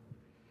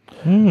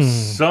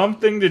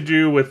 Something to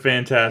do with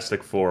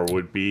Fantastic Four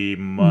would be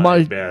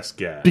my best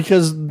guess.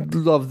 Because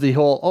of the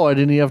whole, I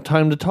didn't even have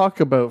time to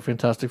talk about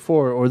Fantastic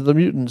Four or the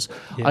mutants.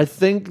 I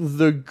think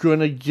they're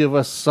gonna give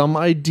us some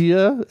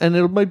idea, and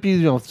it might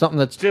be something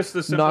that's Just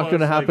the simple not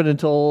gonna as, happen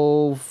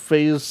until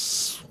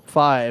Phase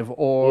 5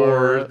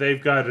 or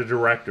they've got a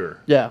director.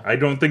 Yeah. I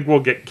don't think we'll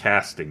get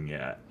casting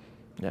yet.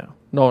 yeah.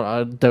 No,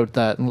 I doubt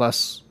that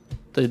unless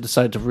they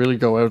decide to really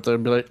go out there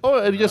and be like,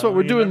 and guess what,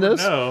 we're you doing never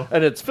this, know.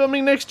 and it's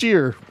filming next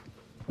year.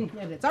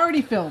 And it's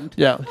already filmed.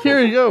 Yeah, here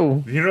you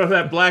go. You know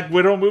that Black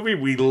Widow movie?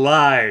 We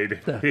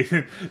lied.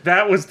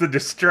 That was the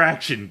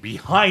distraction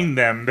behind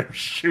them. They're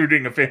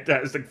shooting a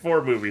Fantastic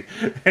Four movie.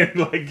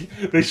 And,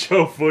 they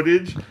show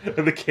footage,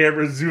 and the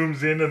camera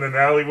zooms in an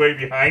alleyway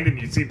behind,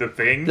 and you see the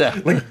Thing,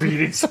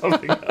 beating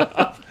something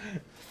up.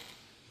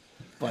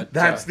 But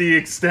That's the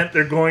extent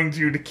they're going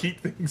to keep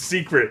things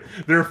secret.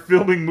 They're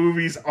filming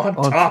movies on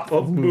top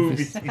of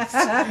movies.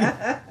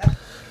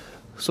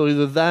 so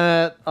either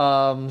that,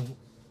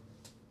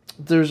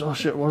 there's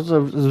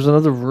there's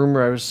another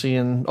rumor I was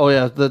seeing.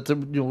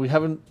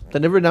 That they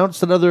never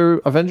announced another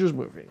Avengers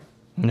movie.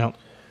 No.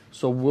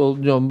 So we'll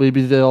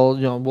maybe they'll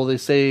will they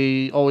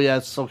say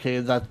it's okay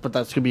but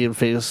that's gonna be in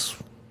Phase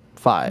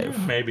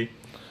 5. Maybe.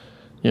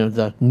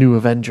 The new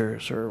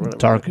Avengers or whatever.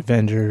 Dark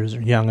Avengers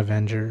or Young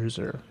Avengers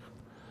or...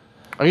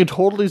 I can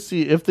totally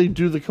see if they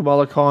do the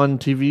Kamala Khan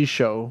TV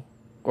show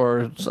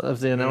or if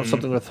they announce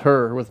something with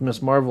her, with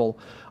Miss Marvel,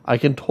 I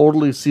can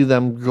totally see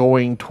them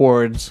going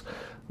towards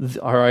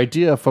our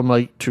idea from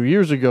like 2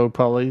 years ago,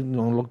 probably. You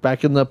know, look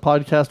back in the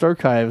podcast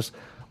archives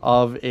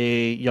of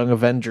a Young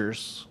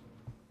Avengers,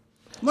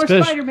 More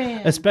Especially-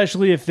 Spider-Man.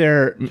 Especially if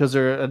they're because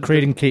they're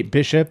creating Kate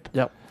Bishop.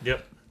 Yep.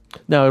 Yep.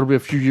 Now it'll be a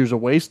few years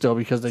away still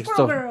because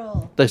Squirrel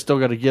Girl. they still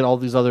got to get all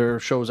these other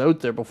shows out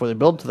there before they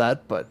build to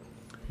that. But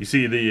You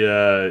see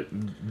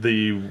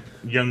the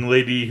young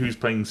lady who's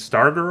playing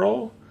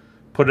Stargirl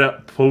put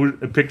up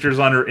pictures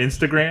on her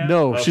Instagram.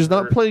 no, of she's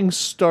not her- playing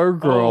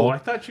Stargirl. Oh, I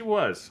thought she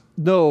was.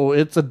 No,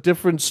 it's a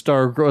different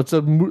Stargirl. It's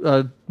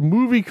a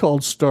movie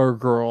called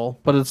Stargirl,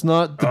 but it's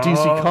not the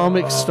DC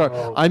Comics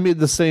Star. I made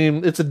the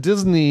same. It's a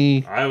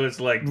Disney. I was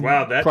like,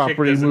 wow, that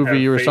Property chick doesn't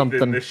movie have or faith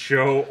something. in this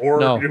show, or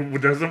No.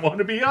 doesn't want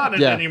to be on it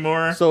Yeah.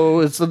 anymore.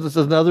 So it's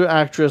another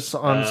actress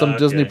on some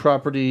Disney Okay.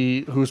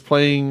 property who's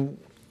playing.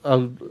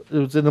 It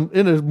was in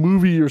a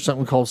movie or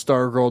something called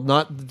Stargirl,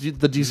 not the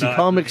DC Not the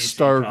Comics DC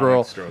Stargirl,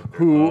 Comics Stargirl.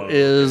 who Oh, okay.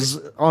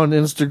 is on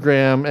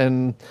Instagram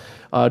and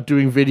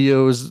doing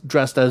videos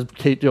dressed as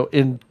Kate,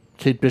 in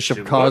Kate Bishop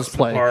She looks the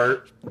cosplay.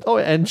 part. Oh,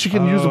 and she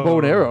can use a bow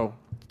and arrow.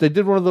 They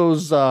did one of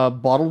those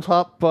bottle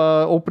top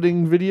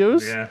opening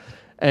videos, Yeah.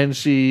 and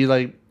she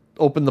like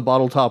opened the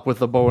bottle top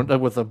with a bow,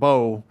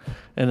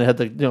 and it had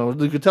the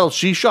you could tell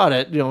she shot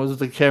it. You know,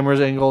 the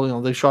camera's angle. You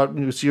know, they shot.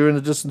 You see her in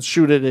the distance,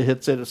 shoot it. It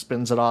hits it. It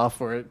spins it off,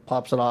 or it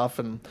pops it off,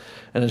 and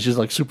then she's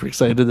like super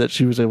excited that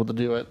she was able to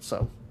do it.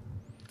 So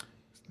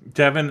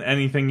Devin,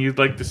 anything you'd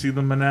like to see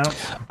them announce?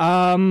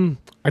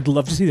 I'd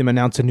love to see them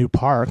announce a new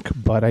park,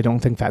 but I don't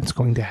think that's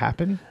going to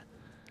happen.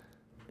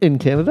 in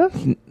Canada,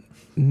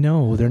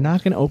 No, they're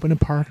not going to open a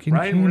park in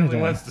Ryan Canada.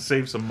 really wants to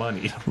save some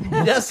money.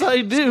 yes,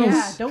 I do.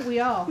 Yeah, don't we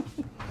all?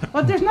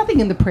 Well, there's nothing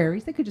in the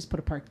prairies. They could just put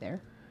a park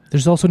there.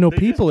 There's also no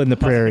people in the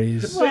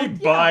prairies. They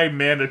buy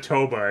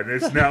Manitoba, and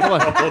it's now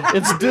called,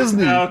 It's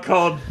Disney. now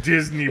called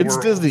Disney It's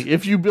World. Disney.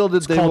 If you build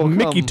it, they will Called come.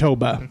 Mickey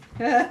Toba.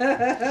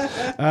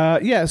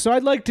 Yeah, so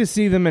I'd like to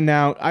see them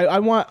announce.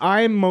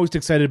 I'm most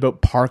excited about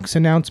parks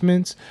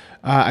announcements.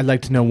 I'd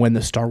like to know when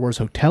the Star Wars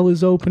Hotel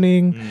is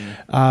opening.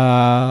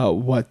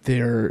 What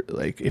they're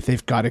like, if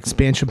they've got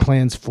expansion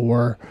plans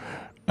for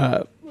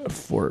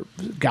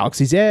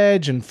Galaxy's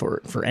Edge and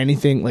for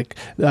anything like.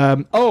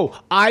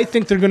 I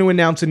think they're going to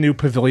announce a new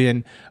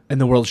pavilion in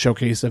the World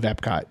Showcase of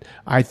Epcot.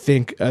 I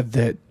think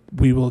that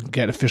we will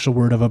get official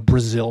word of a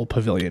Brazil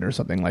pavilion or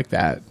something like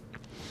that.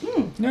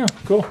 Yeah,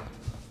 cool.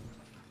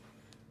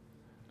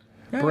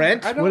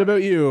 Brent, I don't- what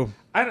about you?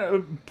 I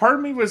don't. Part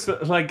of me was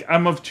like,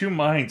 I'm of two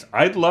minds.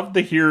 I'd love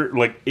to hear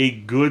like a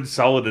good,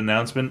 solid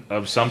announcement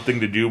of something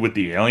to do with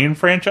the Alien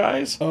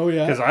franchise. Oh,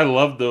 yeah. because I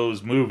love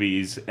those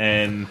movies,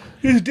 and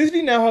Does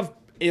Disney now have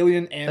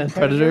Alien and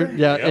Predator.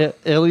 Yeah, Yep.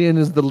 Alien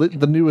is the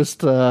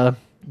newest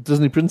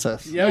Disney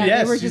princess. Yeah, Yeah,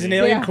 yes, they were she's just- an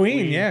alien yeah.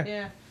 queen, yeah.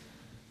 Yeah.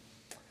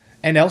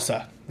 And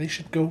Elsa. They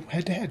should go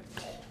head to head.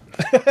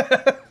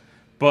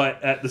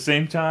 but at the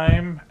same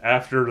time,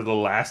 after the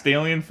last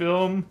Alien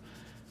film,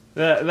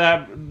 that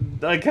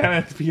I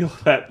kind of feel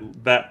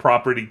that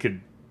property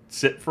could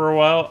sit for a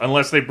while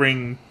unless they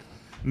bring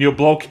Neil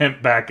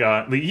Blomkamp back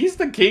on. Like, he's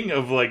the king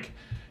of like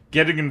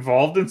getting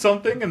involved in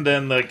something and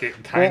then like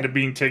it kind of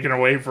being taken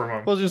away from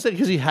him. Well, I was gonna say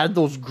because he had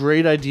those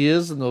great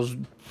ideas and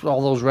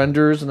all those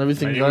renders and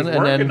everything And he done, was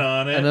and then working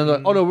on it, and then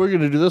like, oh no, we're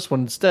gonna do this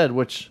one instead.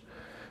 Which,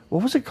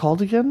 what was it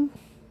called again?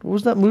 What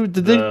was that movie?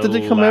 Did they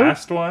come out?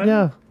 last one?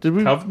 Yeah. Did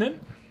we?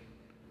 Covenant?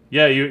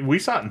 Yeah, we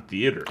saw it in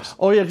theaters.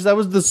 Oh yeah, because that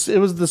was it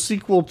was the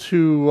sequel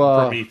to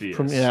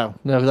Prometheus. yeah,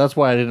 no, that's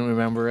why I didn't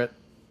remember it.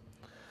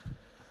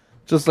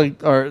 Just like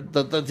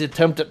the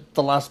attempt at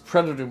the last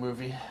Predator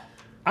movie.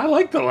 I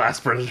like the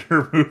last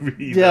Predator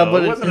movie. Yeah, though.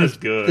 but it wasn't as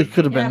good. It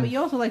could have Yeah, been. but you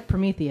also like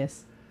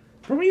Prometheus.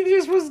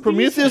 Prometheus was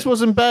Prometheus decent.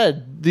 wasn't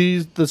bad.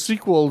 The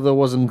sequel though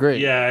wasn't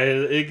great. Yeah,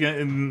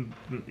 it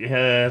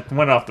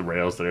went off the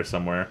rails there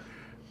somewhere.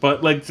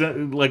 But like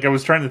I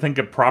was trying to think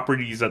of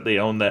properties that they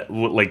own that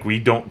like we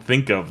don't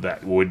think of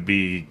that would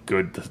be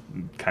good to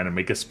kind of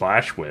make a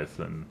splash with,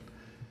 and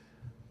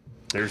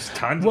there's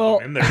tons Well, of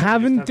them in there. You just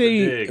haven't have to they?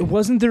 dig.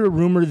 Wasn't there a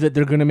rumor that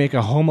they're going to make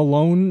a Home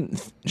Alone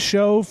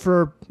show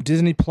for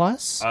Disney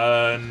Plus?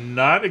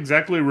 Not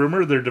exactly a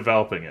rumor. They're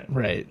developing it.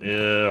 Right.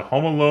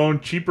 Home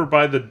Alone, cheaper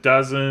by the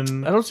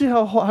dozen. I don't see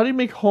how do you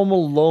make Home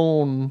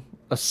Alone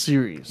a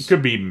series?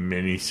 Could be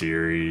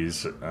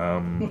miniseries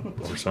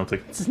or something.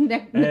 It's And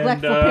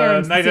neglectful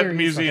parents. Night at the series.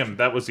 Museum.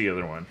 That was the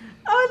other one.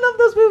 Oh, I love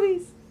those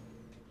movies.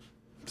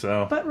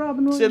 So But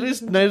Robin Williams. See, at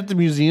least Night at the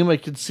Museum, I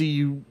could see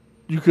you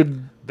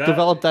could That-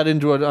 develop that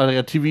into a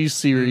TV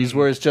series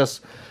where it's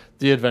just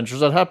the adventures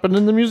that happen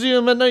in the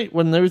museum at night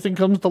when everything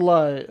comes to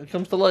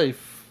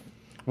life.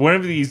 one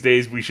of these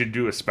days we should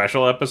do a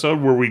special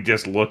episode where we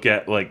just look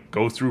at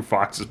go through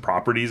Fox's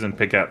properties and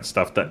pick out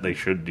stuff that they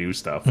should do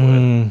stuff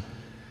with.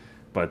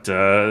 But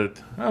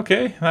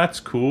okay, that's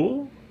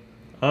cool.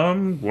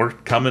 We're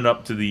coming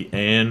up to the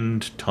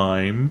end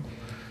time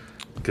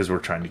because we're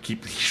trying to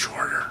keep these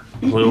shorter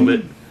a little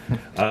bit.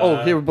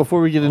 Here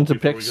before we get into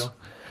before we picks, go.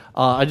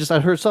 I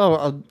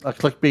saw a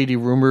clickbaity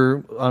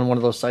rumor on one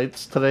of those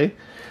sites today,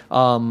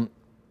 and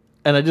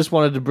I just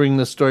wanted to bring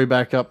this story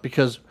back up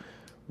because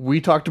we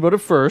talked about it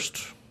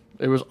first.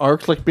 It was our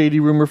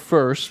clickbaity rumor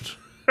first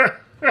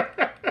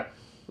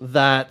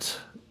that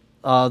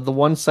the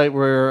one site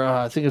where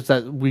I think it's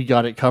that We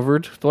Got It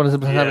Covered, the one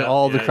that's having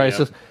all the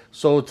crisis. Yeah.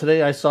 So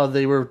today I saw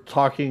they were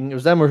talking. It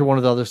was them or one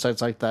of the other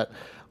sites like that,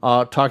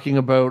 talking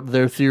about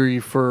their theory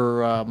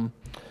for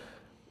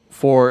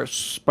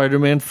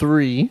Spider-Man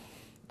 3,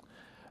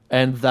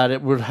 and that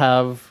it would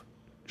have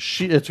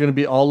it's going to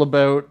be all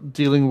about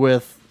dealing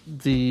with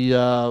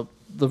the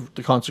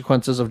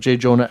consequences of J.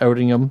 Jonah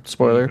outing him.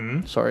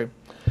 Spoiler, sorry,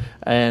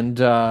 and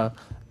trying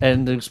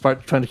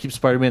to keep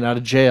Spider-Man out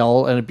of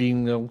jail, and it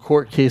being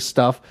court case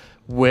stuff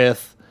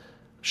with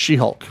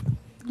She-Hulk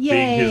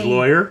Yay.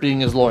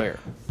 being his lawyer.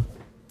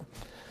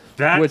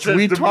 That which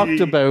we talked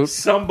about.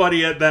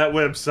 Somebody at that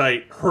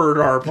website heard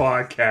our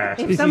podcast.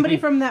 If somebody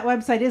from that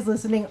website is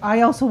listening,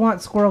 I also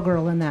want Squirrel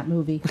Girl in that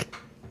movie.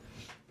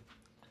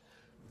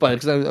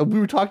 But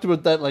we talked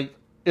about that like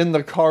in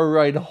the car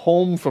ride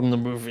home from the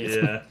movie.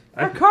 Yeah,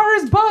 Our car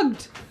is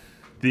bugged.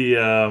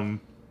 The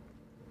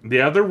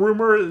other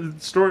rumor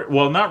story.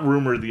 Well, not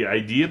rumor. The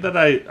idea that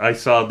I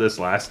saw this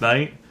last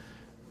night,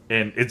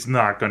 and it's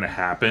not going to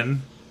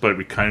happen, but it'd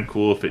be kind of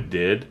cool if it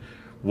did.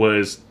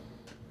 Was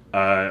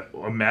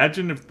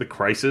imagine if the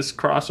Crisis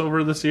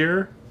crossover this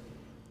year.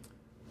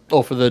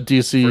 Oh, for the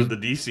DC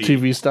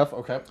TV stuff?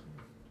 Okay.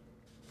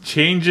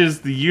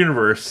 Changes the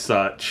universe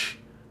such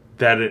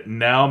that it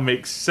now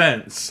makes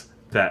sense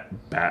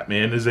that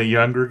Batman is a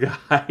younger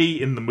guy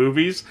in the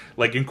movies.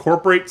 Like,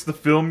 incorporates the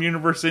film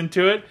universe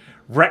into it.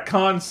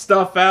 Retcon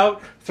stuff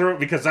out, throw it,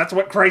 because that's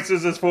what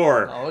Crisis is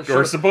for.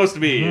 Or supposed to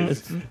be.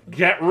 Is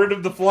get rid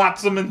of the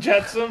flotsam and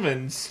jetsam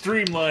and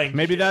streamline.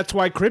 Maybe that's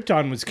why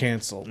Krypton was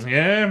canceled.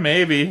 Yeah,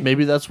 maybe.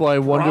 Maybe that's why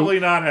Probably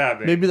not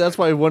happening. Maybe that's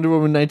why Wonder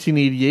Woman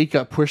 1988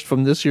 got pushed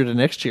from this year to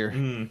next year.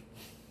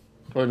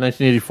 Or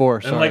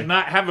 1984, sorry. And, like,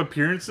 not have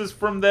appearances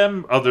from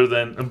them other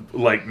than,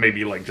 like,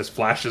 maybe, like, just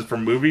flashes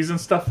from movies and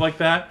stuff like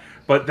that.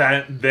 But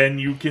then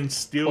you can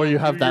still or you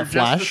have that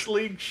Flash Justice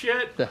League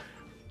shit. Yeah.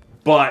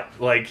 But,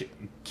 like,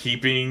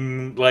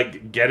 getting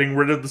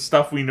rid of the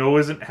stuff we know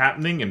isn't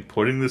happening and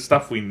putting the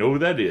stuff we know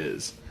that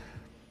is.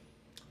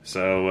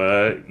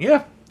 So,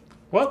 yeah.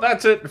 Well,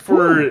 that's it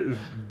for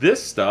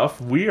this stuff.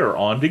 We are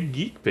on to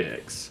Geek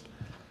Picks.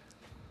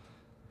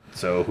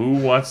 So, who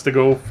wants to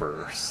go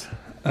first?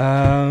 I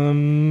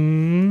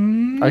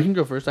can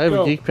go first. I have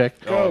a geek pick.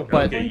 But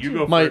okay, you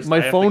go my first.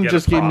 My phone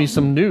just gave me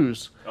some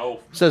news. Oh.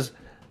 It says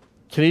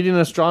Canadian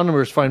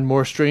astronomers find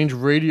more strange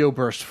radio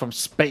bursts from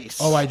space.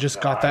 Oh, I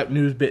just got that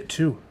news bit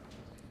too.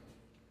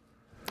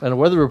 And a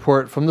weather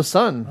report from the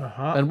sun.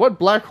 And what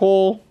black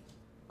hole?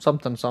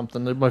 Something.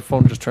 My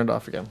phone just turned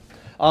off again.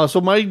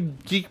 So my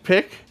geek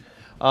pick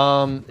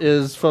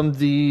is from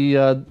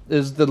the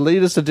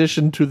latest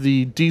addition to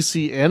the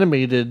DC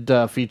animated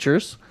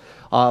features.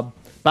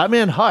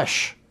 Batman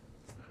Hush.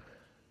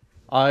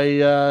 I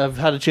have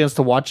had a chance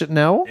to watch it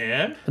now,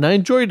 and I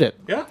enjoyed it.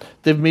 Yeah,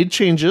 they've made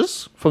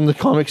changes from the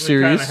comic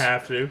series.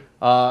 Kind of have to.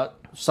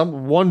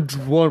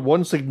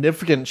 One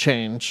significant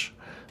change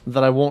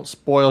that I won't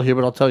spoil here,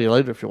 but I'll tell you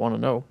later if you want to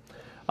know.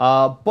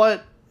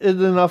 But it's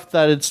enough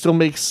that it still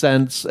makes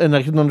sense, and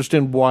I can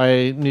understand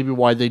why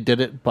they did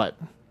it. But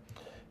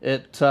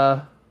it's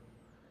still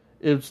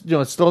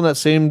in that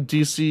same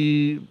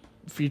DC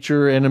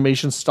feature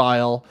animation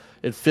style.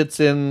 It fits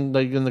in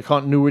in the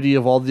continuity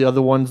of all the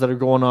other ones that are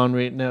going on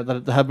right now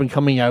that have been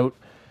coming out,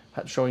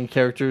 showing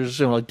characters.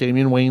 Like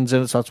Damian Wayne's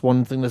in it, so that's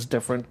one thing that's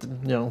different.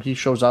 He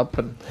shows up,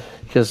 and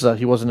because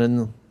he wasn't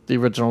in the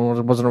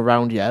original, wasn't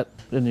around yet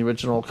in the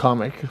original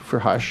comic for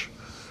Hush.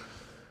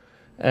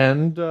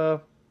 And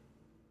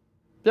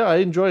I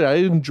enjoy it. I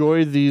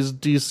enjoy these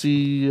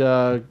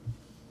DC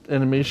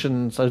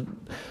animations.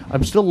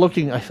 I'm still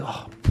looking.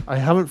 I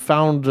haven't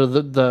found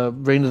the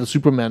Reign of the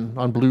Supermen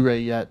on Blu-ray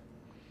yet.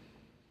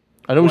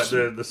 I know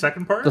the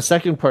second part? The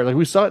second part. Like,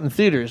 we saw it in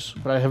theaters,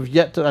 but I have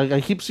yet to...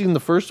 I keep seeing the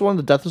first one,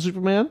 The Death of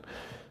Superman.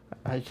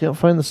 I can't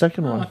find the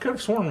second one. I could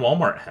have sworn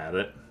Walmart had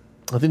it.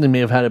 I think they may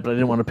have had it, but I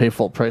didn't want to pay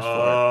full price for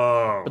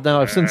it. But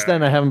now, since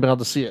then, I haven't been able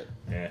to see it.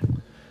 Yeah.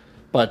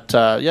 But,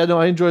 I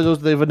enjoy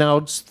those. They've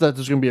announced that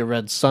there's going to be a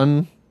Red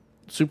Sun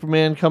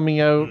Superman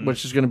coming out,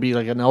 which is going to be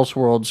like an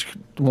Elseworlds.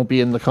 Won't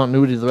be in the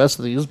continuity of the rest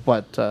of these,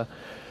 but... and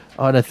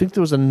I think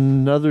there was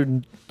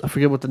another... I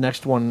forget what the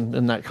next one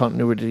in that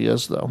continuity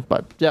is, though.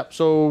 But, yeah,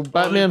 so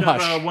Batman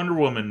Hush. A Wonder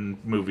Woman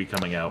movie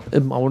coming out. I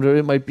wonder,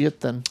 it might be it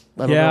then.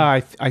 I don't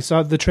know. I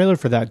saw the trailer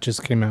for that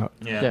just came out.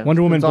 Yeah.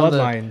 Wonder Woman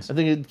Bloodlines. I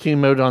think it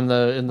came out on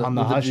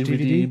the Hush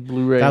DVD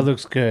Blu-ray. That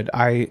looks good.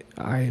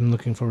 I'm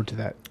looking forward to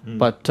that.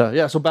 But,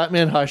 so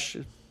Batman Hush.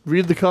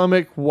 Read the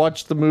comic,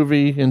 watch the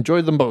movie,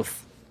 enjoy them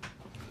both.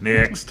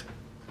 Next.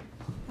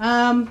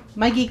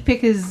 My geek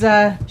pick is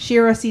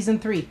She-Ra Season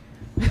 3.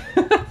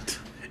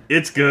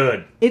 It's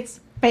good. It's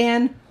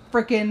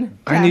fan-frickin'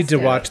 I need to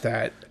watch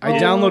that. I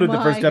downloaded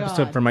the first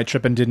episode God. for my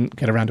trip and didn't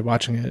get around to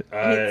watching it.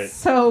 It's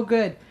so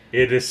good.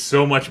 It is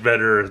so much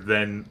better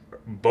than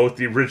both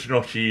the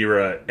original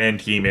She-Ra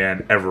and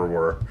He-Man ever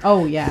were.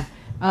 Oh yeah,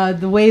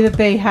 the way that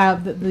they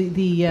have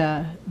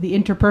the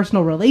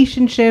interpersonal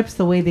relationships,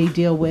 the way they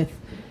deal with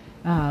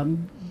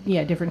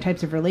different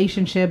types of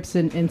relationships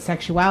and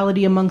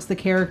sexuality amongst the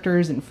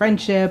characters and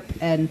friendship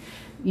and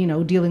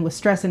dealing with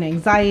stress and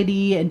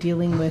anxiety and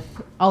dealing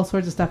with all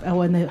sorts of stuff.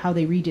 Oh, and how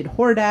they redid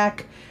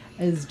Hordak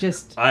is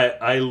just.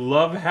 I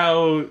love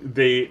how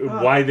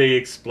why they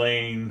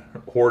explain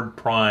Horde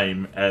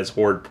Prime as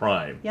Horde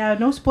Prime. Yeah,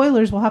 no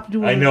spoilers. We'll have to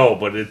do. I know,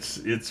 but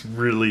it's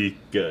really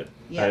good.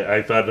 Yeah.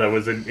 I thought that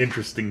was an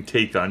interesting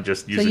take on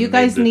just using. So you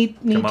guys need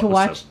to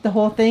watch the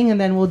whole thing, and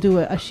then we'll do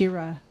a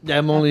She-Ra. Yeah,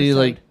 I'm only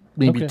episode.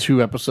 maybe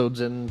 2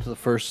 episodes into the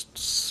first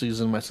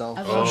season myself.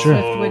 I love Sure.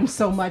 Swiftwind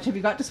so much. Have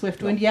you got to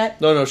Swiftwind yet?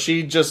 No,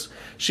 she just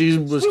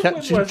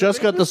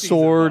got the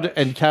sword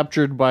and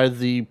captured by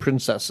the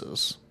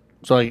princesses.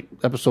 So like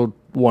episode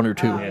 1 or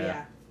 2. Oh,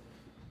 yeah.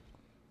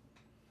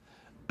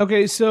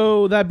 Okay,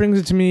 so that brings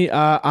it to me.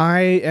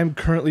 I am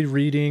currently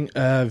reading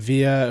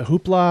via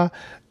Hoopla,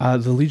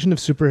 The Legion of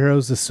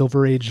Superheroes, The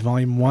Silver Age,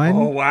 Volume 1.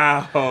 Oh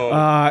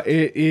wow!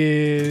 It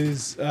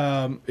is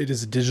a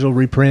digital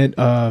reprint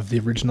of the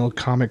original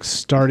comics,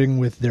 starting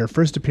with their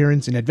first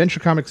appearance in Adventure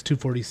Comics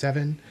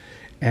 247,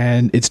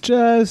 and it's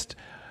just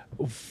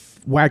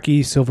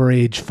wacky Silver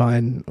Age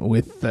fun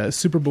with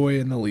Superboy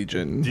and the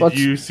Legion. Did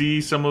you see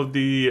some of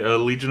the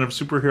Legion of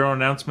Superhero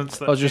announcements?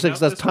 That I was just saying,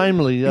 'cause that's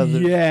timely. Yeah,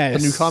 Yes,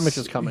 the new comic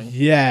is coming.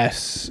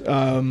 Yes,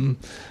 I'm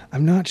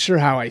not sure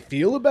how I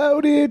feel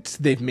about it.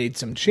 They've made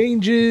some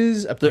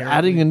changes. They're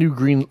adding a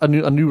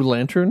new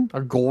lantern,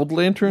 a gold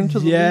lantern to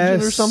the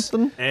Legion or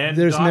something. And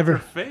There's Dr. never-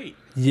 Fate,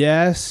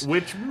 Yes,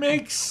 which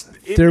makes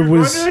if There you're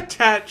was- going to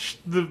attach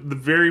the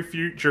very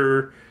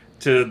future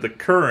to the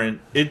current.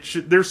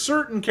 There's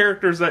certain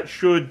characters that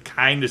should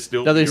kind of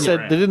still. Now they be said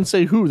around. they didn't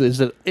say who. They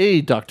said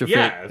a Dr.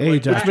 Yeah, Fate.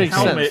 like Dr. that Fate.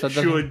 helmet Makes sense.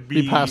 That should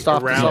be be passed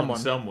off to around someone.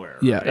 somewhere.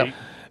 Yeah. right?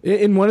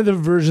 In one of the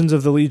versions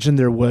of the Legion,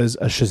 there was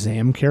a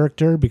Shazam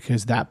character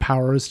because that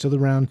power is still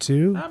around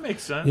too. That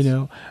makes sense.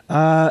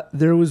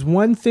 There was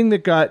one thing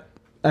that got,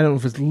 I don't know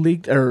if it was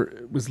leaked or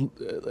was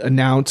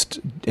announced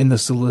in the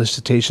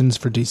solicitations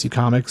for DC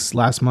Comics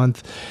last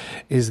month,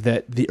 is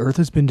that the Earth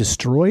has been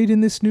destroyed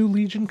in this new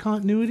Legion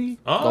continuity.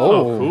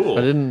 Oh, cool.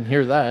 I didn't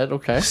hear that.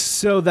 Okay.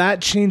 So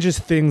that changes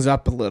things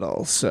up a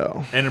little.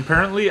 So And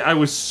apparently, I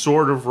was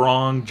sort of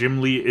wrong. Jim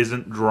Lee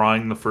isn't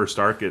drawing the first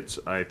arc.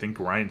 I think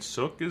Ryan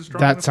Sook is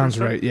drawing. that the sounds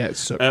first arc. right. Yeah.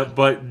 So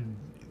But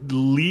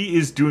Lee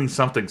is doing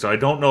something, so I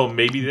don't know.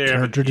 Maybe they have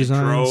Character an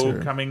designs intro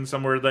or- coming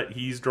somewhere that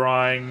he's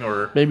drawing,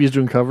 or Maybe he's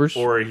doing covers.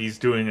 he's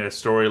doing a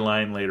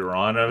storyline later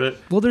on of it.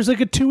 well, there's like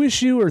a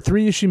 2-issue or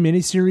 3-issue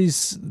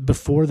miniseries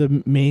before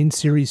the main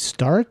series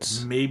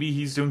starts. Maybe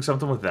he's doing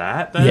something with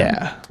that. Then?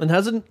 Yeah. And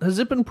has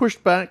it been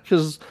pushed back?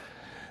 Because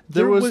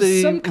there was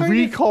some a kind of-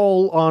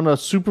 recall on a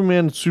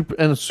Superman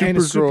and a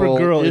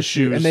Supergirl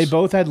issues, and they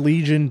both had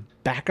Legion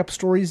backup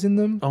stories in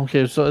them.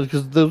 Okay, so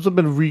because those have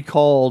been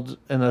recalled,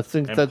 and I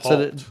think And that said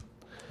it. pulped.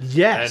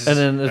 Yes. And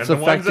then it's the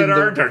ones that affecting the-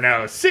 aren't are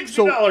now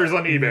 $60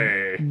 on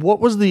eBay.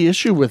 What was the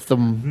issue with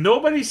them?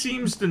 Nobody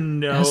seems to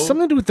know. It has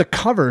something to do with the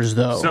covers,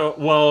 though. So,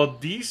 well,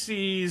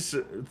 DC's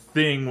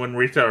thing when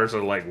retailers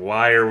are like,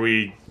 why are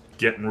we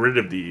getting rid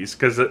of these?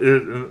 Because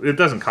it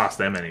doesn't cost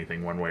them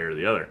anything one way or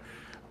the other.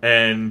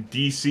 And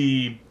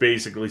DC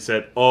basically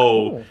said,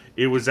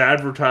 it was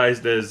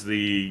advertised as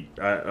the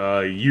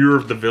Year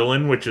of the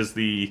Villain, which is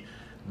the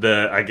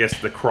I guess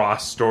the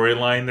cross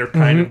storyline they're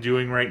kind of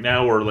doing right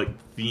now, or like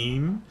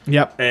theme.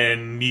 Yep.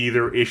 And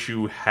neither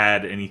issue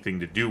had anything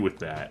to do with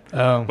that.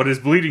 Oh. But as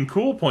Bleeding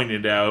Cool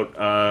pointed out,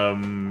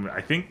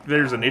 I think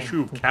there's an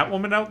issue of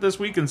Catwoman out this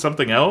week and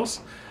something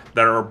else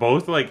that are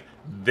both like,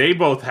 they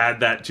both had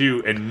that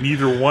too, and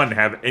neither one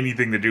have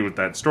anything to do with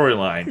that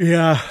storyline.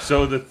 Yeah.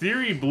 So the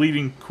theory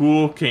Bleeding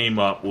Cool came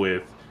up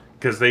with,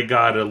 because they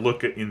got a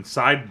look at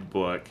inside the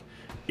book,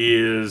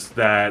 is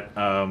that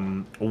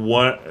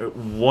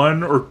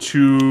one or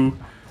two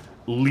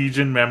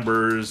Legion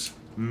members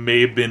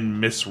may have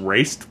been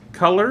misraced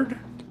colored.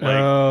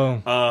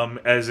 Like,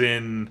 as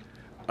in,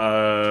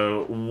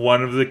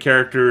 one of the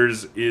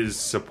characters is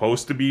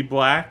supposed to be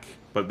black,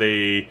 but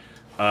they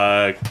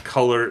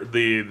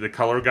the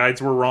color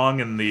guides were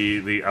wrong, and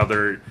the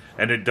other,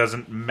 and it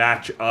doesn't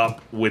match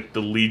up with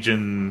the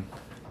Legion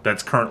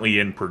that's currently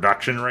in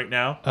production right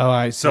now. Oh,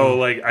 I see. So,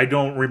 like, I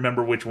don't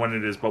remember which one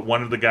it is, but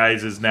one of the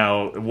guys is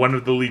now, one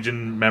of the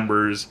Legion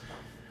members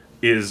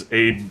is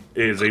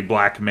a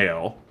black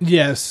male,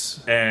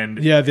 Yes. and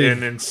Yeah,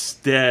 and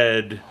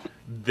instead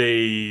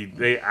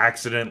they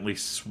accidentally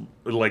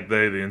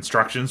the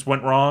instructions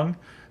went wrong.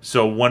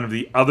 So one of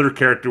the other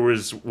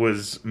characters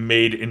was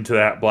made into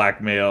that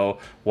black male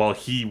while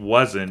he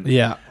wasn't.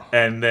 Yeah.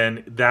 And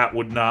then that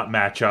would not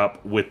match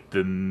up with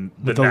the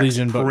next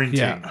Legion book, printing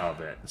yeah.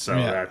 of it. So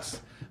Yeah.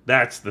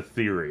 that's the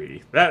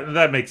theory.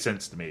 That makes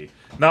sense to me.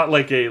 Not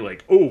like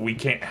we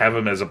can't have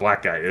him as a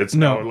black guy. It's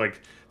No.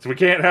 so we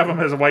can't have him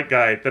as a white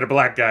guy, then a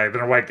black guy,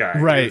 then a white guy.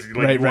 Right, It's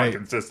right, you want right.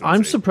 consistency.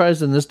 I'm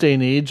surprised in this day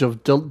and age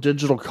of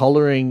digital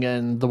coloring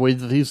and the way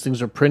that these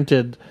things are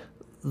printed,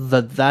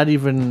 that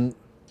even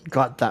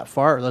got that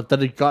far,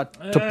 that it got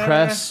to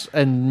press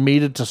and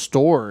made it to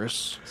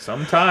stores.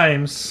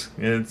 Sometimes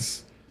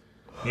it's,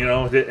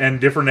 and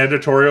different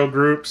editorial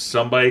groups,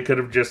 somebody could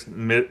have just,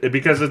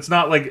 because it's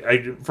not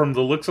like, from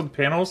the looks of the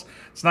panels,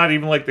 it's not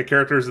even like the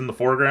character's in the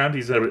foreground,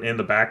 he's in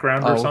the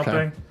background or something.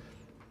 Okay.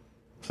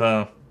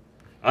 So,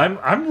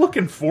 I'm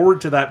looking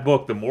forward to that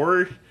book. The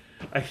more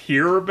I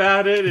hear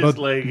about it, it's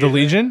like... The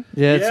Legion?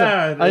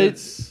 Yeah,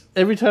 it's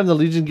every time the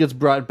Legion gets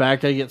brought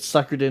back, I get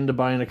suckered into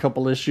buying a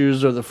couple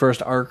issues or the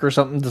first arc or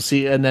something to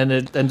see, and then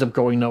it ends up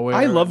going nowhere.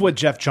 I love what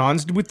Jeff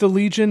Johns did with the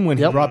Legion when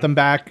he brought them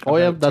back. Oh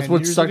yeah, about that's 10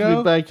 what years sucked ago.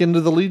 me back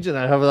into the Legion.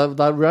 I have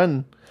that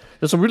run.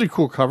 There's some really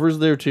cool covers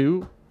there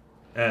too.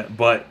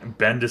 But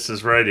Bendis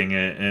is writing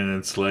it, and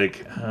it's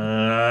like,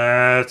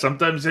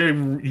 sometimes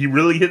he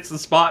really hits the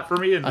spot for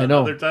me, and I then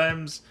know. other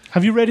times...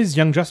 Have you read his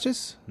Young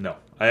Justice? No.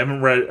 I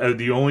haven't read...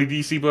 the only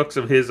DC books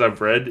of his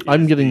I've read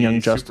I'm is getting the Young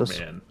Justice.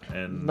 Superman,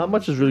 and Not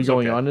much is really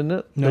going on in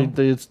it. No.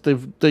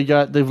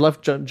 They've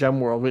left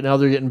Gem World, but now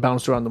they're getting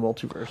bounced around the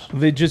multiverse.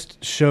 They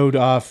just showed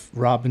off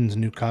Robin's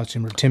new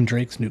costume or Tim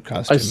Drake's new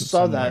costume. I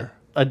saw that.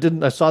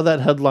 I saw that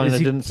headline. Is I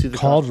he didn't see the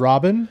called costume.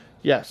 Robin?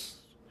 Yes,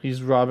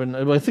 he's Robin.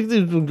 I think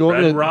they've been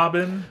going. Red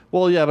Robin.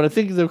 Well, yeah, but I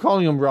think they're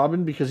calling him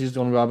Robin because he's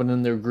the only Robin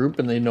in their group,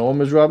 and they know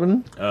him as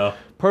Robin.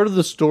 Part of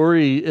the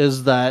story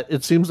is that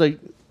it seems like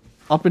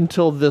up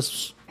until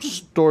this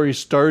story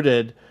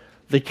started,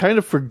 they kind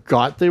of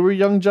forgot they were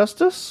Young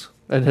Justice,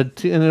 and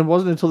and it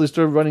wasn't until they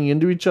started running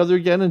into each other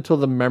again until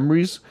the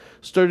memories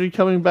started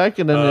coming back,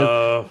 and then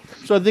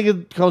so I think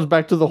it comes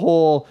back to the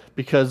whole,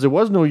 because there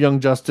was no Young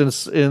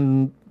Justice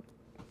in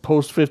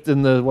post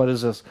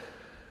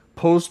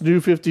New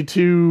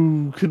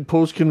 52,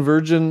 post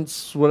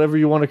Convergence, whatever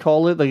you want to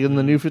call it. Like in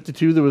the New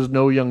 52, there was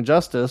no Young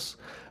Justice,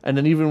 and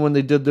then even when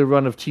they did their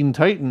run of Teen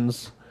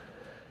Titans,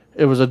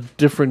 it was a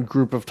different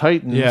group of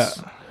Titans. Yeah.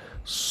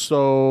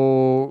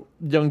 So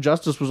Young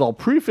Justice was all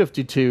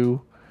pre-52,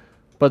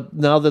 but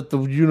now that the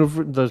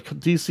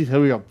DC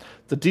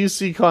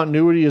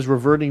continuity is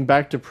reverting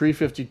back to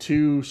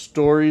pre-52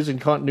 stories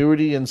and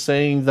continuity, and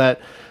saying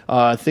that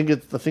I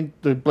think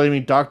they're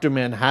blaming Dr.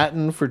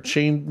 Manhattan for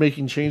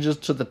making changes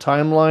to the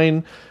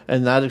timeline,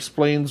 and that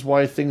explains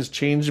why things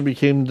changed and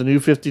became the New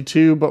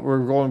 52. But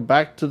we're going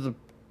back to the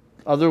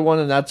other one,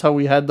 and that's how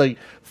we had like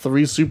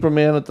 3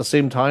 Superman at the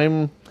same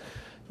time.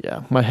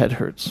 Yeah, my head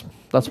hurts.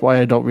 That's why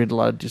I don't read a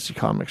lot of DC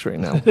comics right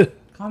now.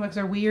 Comics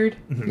are weird.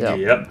 Yeah,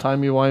 Yep.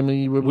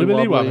 timey-wimey, Wibbly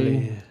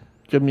wibbly-wobbly.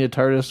 Give me a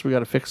TARDIS, we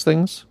gotta fix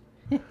things.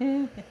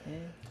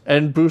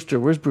 And Brewster,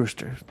 where's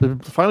Brewster? They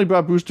finally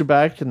brought Brewster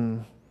back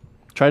and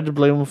tried to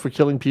blame him for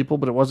killing people,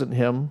 but it wasn't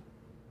him.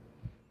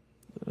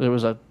 There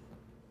was a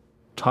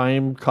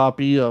time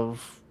copy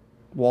of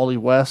Wally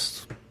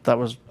West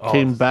that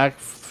came back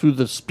through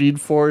the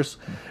Speed Force.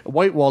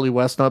 White Wally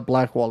West, not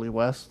Black Wally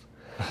West.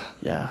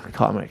 Yeah,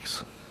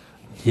 comics.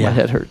 My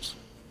head hurts.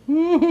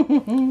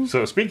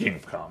 So speaking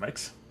of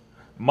comics,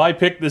 my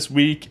pick this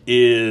week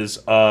is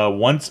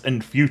Once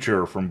and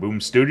Future from Boom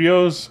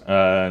Studios.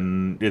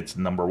 And it's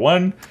number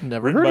 1.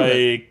 Never written heard of by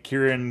it.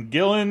 Kieran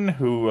Gillen,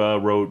 who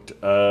wrote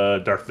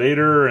Darth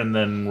Vader and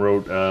then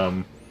wrote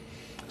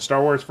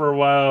Star Wars for a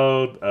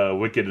while,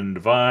 Wicked and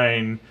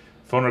Divine,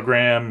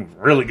 Phonogram.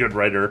 Really good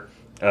writer.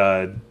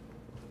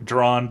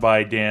 Drawn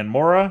by Dan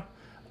Mora.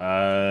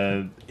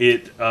 For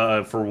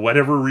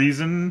whatever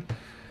reason,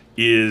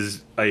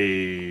 is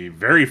a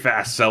very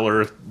fast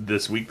seller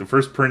this week. The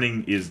first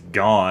printing is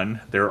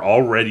gone. They're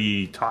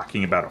already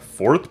talking about a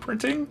 4th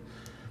printing.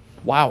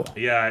 Wow.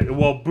 Yeah,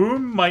 well,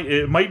 Boom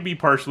might be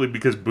partially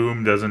because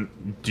Boom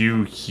doesn't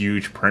do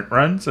huge print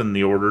runs and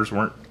the orders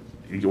weren't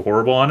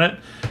horrible on it.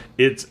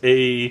 It's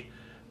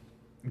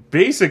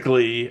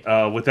basically,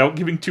 without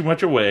giving too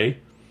much away,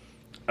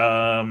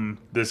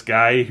 this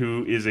guy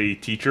who is a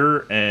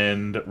teacher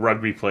and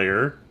rugby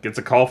player gets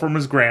a call from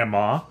his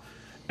grandma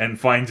and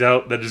finds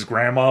out that his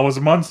grandma was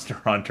a monster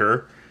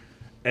hunter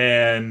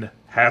and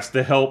has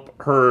to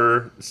help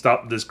her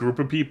stop this group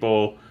of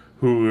people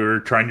who are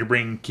trying to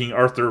bring King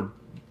Arthur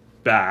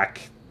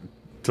back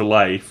to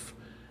life.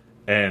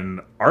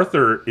 And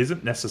Arthur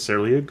isn't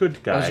necessarily a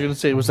good guy. I was going to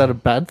say, was that a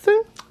bad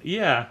thing?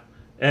 Yeah.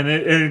 And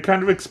it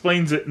kind of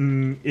explains it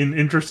in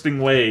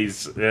interesting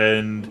ways.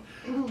 And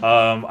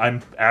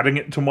I'm adding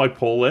it to my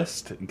pull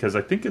list because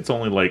I think it's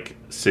only like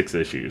 6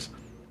 issues.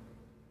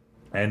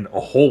 And a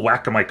whole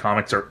whack of my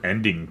comics are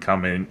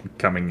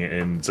coming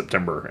in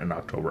September and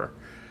October.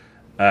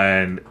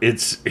 And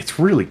it's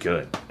really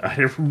good. I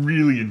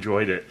really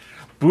enjoyed it.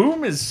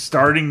 Boom is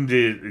starting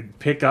to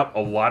pick up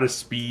a lot of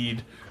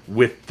speed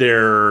with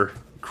their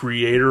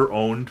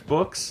creator-owned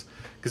books.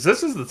 Because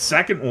this is the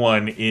second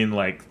one in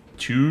like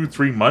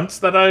 2-3 months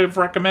that I've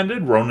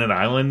recommended. Ronin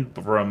Island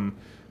from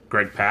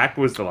Greg Pak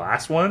was the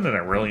last one, and I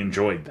really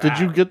enjoyed that. Did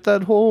you get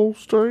that whole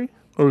story?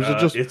 Or is it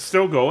just... It's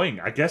still going.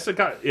 I guess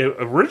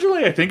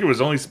originally I think it was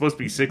only supposed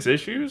to be 6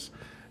 issues,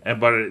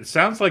 but it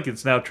sounds like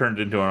it's now turned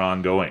into an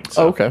ongoing.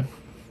 So, Oh, okay.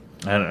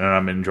 and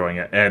I'm enjoying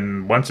it.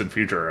 And Once in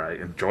Future, I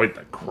enjoyed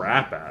the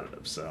crap out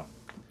of. So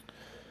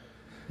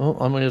Well,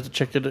 I'm gonna have to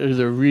check it.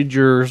 Either read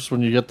yours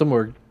when you get them,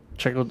 or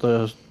check out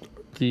the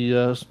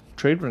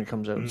trade when it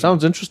comes out.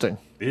 Sounds interesting.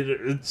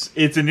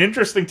 It's an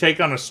interesting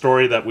take on a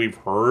story that we've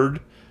heard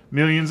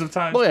millions of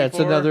times. Well, yeah,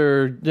 before.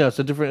 it's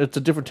a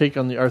different take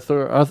on the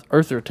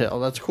Arthur tale.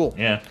 That's cool.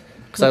 Yeah.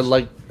 Because I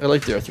like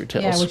the Arthur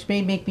tales. Yeah, which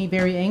may make me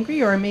very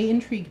angry or may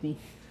intrigue me.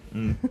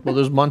 Well,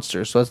 there's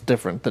monsters, so that's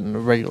different than the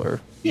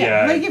regular.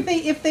 Yeah. Like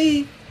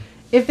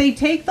if they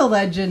take the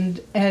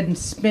legend and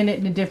spin it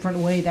in a different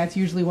way, that's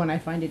usually when I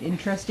find it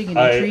interesting and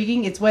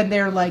intriguing. It's when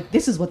they're like,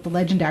 "This is what the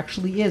legend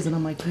actually is," and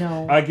I'm like,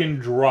 "No." I can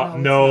drop.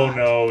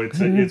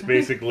 It's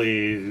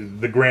basically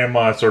the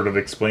grandma sort of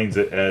explains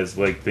it as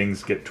like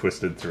things get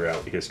twisted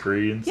throughout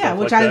history and stuff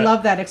which like I that.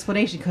 love that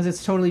explanation because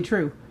it's totally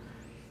true.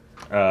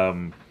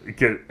 I'll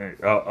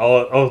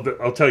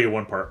tell you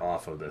one part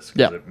off of this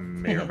because it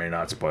may or may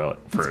not spoil it.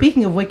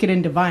 Speaking of Wicked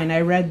and Divine,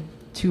 I read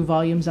 2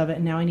 volumes of it,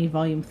 and now I need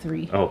volume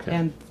 3. Okay.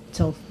 And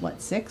till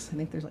 6? I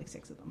think there's like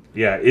 6 of them.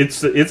 Yeah,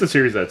 it's a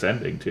series that's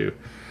ending too,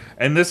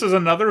 and this is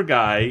another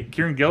guy.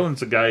 Kieran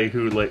Gillen's a guy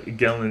who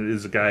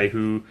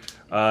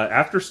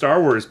after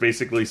Star Wars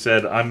basically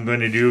said, "I'm going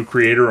to do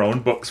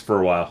creator-owned books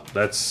for a while."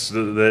 That's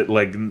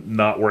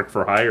not work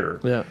for hire.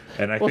 Yeah,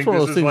 and I well, think it's one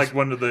of this those is things- like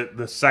one of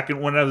the second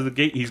one out of the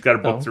gate. He's got a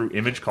book through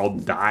Image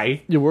called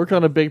Die. You work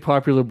on a big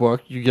popular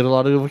book, you get a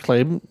lot of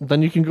acclaim,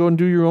 then you can go and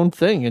do your own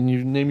thing, and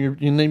you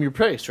name your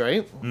price,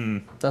 right?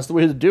 That's the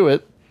way to do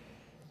it.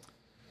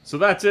 So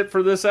that's it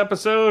for this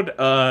episode.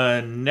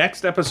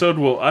 Next episode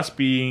will us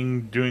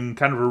doing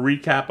kind of a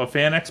recap of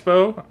Fan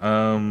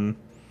Expo.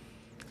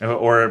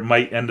 Or it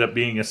might end up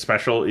being a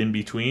special in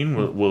between.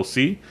 We'll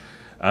see.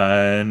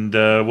 And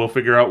we'll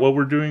figure out what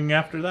we're doing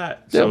after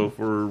that. Yep. So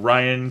for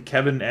Ryan,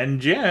 Kevin,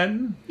 and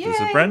Jen, this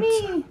is Brent.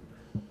 Me.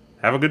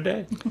 Have a good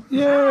day.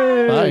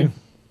 Yay! Bye.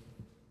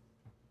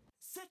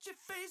 Set your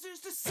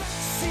phasers to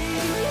sexy.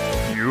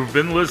 You've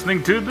been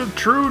listening to the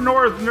True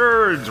North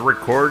Nerds,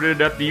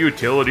 recorded at the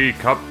Utility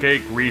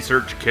Cupcake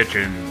Research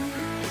Kitchen.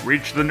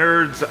 Reach the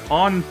nerds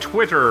on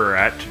Twitter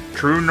at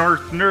True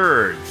North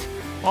Nerds,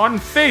 on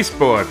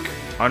Facebook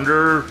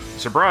under,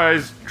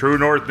 surprise, True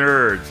North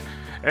Nerds,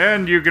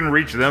 and you can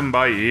reach them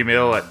by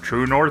email at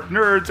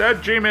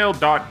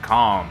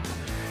truenorthnerds@gmail.com.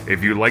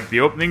 If you like the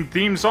opening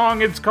theme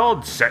song, it's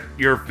called Set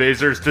Your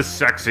Phasers to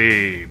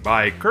Sexy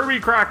by Kirby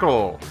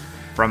Crackle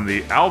from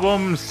the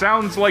album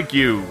Sounds Like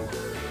You.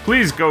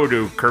 Please go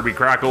to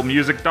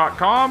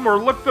KirbyCrackleMusic.com or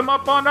look them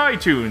up on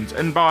iTunes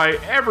and buy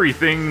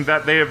everything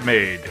that they have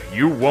made.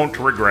 You won't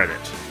regret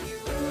it.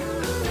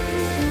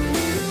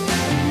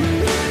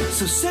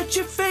 So set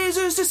your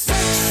phasers to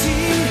sexy.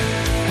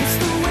 It's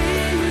the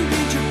way you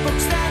read your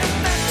books that